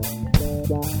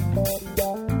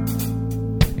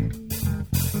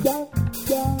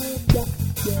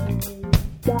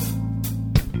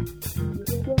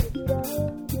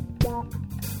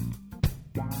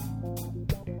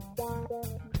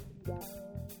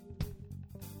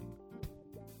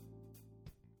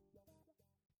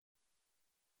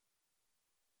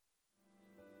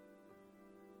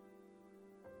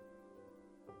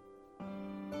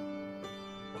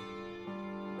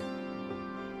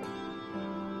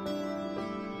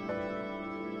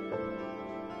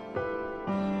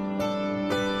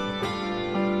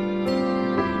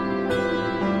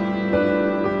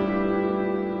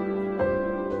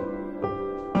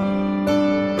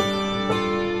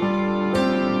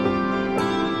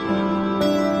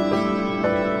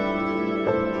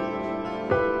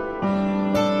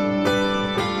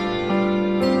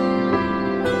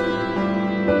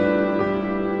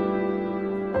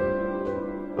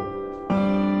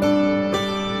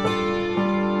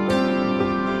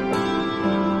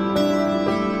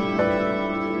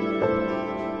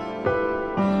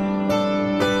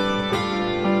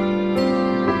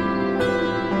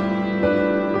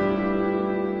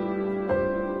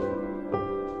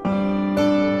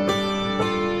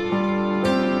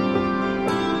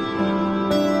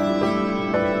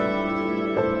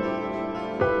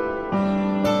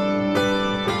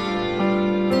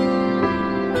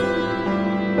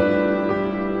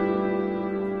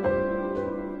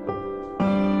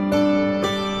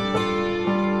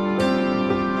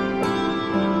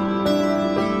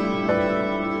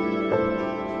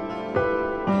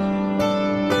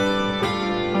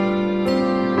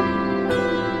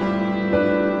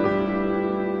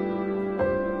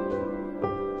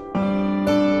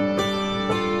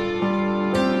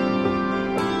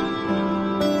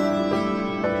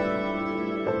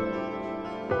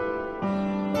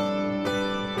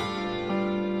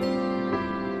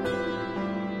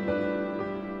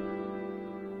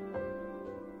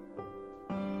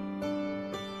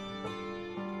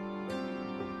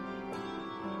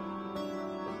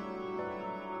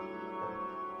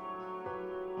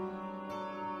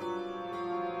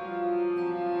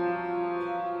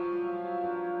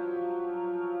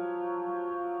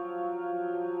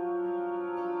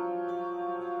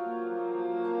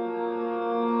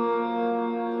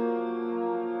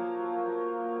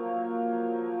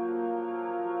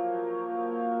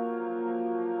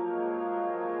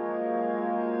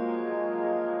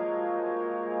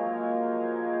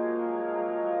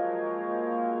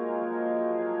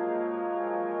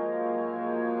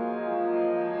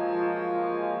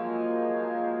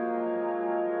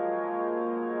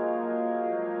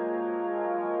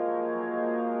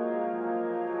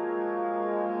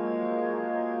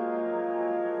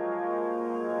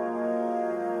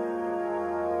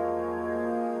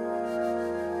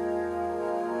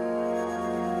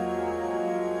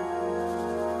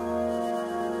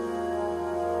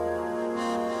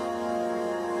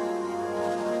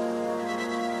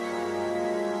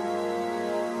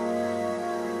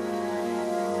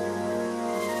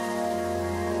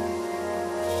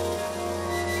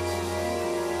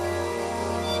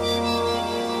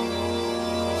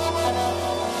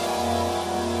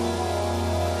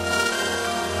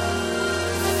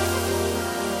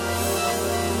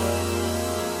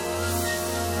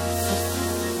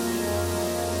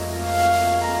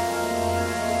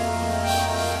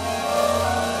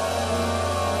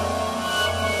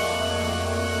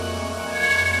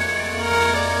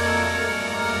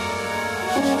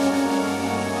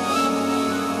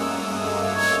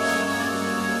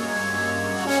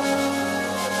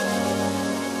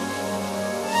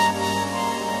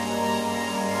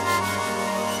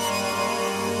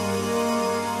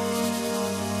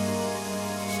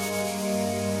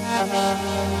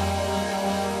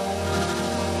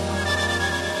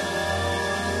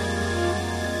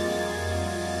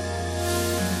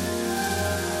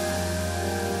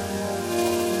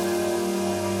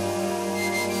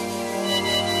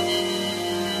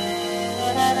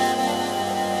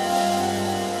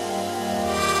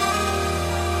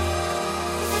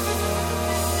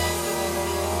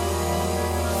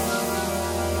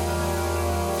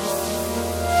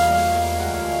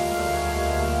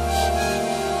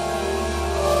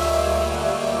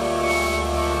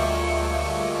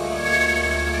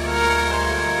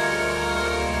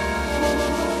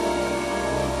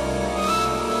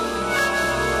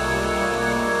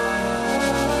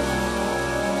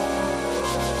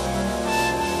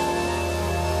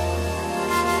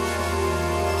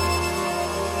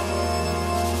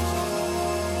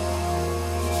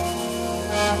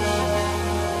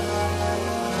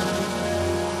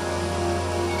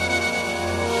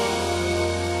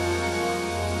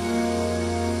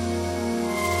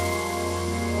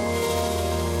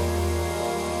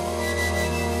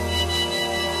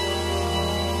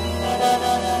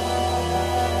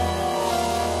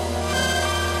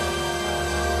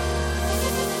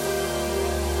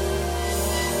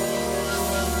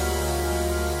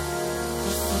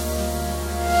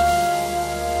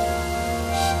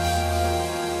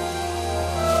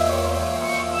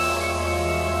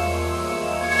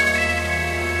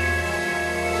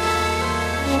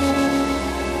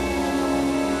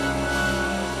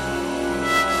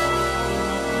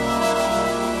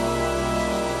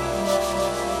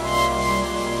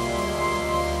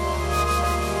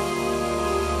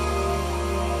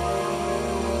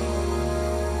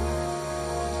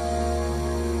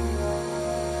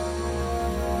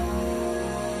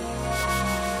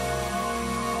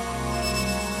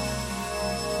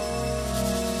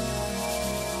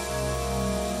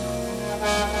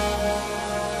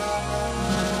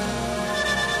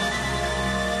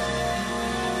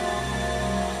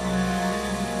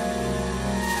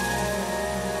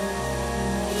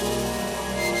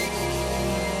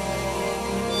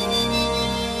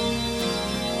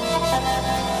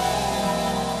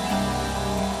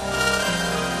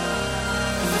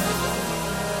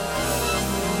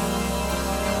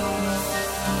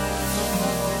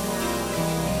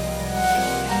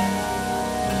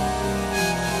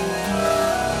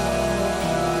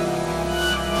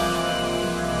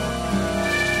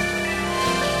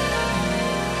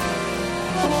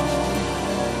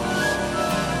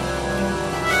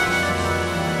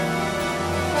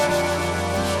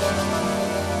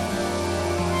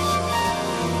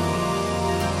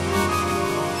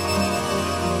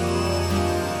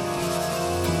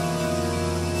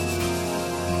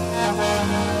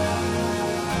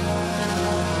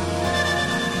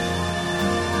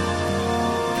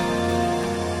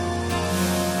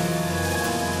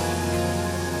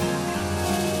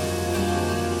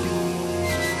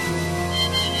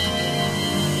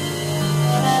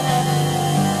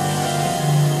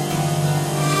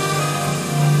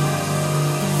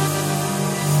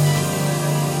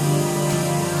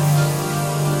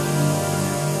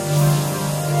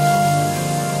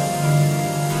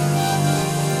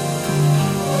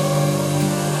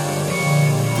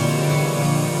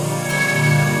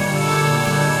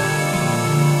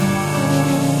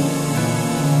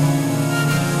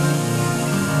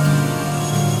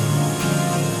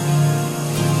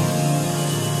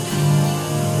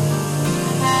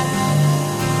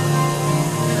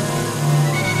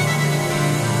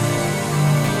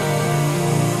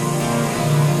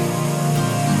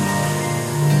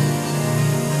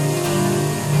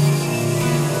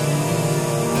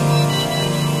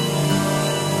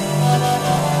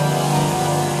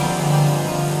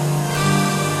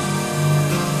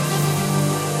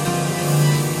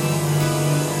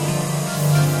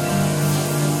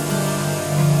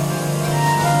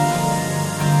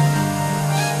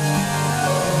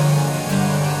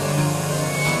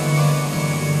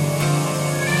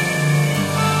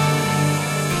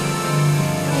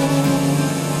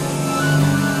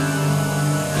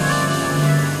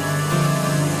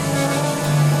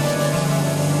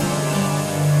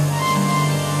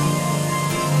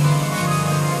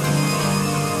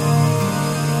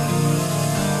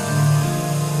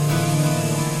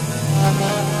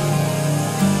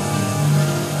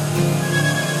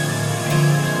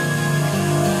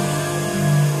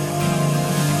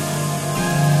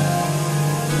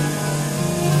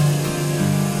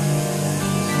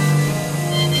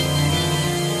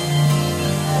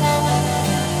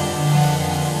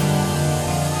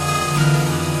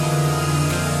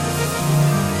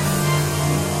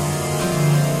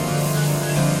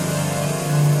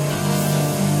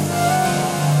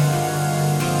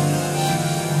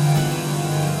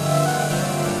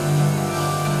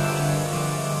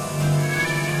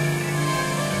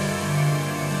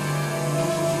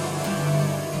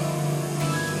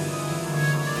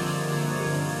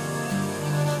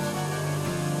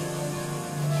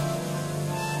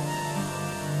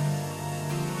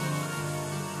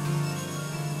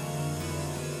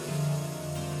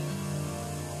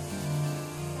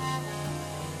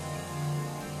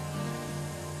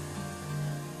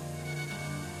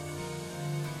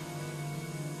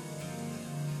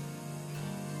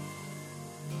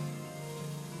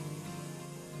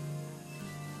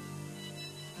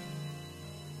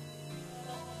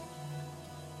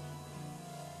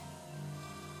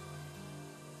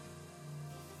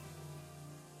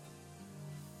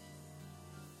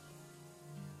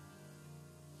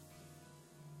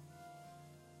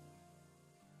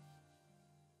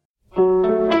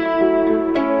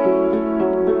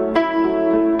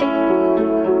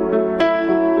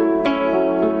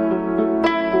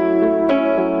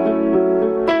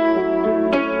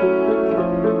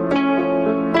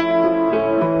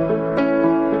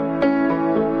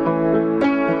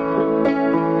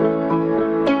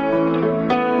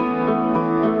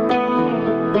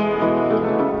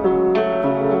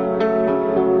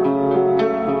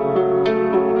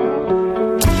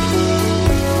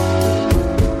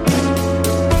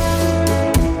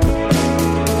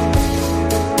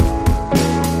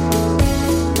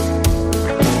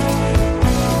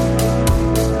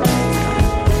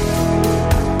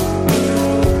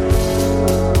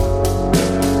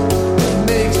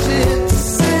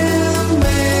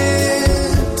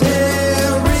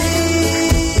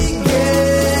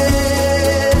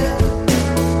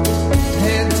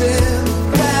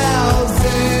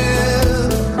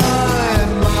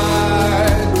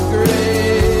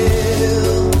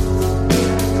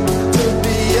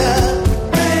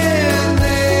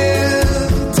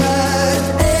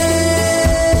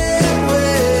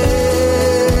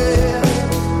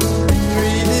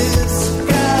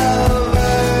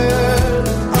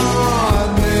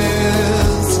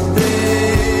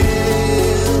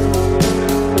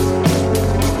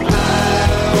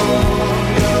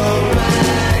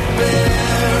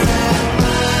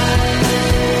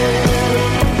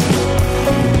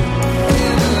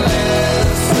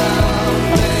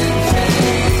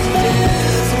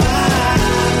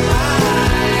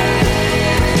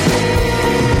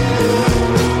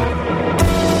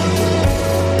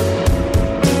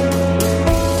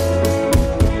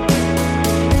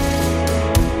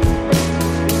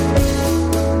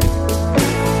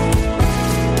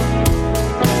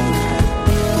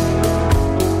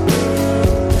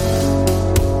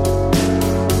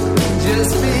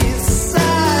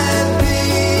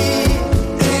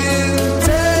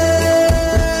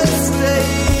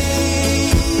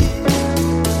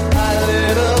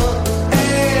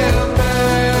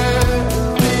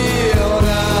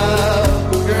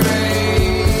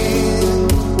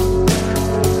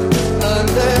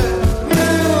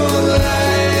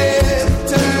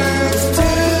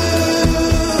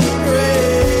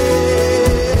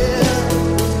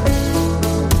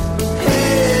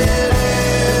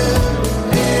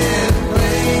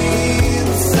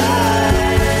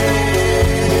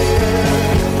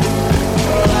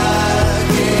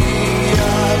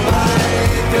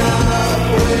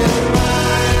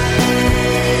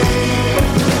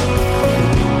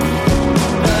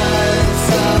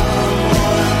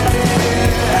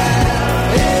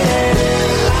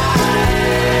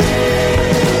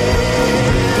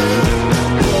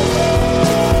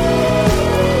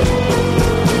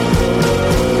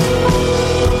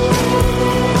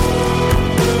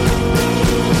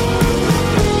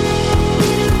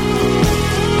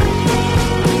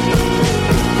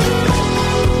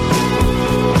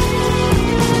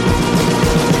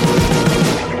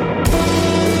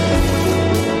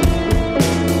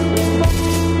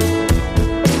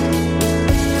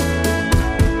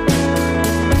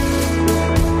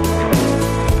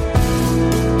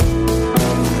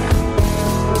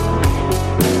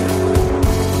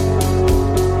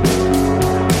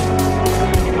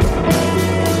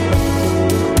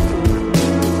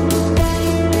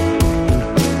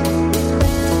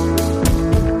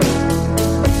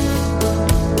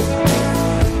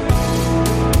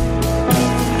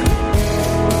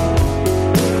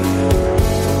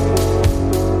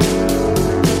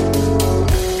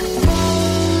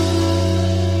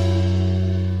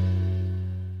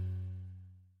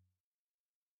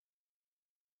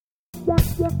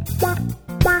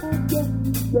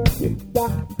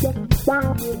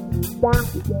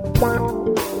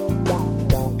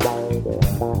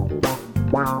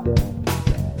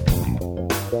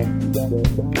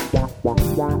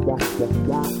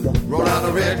 Roll out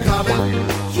the red carpet,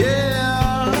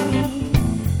 yeah.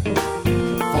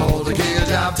 Follow the king of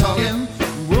jive talking.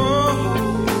 Whoa.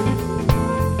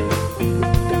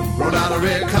 Roll out the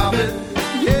red carpet,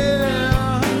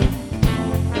 yeah.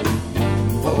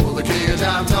 Follow the king of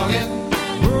jive talking.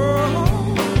 Whoa.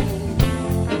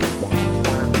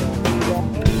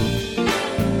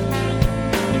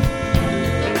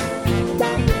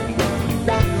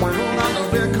 Roll out the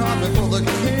red carpet for the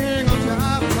king of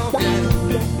jive talking.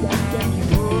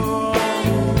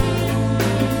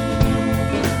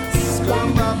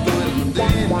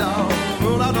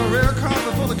 Roll out the red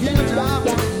carpet for the king of jive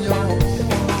talking, y'all.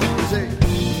 Say,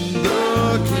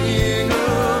 the king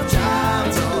of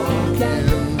jive talking,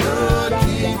 the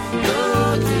king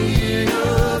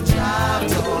of jive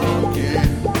talking,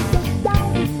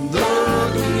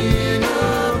 the king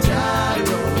of jive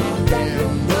talking, the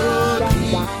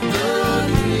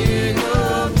king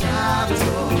of jive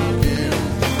talking,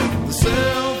 the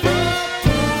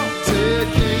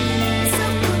self-appointed king.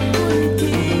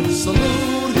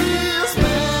 Salute his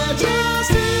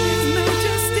majesty.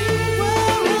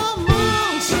 Well,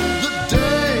 amongst the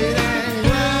dead and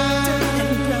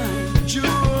grand,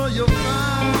 sure you'll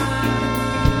find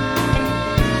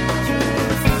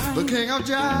the king of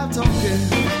jive talking.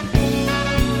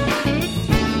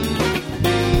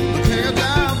 The king of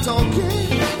jive talking.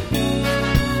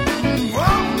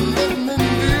 Oh, the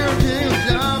king of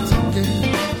jive talking.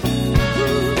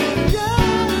 Ooh,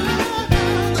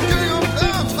 yeah, the king of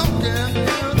jive talking.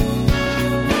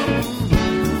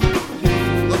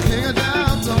 The king of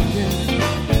jive talking.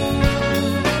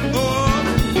 Oh,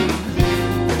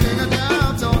 the king of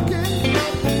jive talking.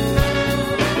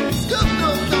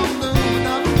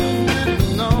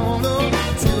 No,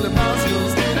 silly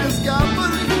bicycles, it's got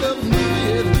but it left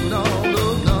me. No.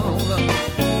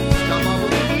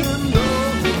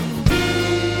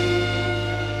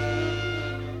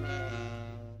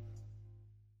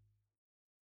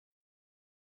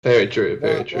 Very true,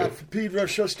 very true. For Pedro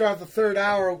Show, start the third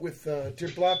hour with Dear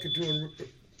Blanca doing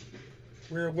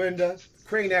Rear Window.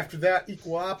 Crane after that,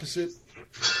 equal opposite.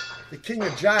 The king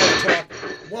of jive talk.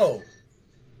 Whoa.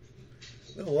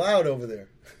 A little loud over there.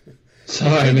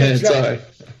 Sorry, man, sorry.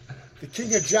 The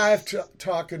king of jive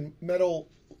talking metal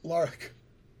lark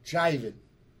jiving.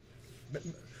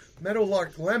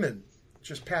 Meadowlark Lemon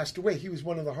just passed away. He was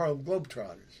one of the Harlem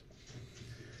Globetrotters.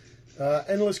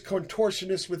 Endless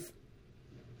Contortionist with...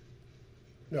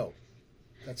 No,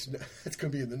 that's going to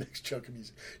be in the next chunk of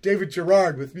music. David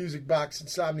Gerard with music box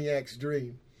Insomniac's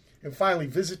Dream. And finally,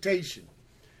 Visitation.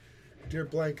 Dear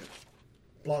Blanca.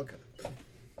 Dude,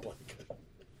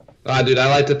 I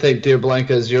like to think Dear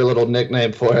Blanca is your little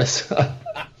nickname for us.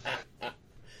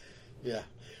 Yeah.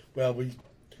 Well,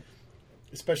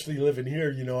 especially living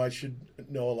here, I should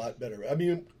know a lot better. I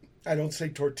mean, I don't say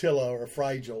tortilla or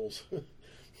fry joels.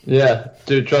 Yeah,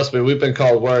 dude, trust me, we've been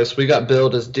called worse. We got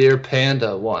billed as Dear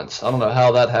Panda once. I don't know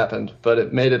how that happened, but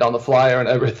it made it on the flyer and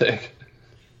everything.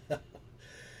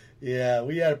 Yeah,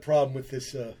 we had a problem with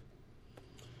this.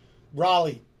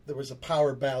 Raleigh, there was a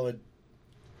power ballad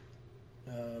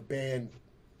band.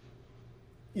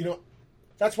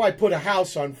 That's why I put A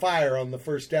House on Fire on the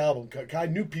first album. I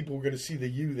knew people were going to see the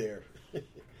U there.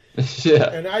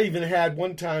 Yeah. And I even had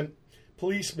one time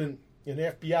policeman, an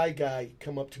FBI guy,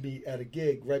 come up to me at a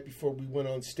gig right before we went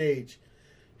on stage.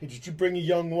 Hey, did you bring a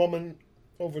young woman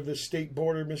over the state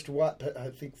border, Mr. Watt, I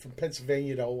think from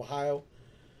Pennsylvania to Ohio?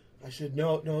 I said,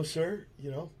 no, sir,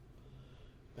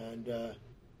 And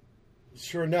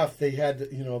sure enough, they had,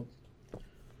 the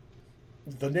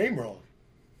name wrong.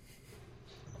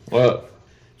 What?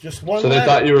 Just one letter. So they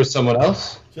thought you were someone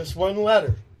else? Just one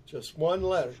letter.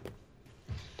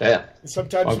 Damn. And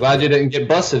sometimes I'm glad you didn't get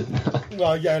busted.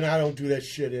 Well, yeah, and I don't do that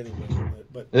shit anyway.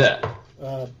 But yeah.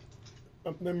 I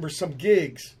remember some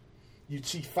gigs, you'd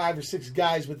see 5 or 6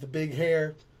 guys with the big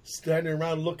hair standing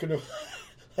around looking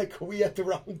like, are we at the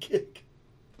wrong gig?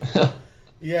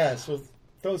 Yeah, so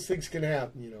those things can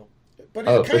happen, But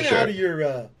it's kind of out of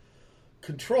your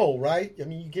control, right? I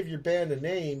mean, you give your band a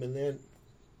name, and then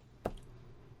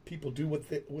people do what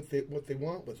they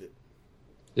want with it.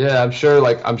 Yeah, I'm sure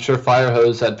Fire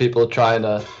Hose had people trying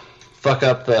to fuck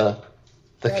up the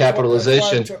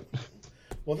capitalization.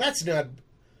 Well, that's not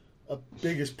a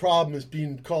biggest problem as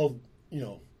being called,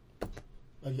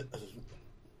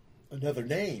 another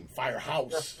name,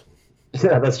 Firehouse.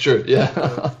 Yeah, that's true.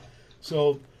 Yeah.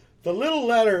 So the little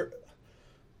letter,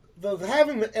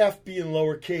 having the F be in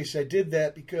lowercase, I did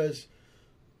that because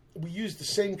we used the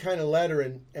same kind of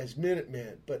lettering as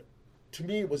Minuteman, but to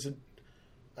me it was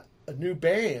a new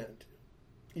band,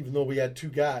 even though we had two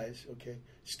guys, okay?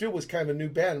 Still was kind of a new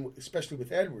band, especially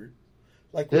with Edward.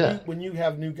 Like when you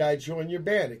have a new guy join your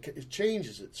band, it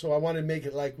changes it. So I wanted to make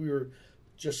it like we were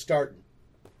just starting.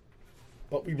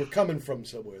 But we were coming from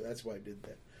somewhere. That's why I did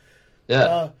that.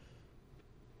 Yeah.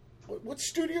 What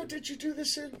studio did you do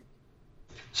this in?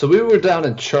 So we were down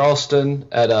in Charleston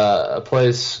at a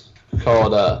place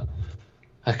called,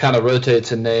 I kind of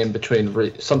rotates in name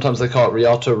between, sometimes they call it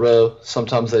Rialto Row,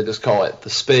 sometimes they just call it The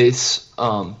Space.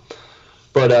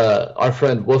 But our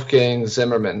friend Wolfgang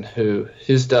Zimmerman,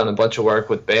 he's done a bunch of work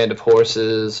with Band of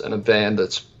Horses and a band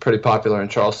that's pretty popular in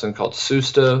Charleston called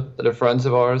Susto, that are friends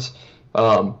of ours.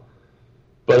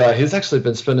 But he's actually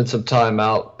been spending some time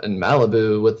out in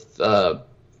Malibu with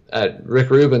at Rick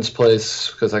Rubin's place,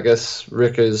 because I guess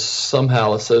Rick is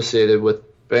somehow associated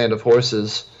with Band of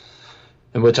Horses,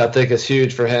 and which I think is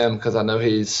huge for him because I know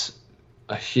he's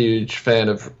a huge fan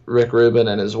of Rick Rubin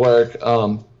and his work.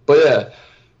 But yeah.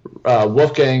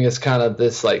 Wolfgang is kind of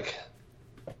this, like,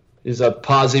 he's a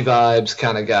posy vibes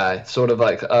kind of guy, sort of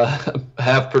like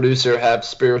half producer, half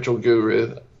spiritual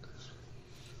guru.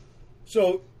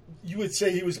 So you would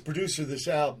say he was a producer of this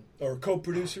album, or a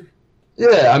co-producer?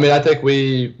 Yeah, I mean, I think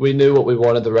we knew what we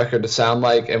wanted the record to sound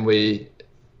like, and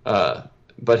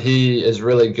but he is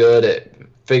really good at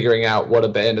figuring out what a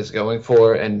band is going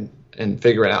for and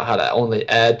figuring out how to only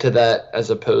add to that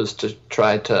as opposed to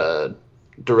try to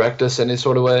direct us any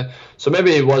sort of way. So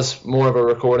maybe he was more of a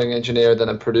recording engineer than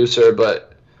a producer,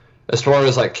 but as far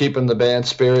as like keeping the band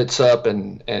spirits up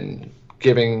and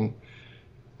giving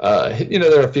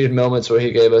there are a few moments where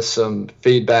he gave us some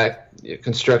feedback,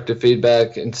 constructive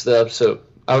feedback and stuff, so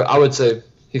I would say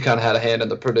he kind of had a hand in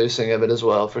the producing of it as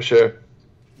well, for sure.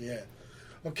 Yeah.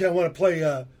 Okay, I want to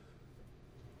play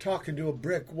Talking to a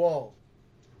Brick Wall.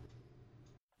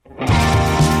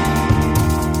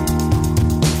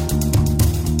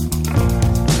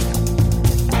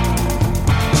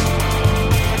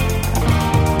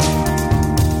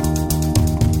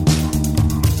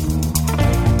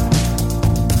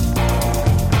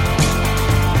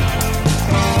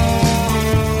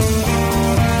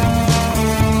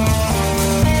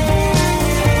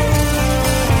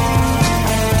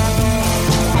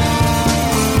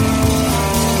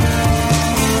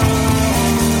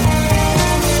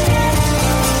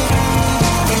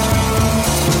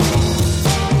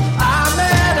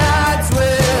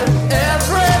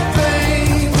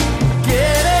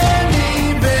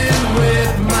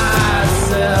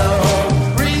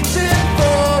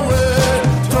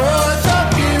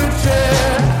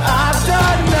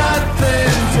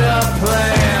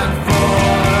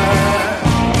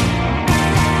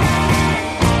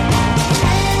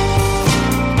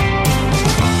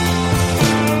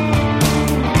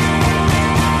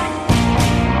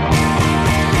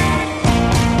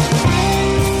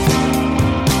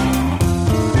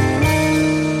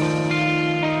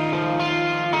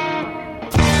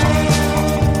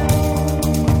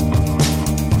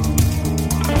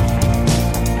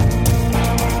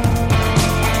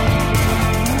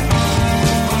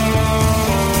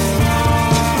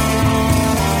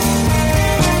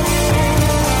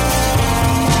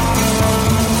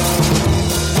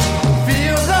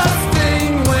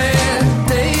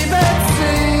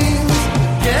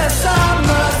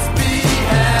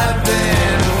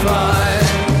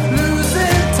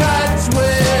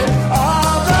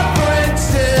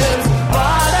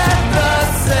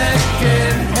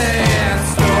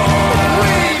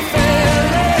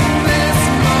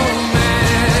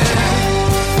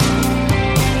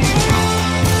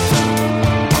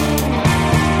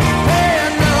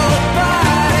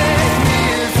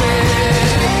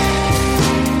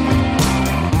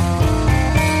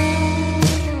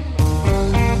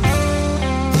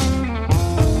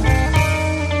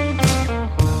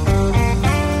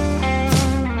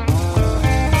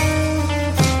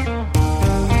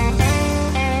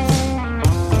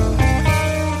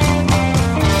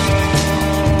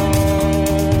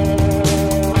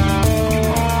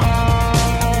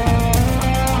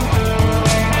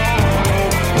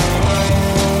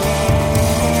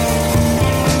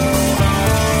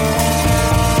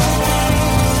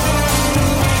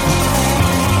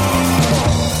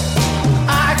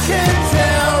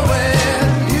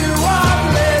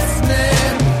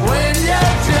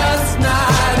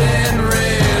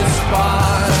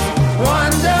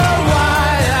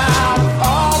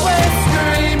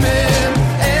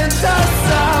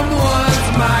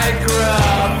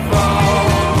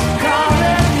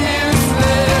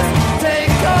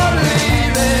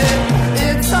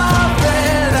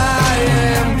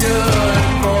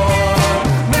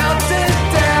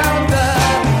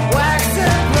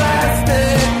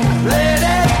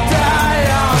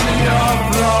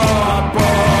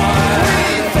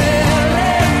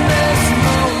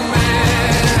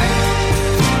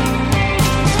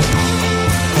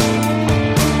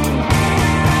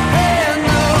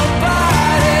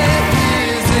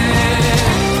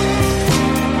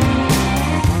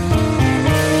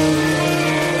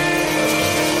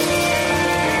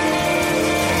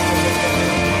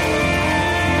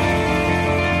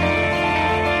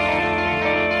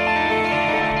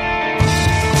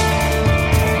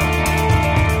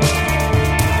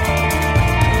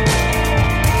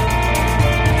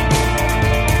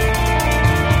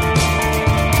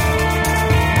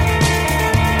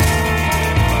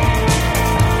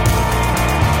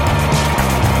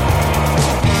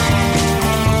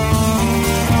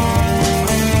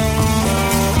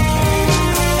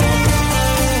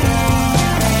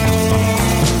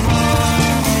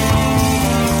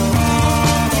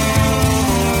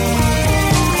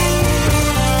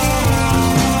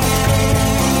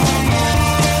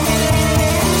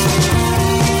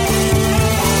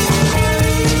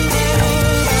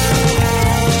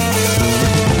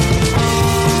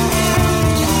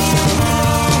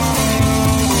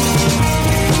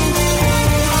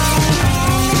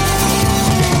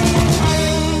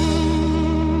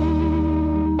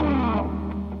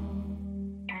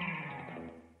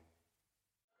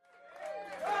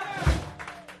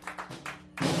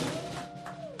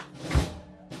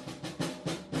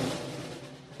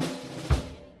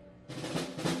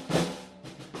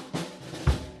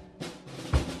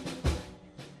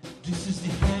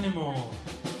 Animal.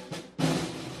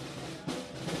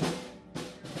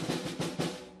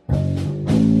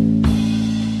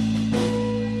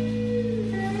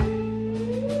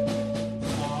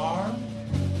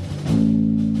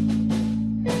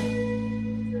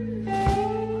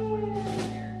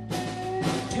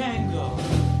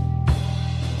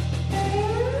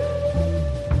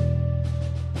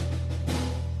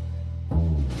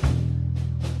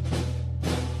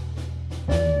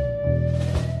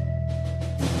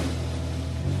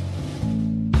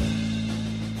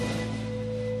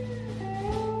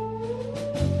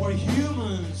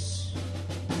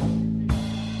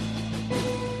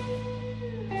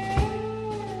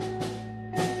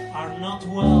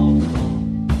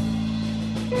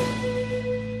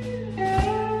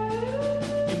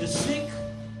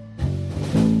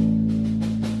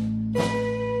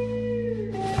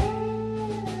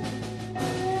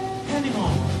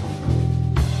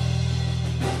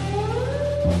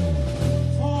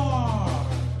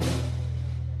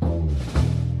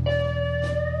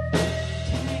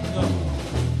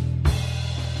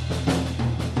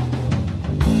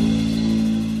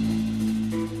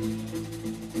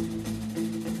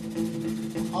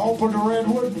 Open the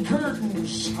redwood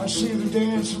curtains. I see the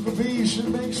dance of the bees. It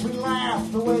makes me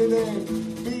laugh the way they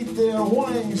beat their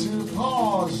wings, their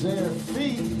paws, their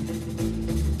feet.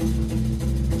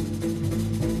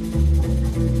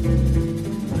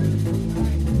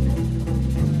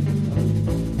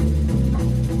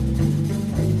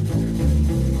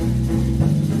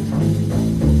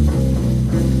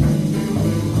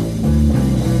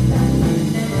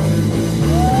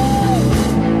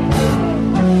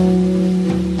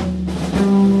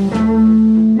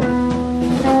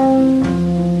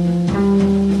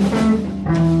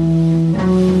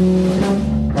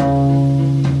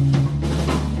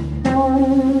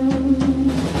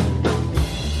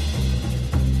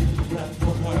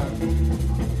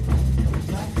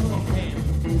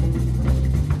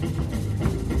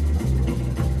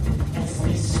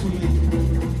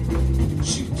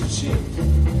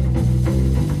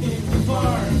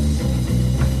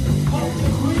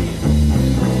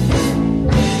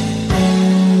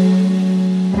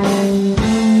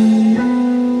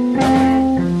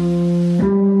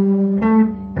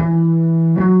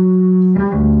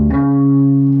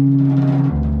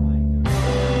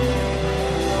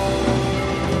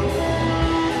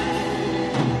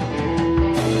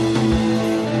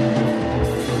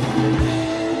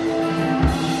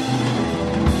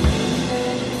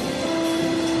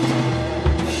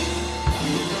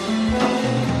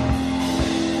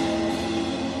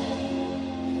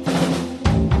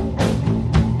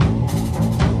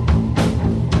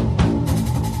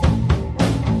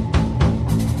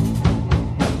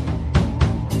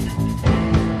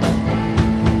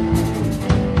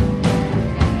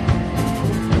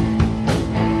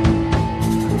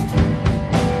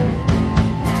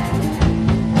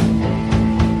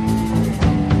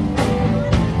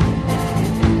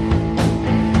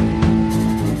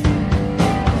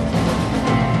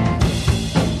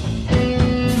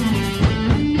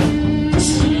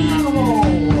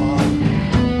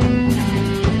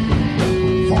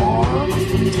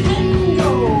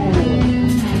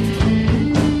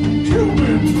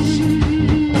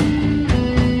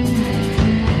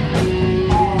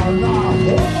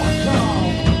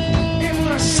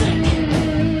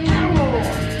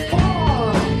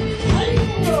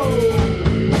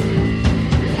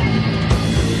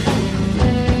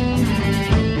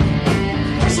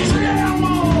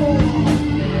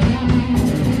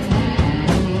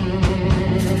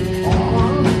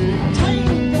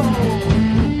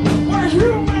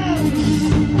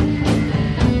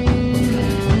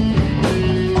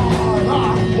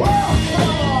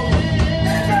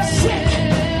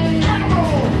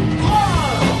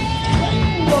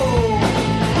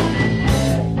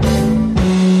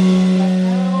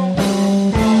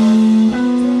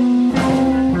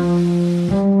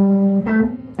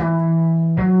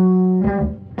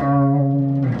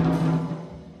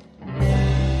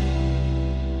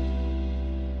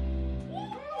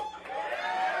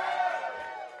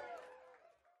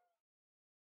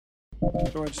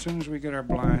 So as soon as we get our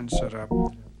blinds set up,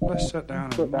 let's sit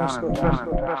down and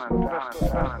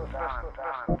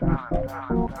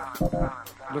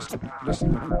listen.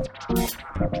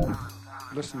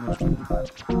 Listen those people.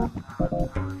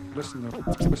 Listen those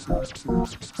people. Listen those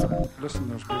people. Listen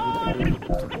those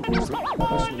people.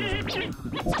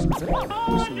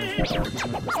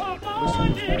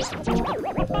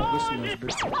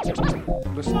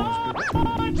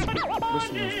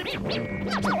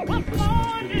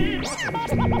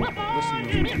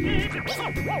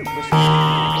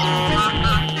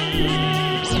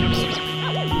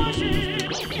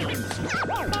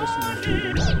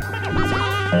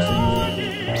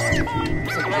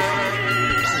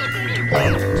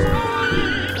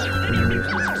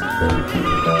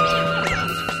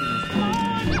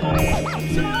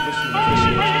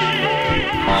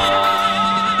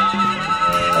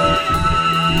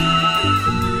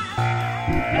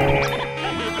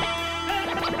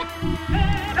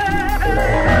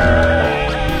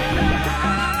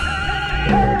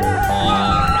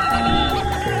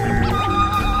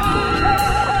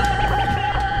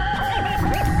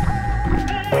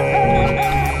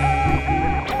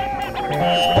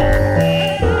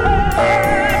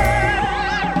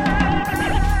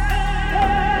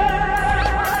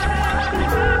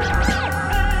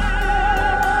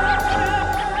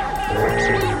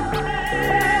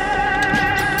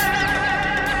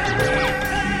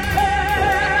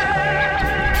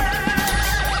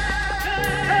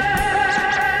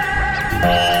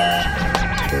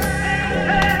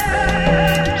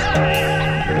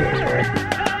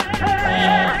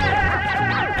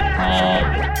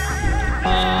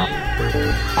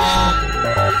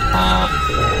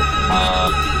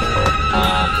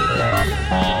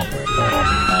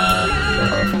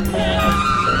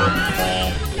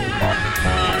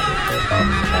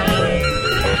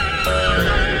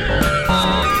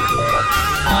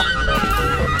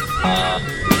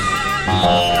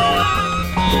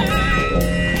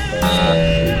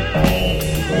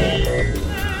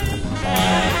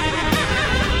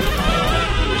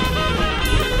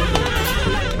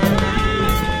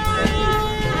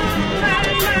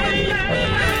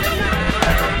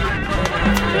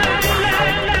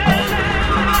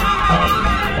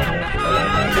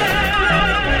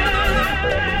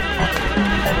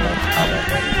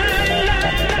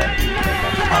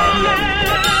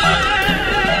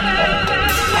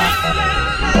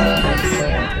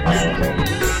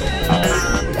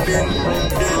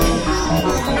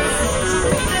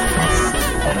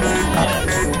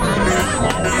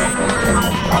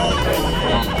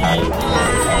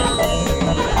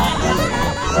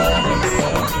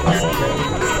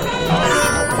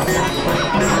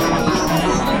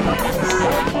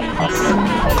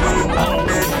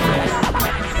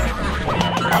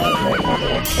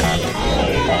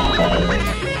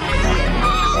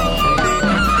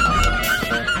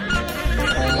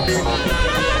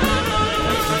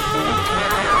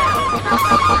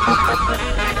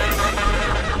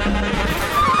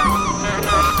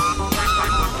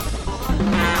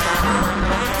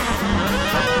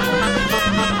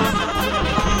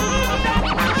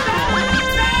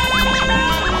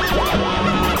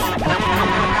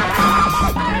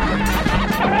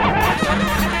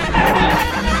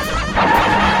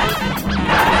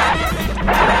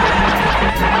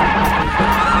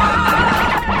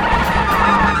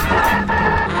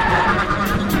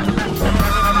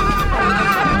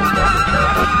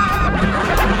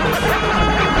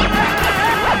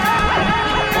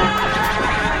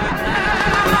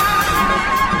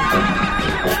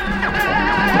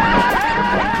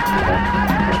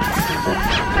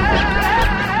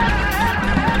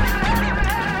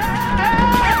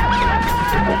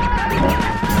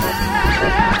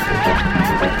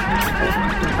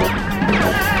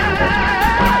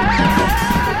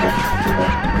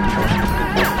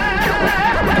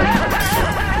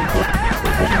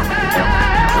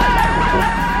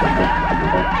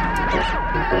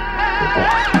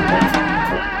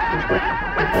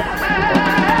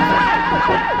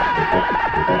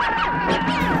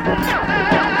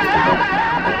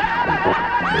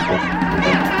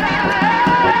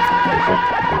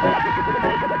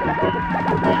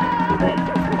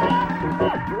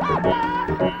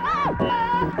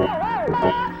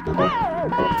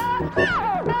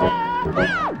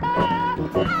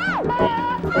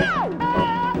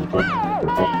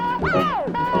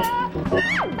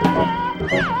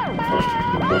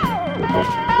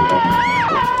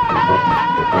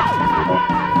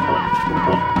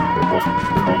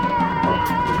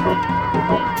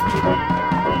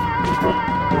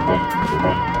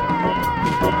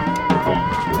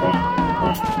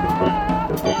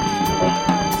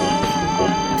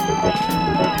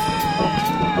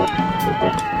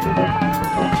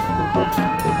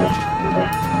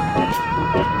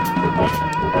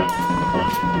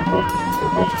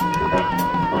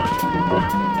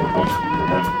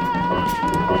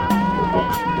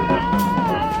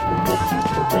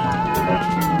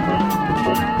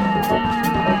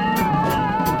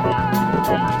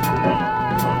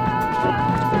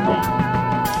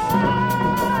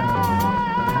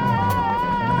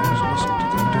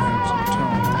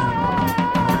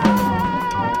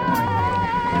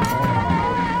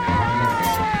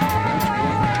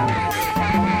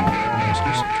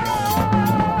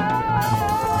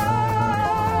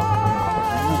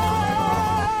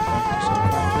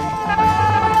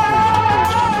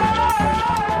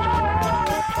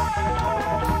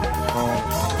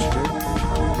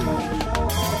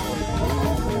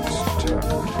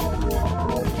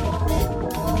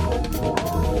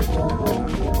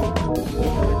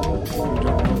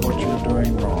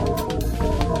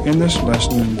 in this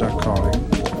lesson in daktariju.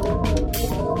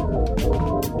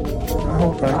 I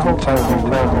hope I can tell you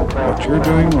what you're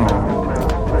doing wrong,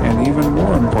 and even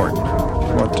more important,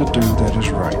 what to do that is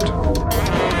right.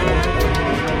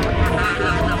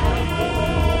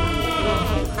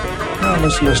 Now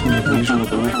let's listen to these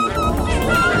basic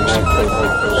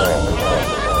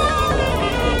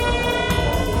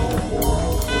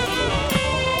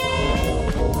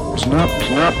Snap,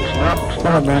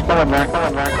 fall back,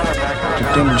 to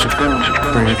demonstrate,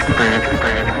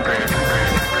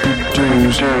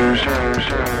 deuce,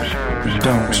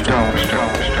 don't stop,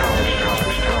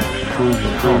 prove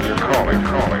your calling.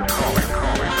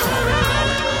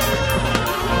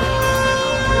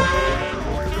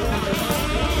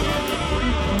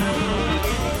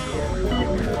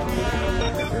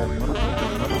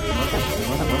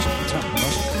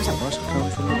 Must come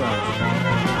from the back.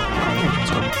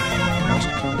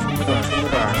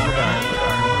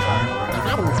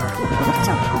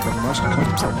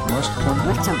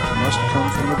 Must come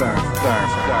from the back.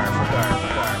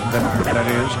 That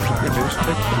is, take a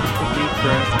deep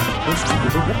breath. Push the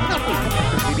deep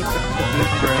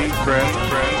breath.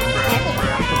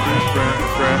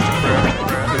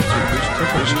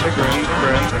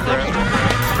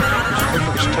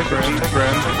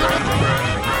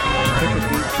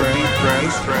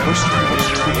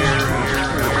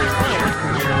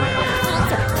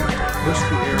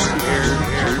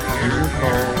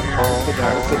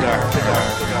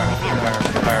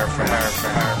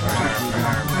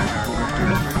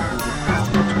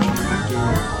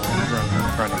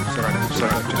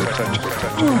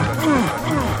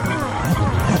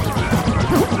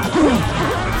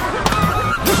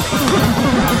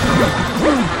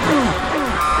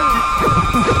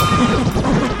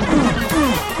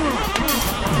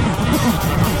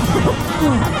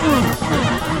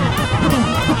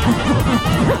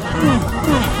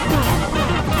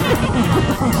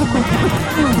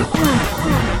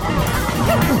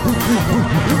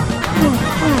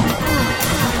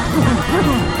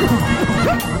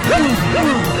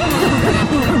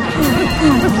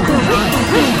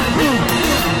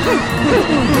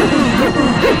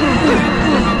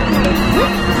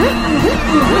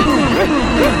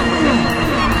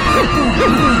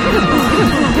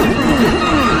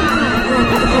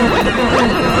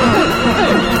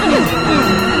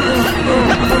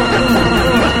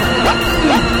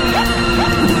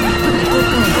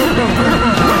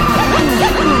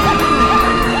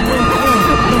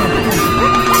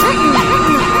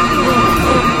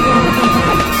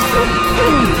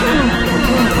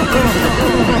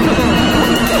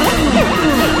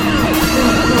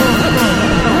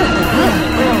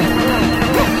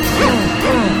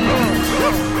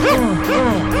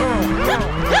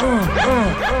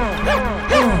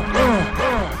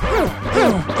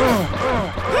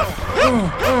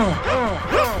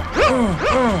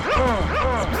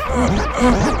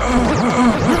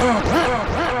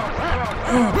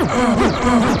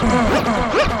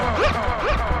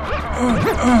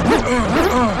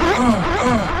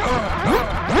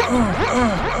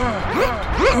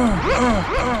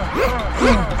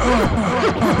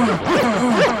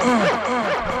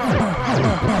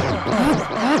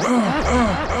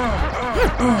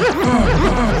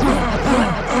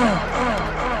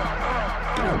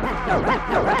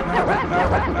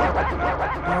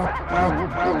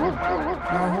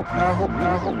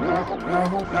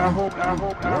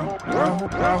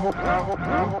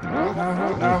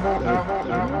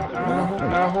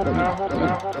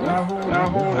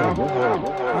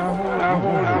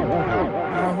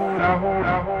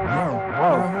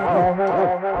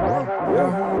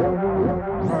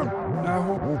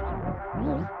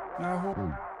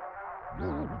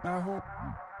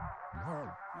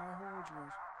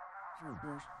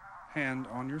 Hand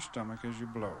on your stomach as you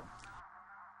blow.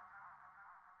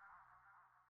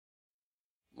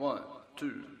 1,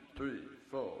 2, 3,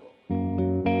 4.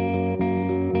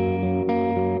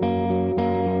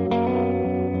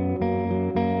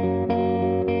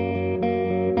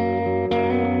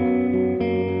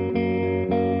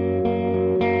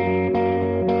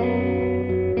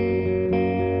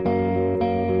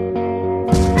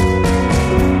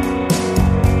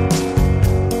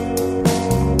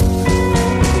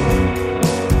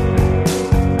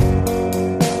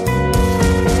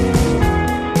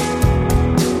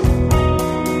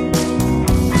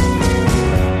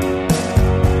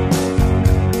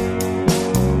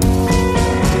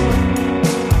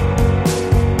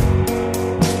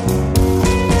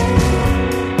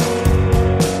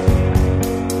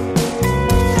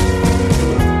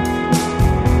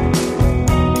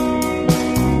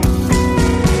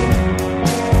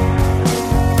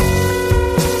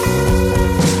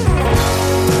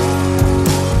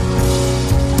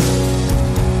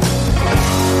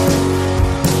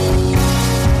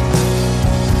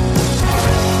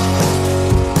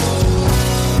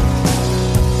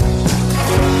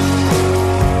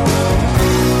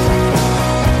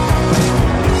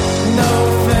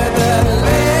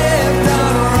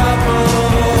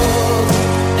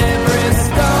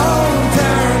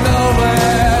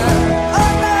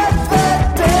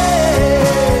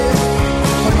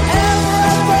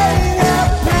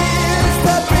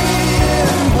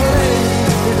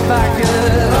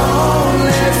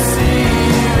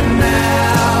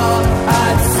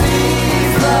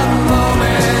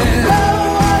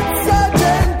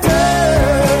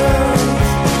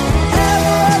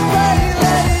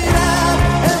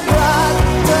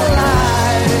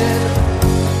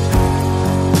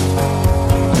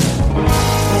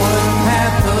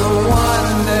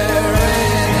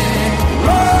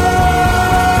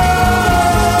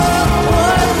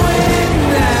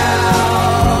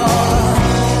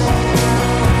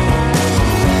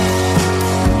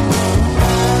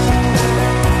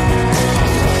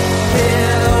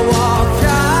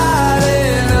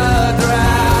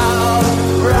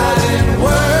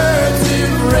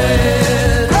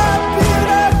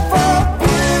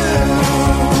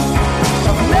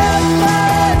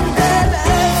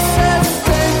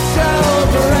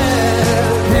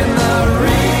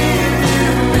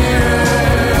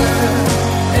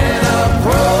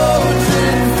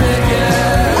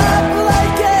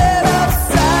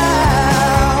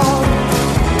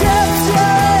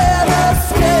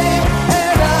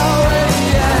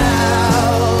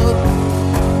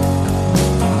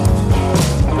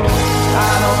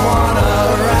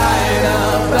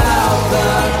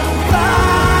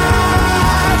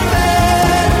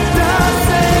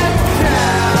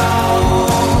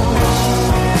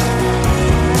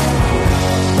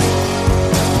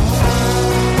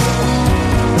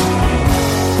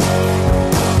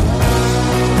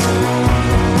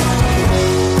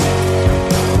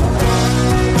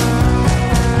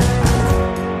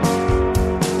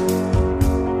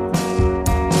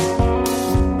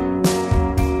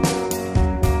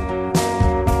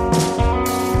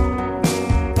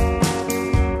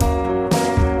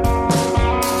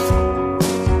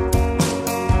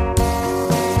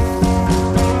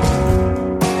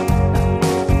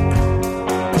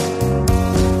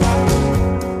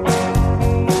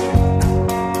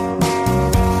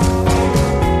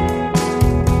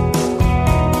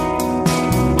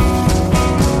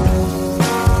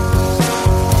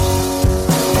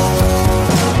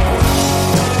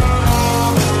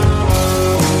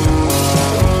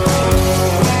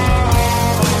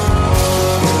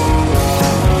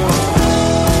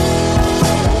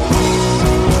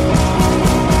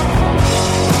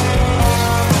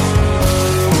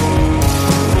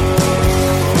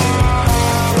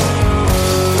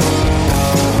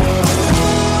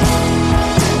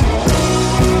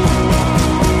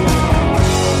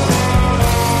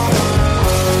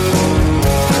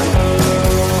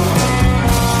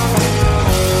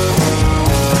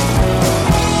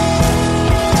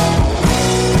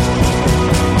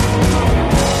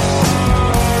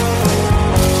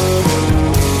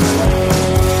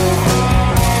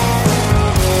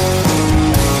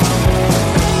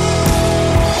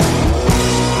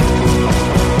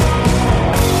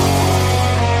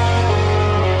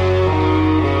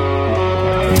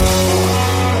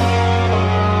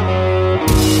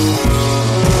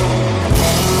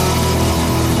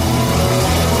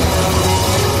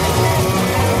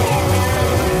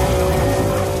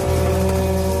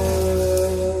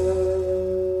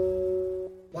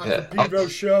 Pedro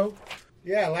Show.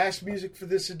 Yeah, last music for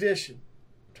this edition.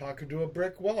 Talking to a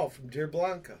Brick Wall from Dear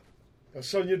Blanca. El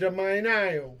Sueño de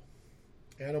Mañana.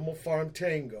 Animal Farm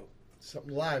Tango.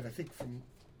 Something live, I think, from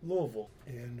Louisville.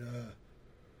 And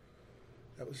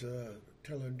that was a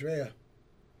Telandrea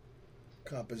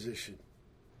composition.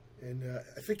 And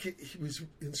I think he was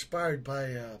inspired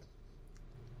by,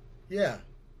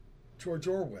 George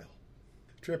Orwell.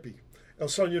 Trippy. El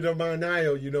Sueño de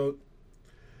Mañana,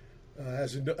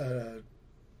 has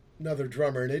another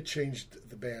drummer, and it changed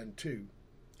the band, too.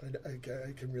 I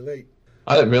can relate.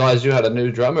 I didn't realize you had a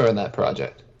new drummer in that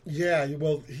project. Yeah,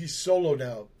 well, he's solo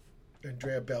now,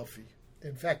 Andrea Belfi.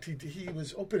 In fact, he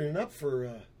was opening up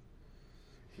for,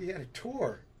 he had a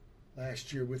tour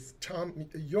last year with Tom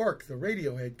York, the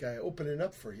Radiohead guy, opening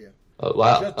up for him. Oh,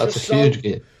 wow, that's a huge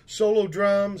gig. Solo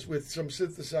drums with some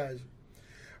synthesizer.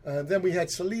 Then we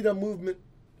had Salida Movement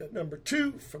at number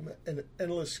 2 from an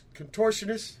Endless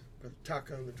Contortionist, with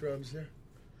Taka on the drums there.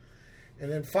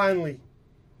 And then finally,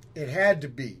 it had to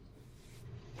be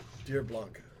Dear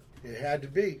Blanca. It had to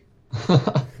be.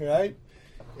 Right?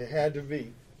 It had to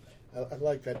be. I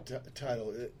like that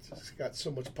title. It's got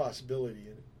so much possibility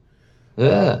in it.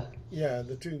 Yeah. Yeah,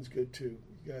 the tune's good too,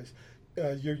 you guys.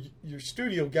 Your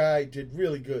studio guy did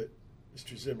really good,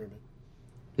 Mr. Zimmerman.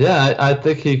 Yeah, I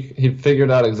think he figured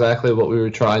out exactly what we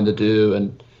were trying to do,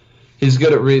 and he's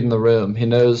good at reading the room. He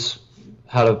knows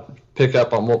how to pick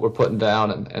up on what we're putting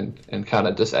down and kind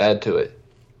of just add to it.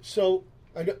 So,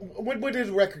 when did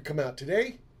the record come out?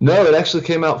 Today? No, it actually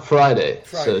came out Friday.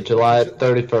 So July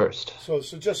 31st. So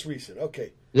just recent.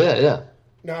 Okay. Yeah.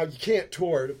 Now, you can't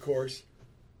tour it, of course.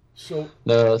 So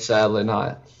no, sadly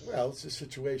not. Well, it's a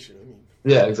situation. I mean.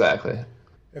 Yeah, exactly.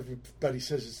 Everybody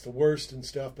says it's the worst and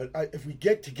stuff, but if we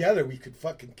get together, we could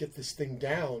fucking get this thing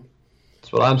down.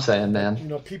 That's what I'm saying, man.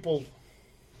 People,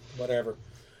 whatever.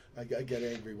 I get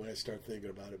angry when I start thinking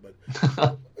about it, but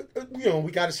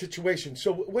we got a situation.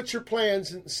 So, what's your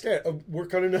plans instead?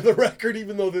 Work on another record,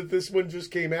 even though this one just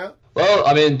came out? Well,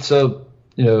 I mean, so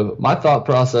my thought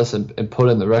process in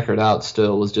putting the record out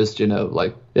still was just,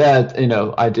 ideally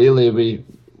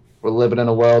we're living in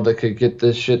a world that could get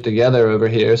this shit together over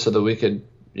here so that we could,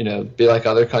 be like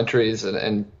other countries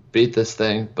and beat this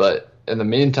thing. But in the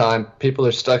meantime, people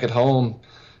are stuck at home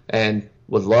and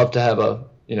would love to have a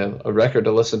record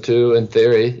to listen to in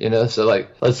theory, so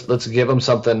let's give them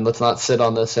something. Let's not sit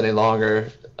on this any longer.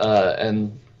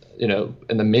 In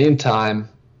the meantime,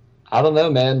 I don't know,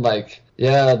 man,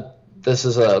 this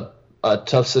is a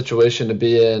tough situation to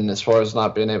be in as far as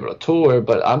not being able to tour,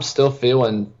 but I'm still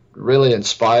feeling really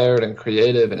inspired and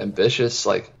creative and ambitious.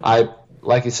 Like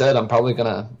you said, I'm probably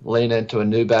going to lean into a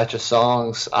new batch of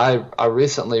songs. I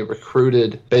recently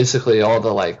recruited basically all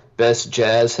the best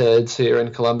jazz heads here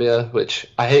in Columbia, which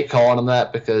I hate calling them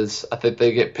that because I think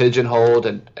they get pigeonholed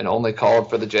and only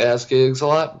called for the jazz gigs a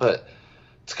lot, but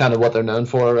it's kind of what they're known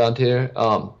for around here.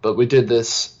 But we did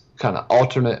this kind of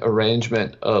alternate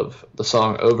arrangement of the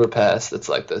song Overpass that's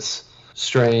like this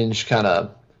strange kind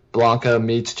of Blanca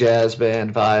meets jazz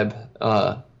band vibe.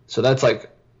 So that's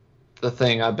the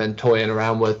thing I've been toying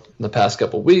around with in the past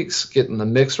couple weeks, getting the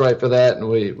mix right for that, and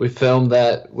we filmed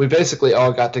that. We basically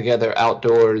all got together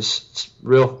outdoors,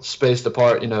 real spaced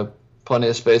apart, plenty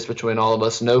of space between all of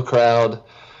us, no crowd,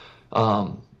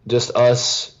 just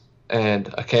us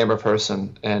and a camera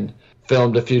person, and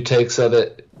filmed a few takes of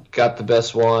it, got the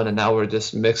best one, and now we're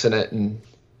just mixing it and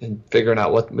figuring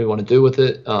out what we want to do with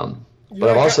it. But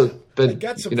I've also been, I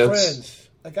got some friends.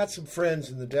 I got some friends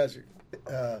in the desert.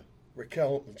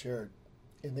 Raquel and Jared,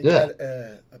 and they got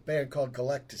a band called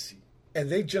Galactacy, and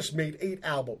they just made 8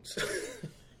 albums.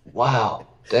 Wow,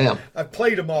 damn! I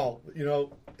played them all.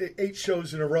 8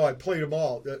 shows in a row. I played them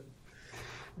all,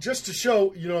 just to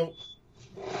show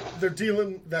they're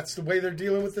dealing. That's the way they're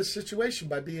dealing with this situation,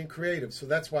 by being creative. So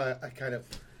that's why I kind of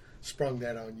sprung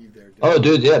that on you there. Oh,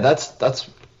 dude, yeah, that's.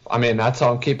 I mean, that's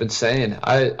all I'm keeping saying.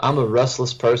 I'm a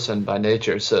restless person by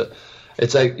nature, so.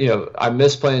 It's I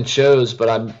miss playing shows, but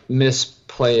I miss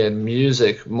playing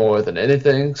music more than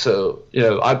anything. So,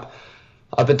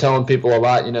 I've been telling people a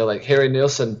lot, Harry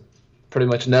Nilsson pretty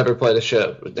much never played a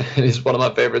show. He's one of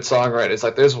my favorite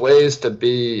songwriters. There's ways to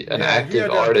be an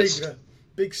active artist.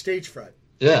 Big stage fright.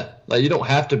 Yeah. You don't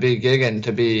have to be gigging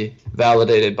to be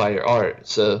validated by your art.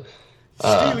 So,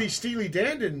 Steely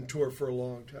Dan didn't tour for a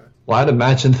long time. Well, I'd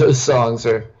imagine those songs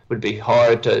would be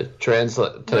hard to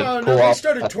translate. No, they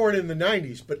started touring in the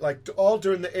 90s, but all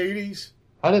during the 80s.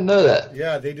 I didn't know that.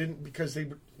 Yeah, they didn't because they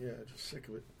were just sick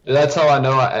of it. That's how I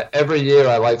know. Every year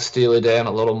I like Steely Dan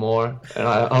a little more, and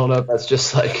I don't know if that's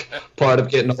just part of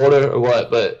getting older or what,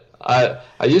 but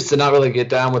I used to not really get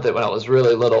down with it when I was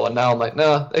really little, and now I'm like,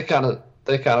 no, they kind of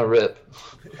They kind of rip.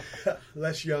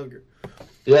 Less younger.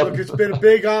 Yep. Look, it's been a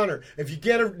big honor. If you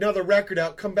get another record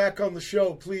out, come back on the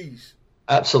show, please.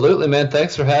 Absolutely, man.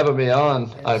 Thanks for having me on.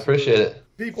 Absolutely. I appreciate it.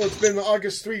 People, it's been the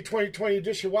August 3, 2020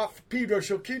 edition. Watt for Pedro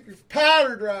Show. Keep your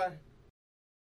powder dry.